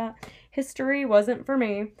stuff like that. History wasn't for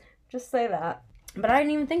me. Just say that. But I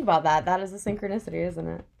didn't even think about that. That is a synchronicity, isn't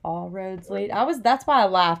it? All roads lead. That's why I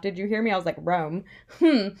laughed. Did you hear me? I was like, Rome.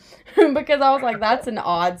 Because I was like, that's an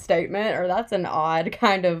odd statement, or that's an odd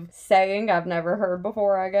kind of saying I've never heard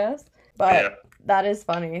before, I guess. But yeah. That is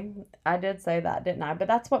funny. I did say that, didn't I? But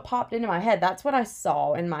that's what popped into my head. That's what I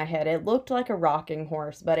saw in my head. It looked like a rocking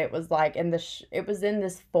horse, but it was like it was in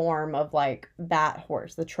this form of like that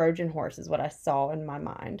horse. The Trojan horse is what I saw in my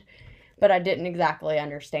mind. But I didn't exactly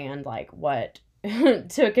understand like what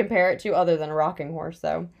to compare it to other than a rocking horse.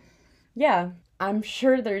 So yeah, I'm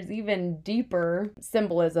sure there's even deeper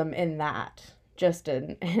symbolism in that just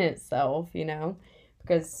in itself, you know,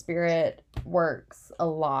 because spirit works a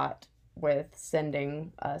lot with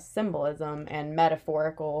sending symbolism and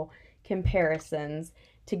metaphorical comparisons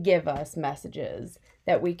to give us messages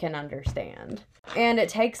that we can understand. And it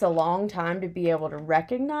takes a long time to be able to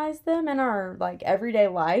recognize them in our like everyday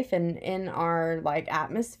life and in our like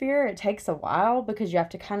atmosphere. It takes a while because you have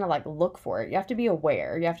to kind of like look for it. You have to be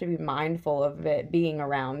aware. You have to be mindful of it being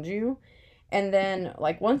around you. And then,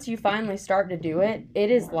 like, once you finally start to do it,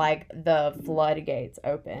 it is like the floodgates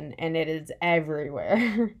open and it is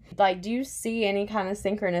everywhere. Like, do you see any kind of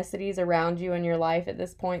synchronicities around you in your life at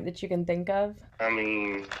this point that you can think of? I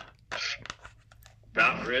mean,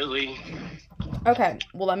 not really. Okay,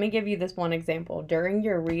 well, let me give you this one example. During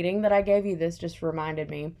your reading that I gave you, this just reminded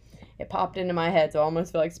me. It popped into my head, so I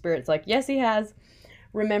almost feel like Spirit's like, yes, he has.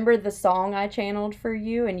 Remember the song I channeled for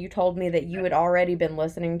you and you told me that you had already been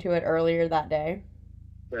listening to it earlier that day?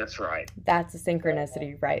 That's right. That's a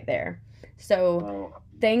synchronicity right there. So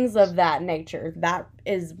things of that nature, that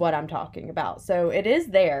is what I'm talking about. So it is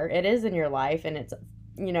there, it is in your life, and it's,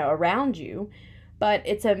 you know, around you. But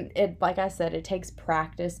it like I said, it takes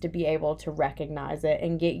practice to be able to recognize it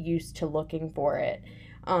and get used to looking for it.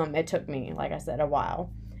 It took me, like I said, a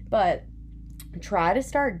while. But try to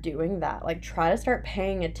start doing that. Like, try to start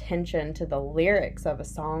paying attention to the lyrics of a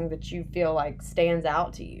song that you feel like stands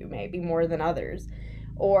out to you, maybe more than others.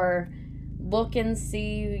 Or look and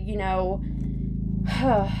see, you know,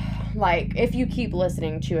 like, if you keep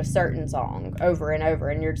listening to a certain song over and over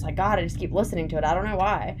and you're just like, God, I just keep listening to it, I don't know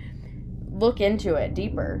why. Look into it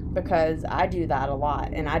deeper, because I do that a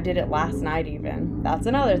lot, and I did it last night even. That's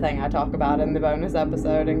another thing I talk about in the bonus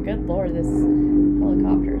episode, and good Lord, this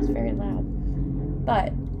helicopter is very loud.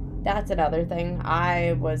 But that's another thing.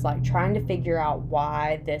 I was like trying to figure out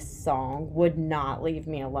why this song would not leave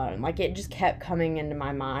me alone. Like, it just kept coming into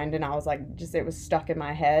my mind, and I was like, it was stuck in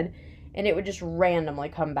my head, and it would just randomly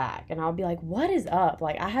come back, and I'll be like, what is up?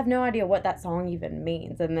 Like, I have no idea what that song even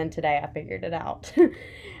means. And then today I figured it out.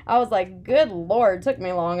 I was like, good Lord, it took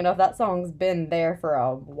me long enough. That song's been there for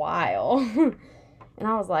a while. And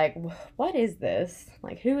I was like, what is this?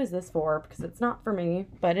 Like, who is this for? Because it's not for me,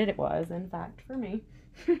 but it was, in fact, for me.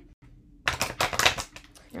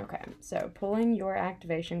 Okay, so pulling your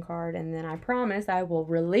activation card, and then I promise I will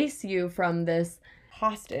release you from this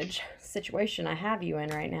hostage situation I have you in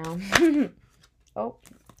right now.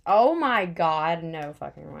 Oh my God, no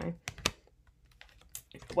fucking way.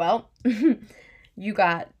 Well, you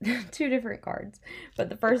got two different cards, but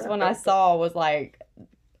the first one I saw was like,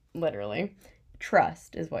 literally,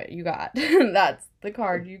 trust is what you got. That's the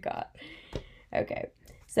card you got. Okay,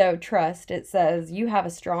 so trust, it says you have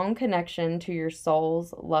a strong connection to your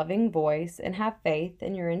soul's loving voice and have faith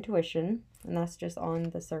in your intuition, and that's just on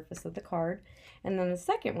the surface of the card. And then the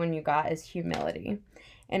second one you got is humility,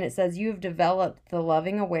 and it says you've developed the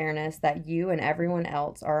loving awareness that you and everyone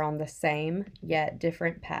else are on the same yet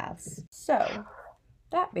different paths. So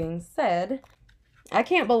that being said, I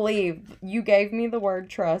can't believe you gave me the word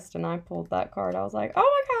trust and I pulled that card. I was like,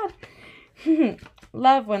 oh my God.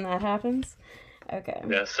 Love when that happens. Okay.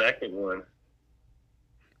 That second one.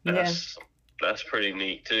 That's pretty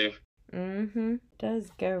neat too. Mm-hmm. Does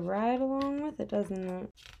go right along with it, doesn't it?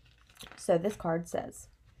 So this card says,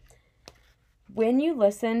 when you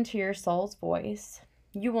listen to your soul's voice,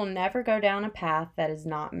 you will never go down a path that is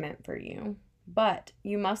not meant for you. But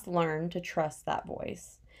you must learn to trust that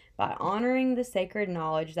voice. By honoring the sacred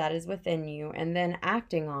knowledge that is within you and then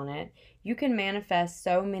acting on it, you can manifest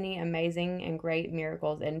so many amazing and great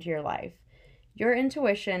miracles into your life. Your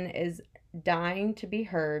intuition is dying to be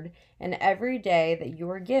heard, and every day that you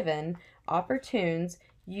are given opportunes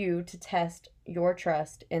you to test your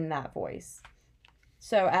trust in that voice.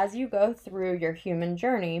 So, as you go through your human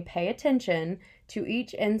journey, pay attention to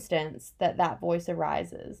each instance that that voice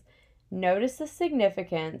arises. Notice the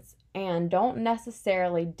significance and don't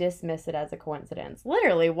necessarily dismiss it as a coincidence.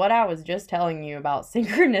 Literally, what I was just telling you about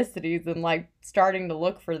synchronicities and like starting to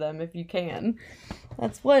look for them if you can.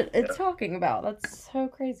 That's what it's talking about. That's so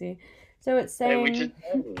crazy. So it's saying. Hey, we just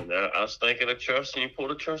I was thinking of trust, and you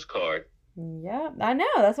pulled a trust card. Yeah, I know.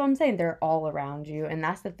 That's what I'm saying. They're all around you. And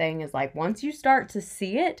that's the thing is like once you start to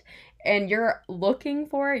see it and you're looking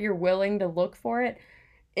for it, you're willing to look for it,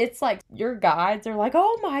 it's like your guides are like,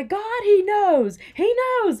 oh my God, he knows,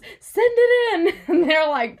 send it in. And they're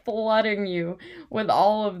like flooding you with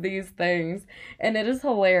all of these things. And it is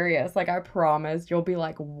hilarious. Like, I promise you'll be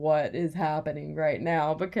like, what is happening right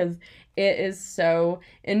now? Because it is so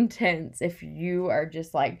intense if you are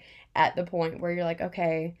just like at the point where you're like,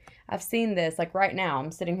 okay, I've seen this. Like right now,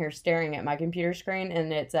 I'm sitting here staring at my computer screen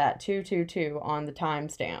and it's at 2:22 on the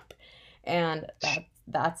timestamp. And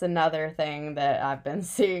that's another thing that I've been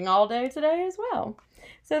seeing all day today as well.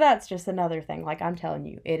 So that's just another thing. Like I'm telling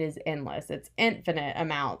you, it is endless. It's infinite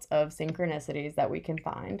amounts of synchronicities that we can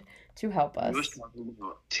find to help us. You was talking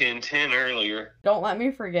about 1010 earlier. Don't let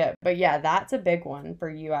me forget. But yeah, that's a big one for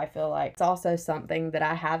you, I feel like. It's also something that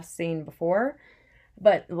I have seen before.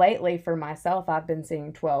 But lately for myself, I've been seeing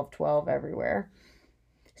 1212 everywhere.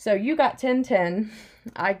 So you got 1010.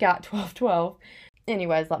 I got 1212.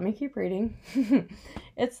 Anyways, let me keep reading.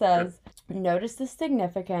 It says, notice the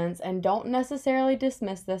significance and don't necessarily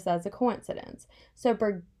dismiss this as a coincidence. So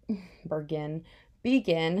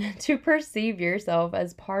begin to perceive yourself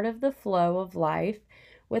as part of the flow of life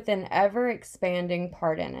with an ever-expanding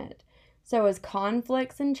part in it. So as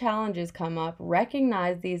conflicts and challenges come up,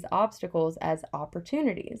 recognize these obstacles as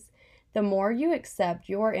opportunities. The more you accept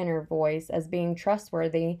your inner voice as being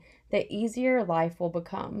trustworthy, the easier life will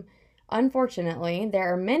become. Unfortunately,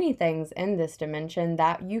 there are many things in this dimension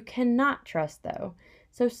that you cannot trust, though.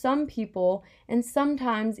 So some people, and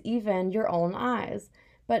sometimes even your own eyes.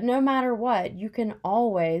 But no matter what, you can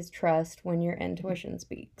always trust when your intuition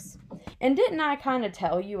speaks. And didn't I kind of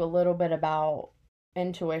tell you a little bit about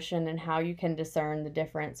intuition and how you can discern the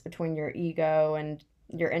difference between your ego and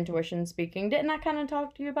your intuition speaking? Didn't I kind of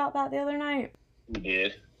talk to you about that the other night? You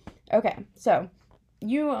did. Okay, so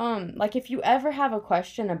you like if you ever have a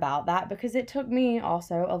question about that, because it took me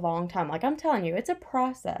also a long time, like I'm telling you, it's a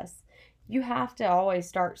process. You have to always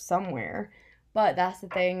start somewhere. But that's the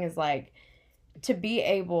thing is like to be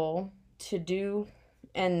able to do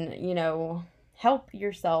and help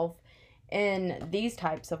yourself in these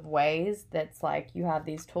types of ways, that's like you have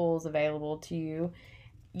these tools available to you,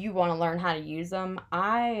 you want to learn how to use them,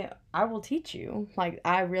 I will teach you. Like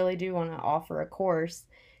I really do want to offer a course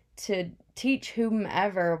to teach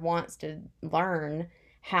whomever wants to learn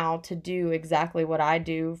how to do exactly what I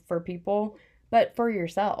do for people, but for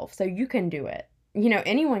yourself, so you can do it.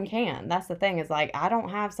 Anyone can. That's the thing is like I don't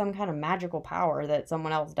have some kind of magical power that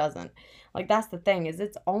someone else doesn't. Like that's the thing is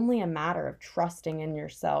it's only a matter of trusting in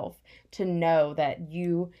yourself to know that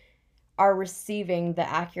you are receiving the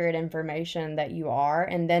accurate information that you are,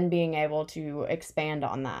 and then being able to expand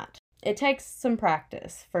on that. It takes some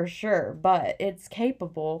practice for sure, but it's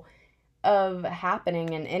capable of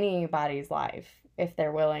happening in anybody's life if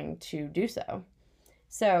they're willing to do so.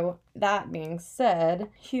 So that being said,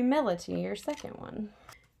 humility, your second one.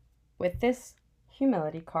 With this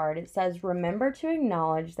humility card, it says, remember to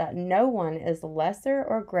acknowledge that no one is lesser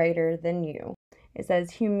or greater than you. It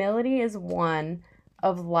says humility is one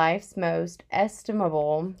of life's most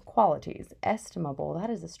estimable qualities. Estimable, that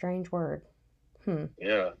is a strange word.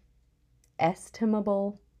 Yeah.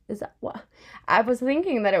 Estimable? Is that what? I was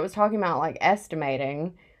thinking that it was talking about like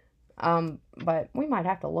estimating, but we might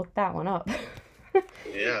have to look that one up.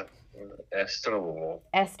 Yeah. Estimable.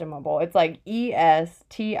 Estimable. It's like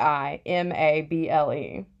estimable.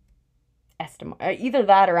 Estimable. Either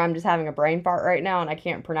that or I'm just having a brain fart right now and I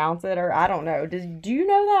can't pronounce it, or I don't know. Do you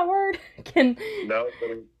know that word? No,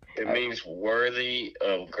 but it means worthy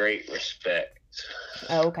of great respect.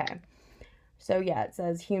 Okay. So yeah, it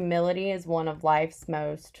says humility is one of life's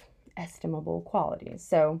most estimable qualities.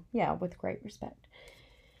 So yeah, with great respect.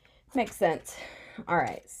 Makes sense. All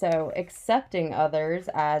right. So accepting others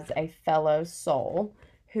as a fellow soul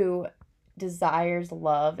who desires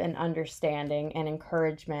love and understanding and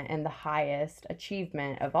encouragement and the highest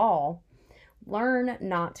achievement of all, learn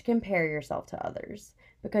not to compare yourself to others,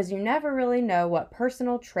 because you never really know what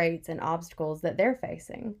personal traits and obstacles that they're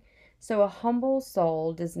facing. So a humble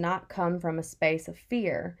soul does not come from a space of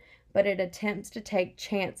fear, but it attempts to take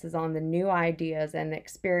chances on the new ideas and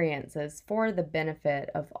experiences for the benefit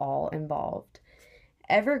of all involved.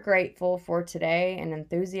 Ever grateful for today and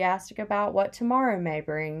enthusiastic about what tomorrow may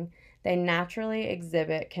bring, they naturally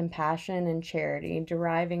exhibit compassion and charity,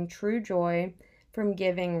 deriving true joy from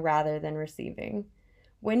giving rather than receiving.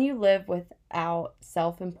 When you live without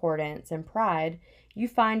self-importance and pride, you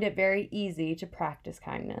find it very easy to practice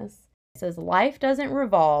kindness. It says life doesn't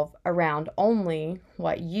revolve around only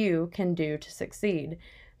what you can do to succeed,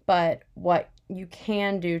 but what you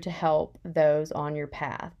can do to help those on your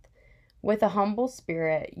path. With a humble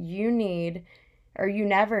spirit, you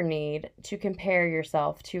never need to compare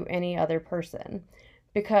yourself to any other person,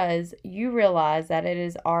 because you realize that it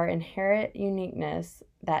is our inherent uniqueness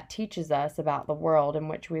that teaches us about the world in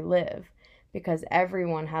which we live, because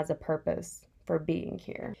everyone has a purpose for being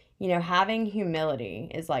here. Having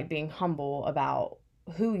humility is like being humble about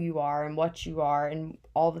who you are and what you are and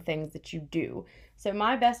all the things that you do. So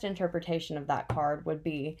my best interpretation of that card would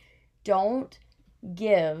be, don't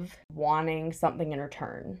give wanting something in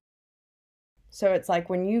return. So it's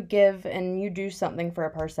like when you give and you do something for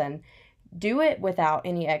a person, do it without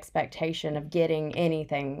any expectation of getting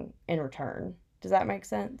anything in return. Does that make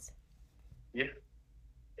sense? Yeah,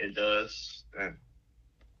 it does.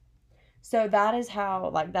 So that is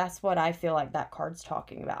how, that's what I feel like that card's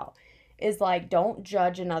talking about. Is don't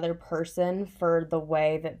judge another person for the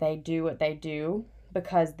way that they do what they do,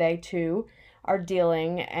 because they too are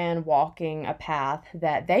dealing and walking a path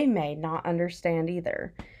that they may not understand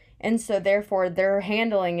either. And so therefore they're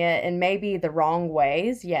handling it in maybe the wrong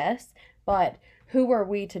ways, yes, but who are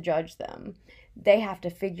we to judge them? They have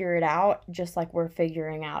to figure it out just like we're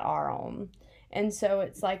figuring out our own. And so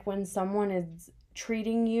it's like when someone is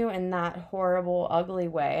treating you in that horrible, ugly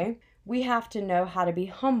way, we have to know how to be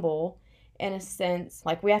humble in a sense.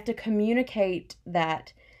 Like we have to communicate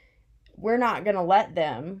that we're not going to let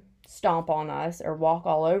them stomp on us or walk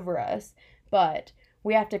all over us, but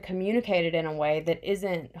we have to communicate it in a way that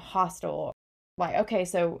isn't hostile. Okay,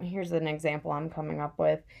 so here's an example I'm coming up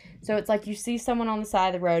with. So it's like you see someone on the side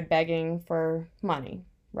of the road begging for money,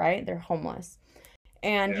 right? They're homeless.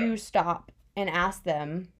 And you stop and ask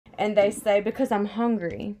them, and they say, because I'm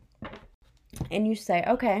hungry. And you say,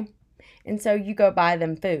 okay. And so you go buy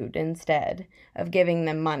them food instead of giving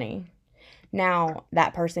them money. Now,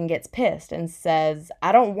 that person gets pissed and says,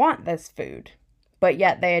 I don't want this food. But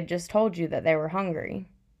yet they had just told you that they were hungry.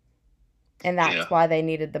 And that's why they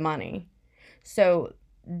needed the money. So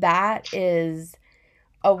that is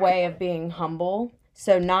a way of being humble.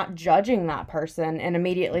 So not judging that person and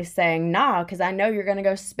immediately saying, nah, because I know you're going to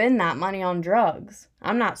go spend that money on drugs.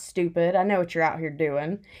 I'm not stupid. I know what you're out here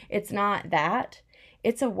doing. It's not that.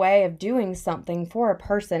 It's a way of doing something for a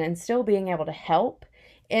person and still being able to help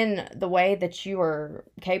in the way that you are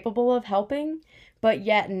capable of helping, but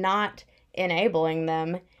yet not enabling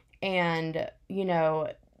them and,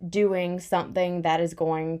 doing something that is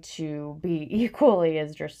going to be equally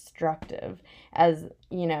as destructive as,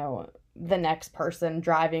 the next person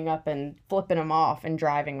driving up and flipping them off and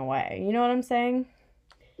driving away. You know what I'm saying?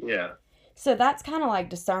 Yeah. So that's kind of like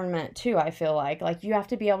discernment too, I feel like. Like you have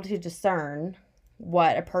to be able to discern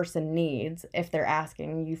what a person needs if they're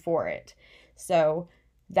asking you for it. So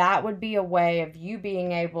that would be a way of you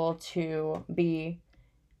being able to be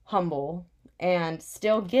humble and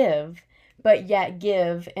still give, but yet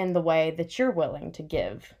give in the way that you're willing to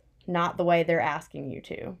give, not the way they're asking you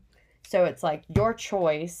to. So it's like your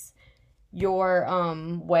choice, your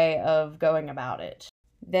way of going about it.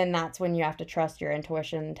 Then that's when you have to trust your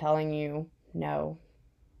intuition telling you, no,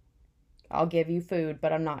 I'll give you food,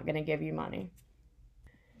 but I'm not going to give you money.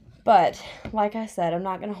 But like I said, I'm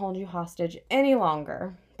not going to hold you hostage any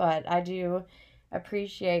longer. But I do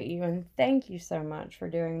appreciate you and thank you so much for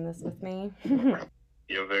doing this with me.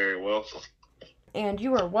 You're very welcome. And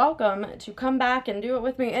you are welcome to come back and do it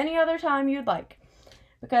with me any other time you'd like.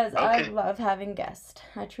 Because I love having guests.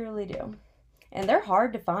 I truly do. And they're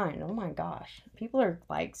hard to find. Oh my gosh. People are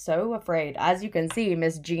so afraid. As you can see,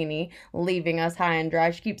 Miss Jeannie leaving us high and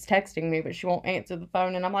dry. She keeps texting me, but she won't answer the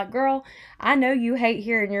phone. And I'm like, girl, I know you hate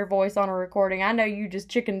hearing your voice on a recording. I know you just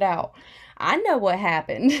chickened out. I know what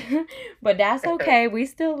happened. But that's okay. We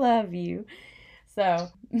still love you. So,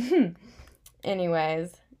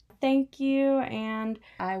 anyways, thank you. And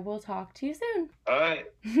I will talk to you soon. All right.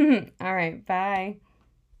 All right. Bye.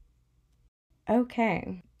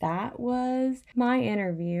 Okay, that was my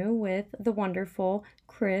interview with the wonderful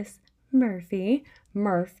Chris Murphy,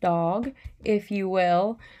 Murph Dog, if you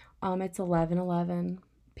will. It's 11:11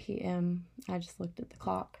 p.m. I just looked at the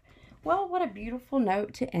clock. Well, what a beautiful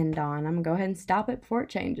note to end on. I'm going to go ahead and stop it before it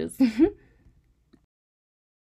changes.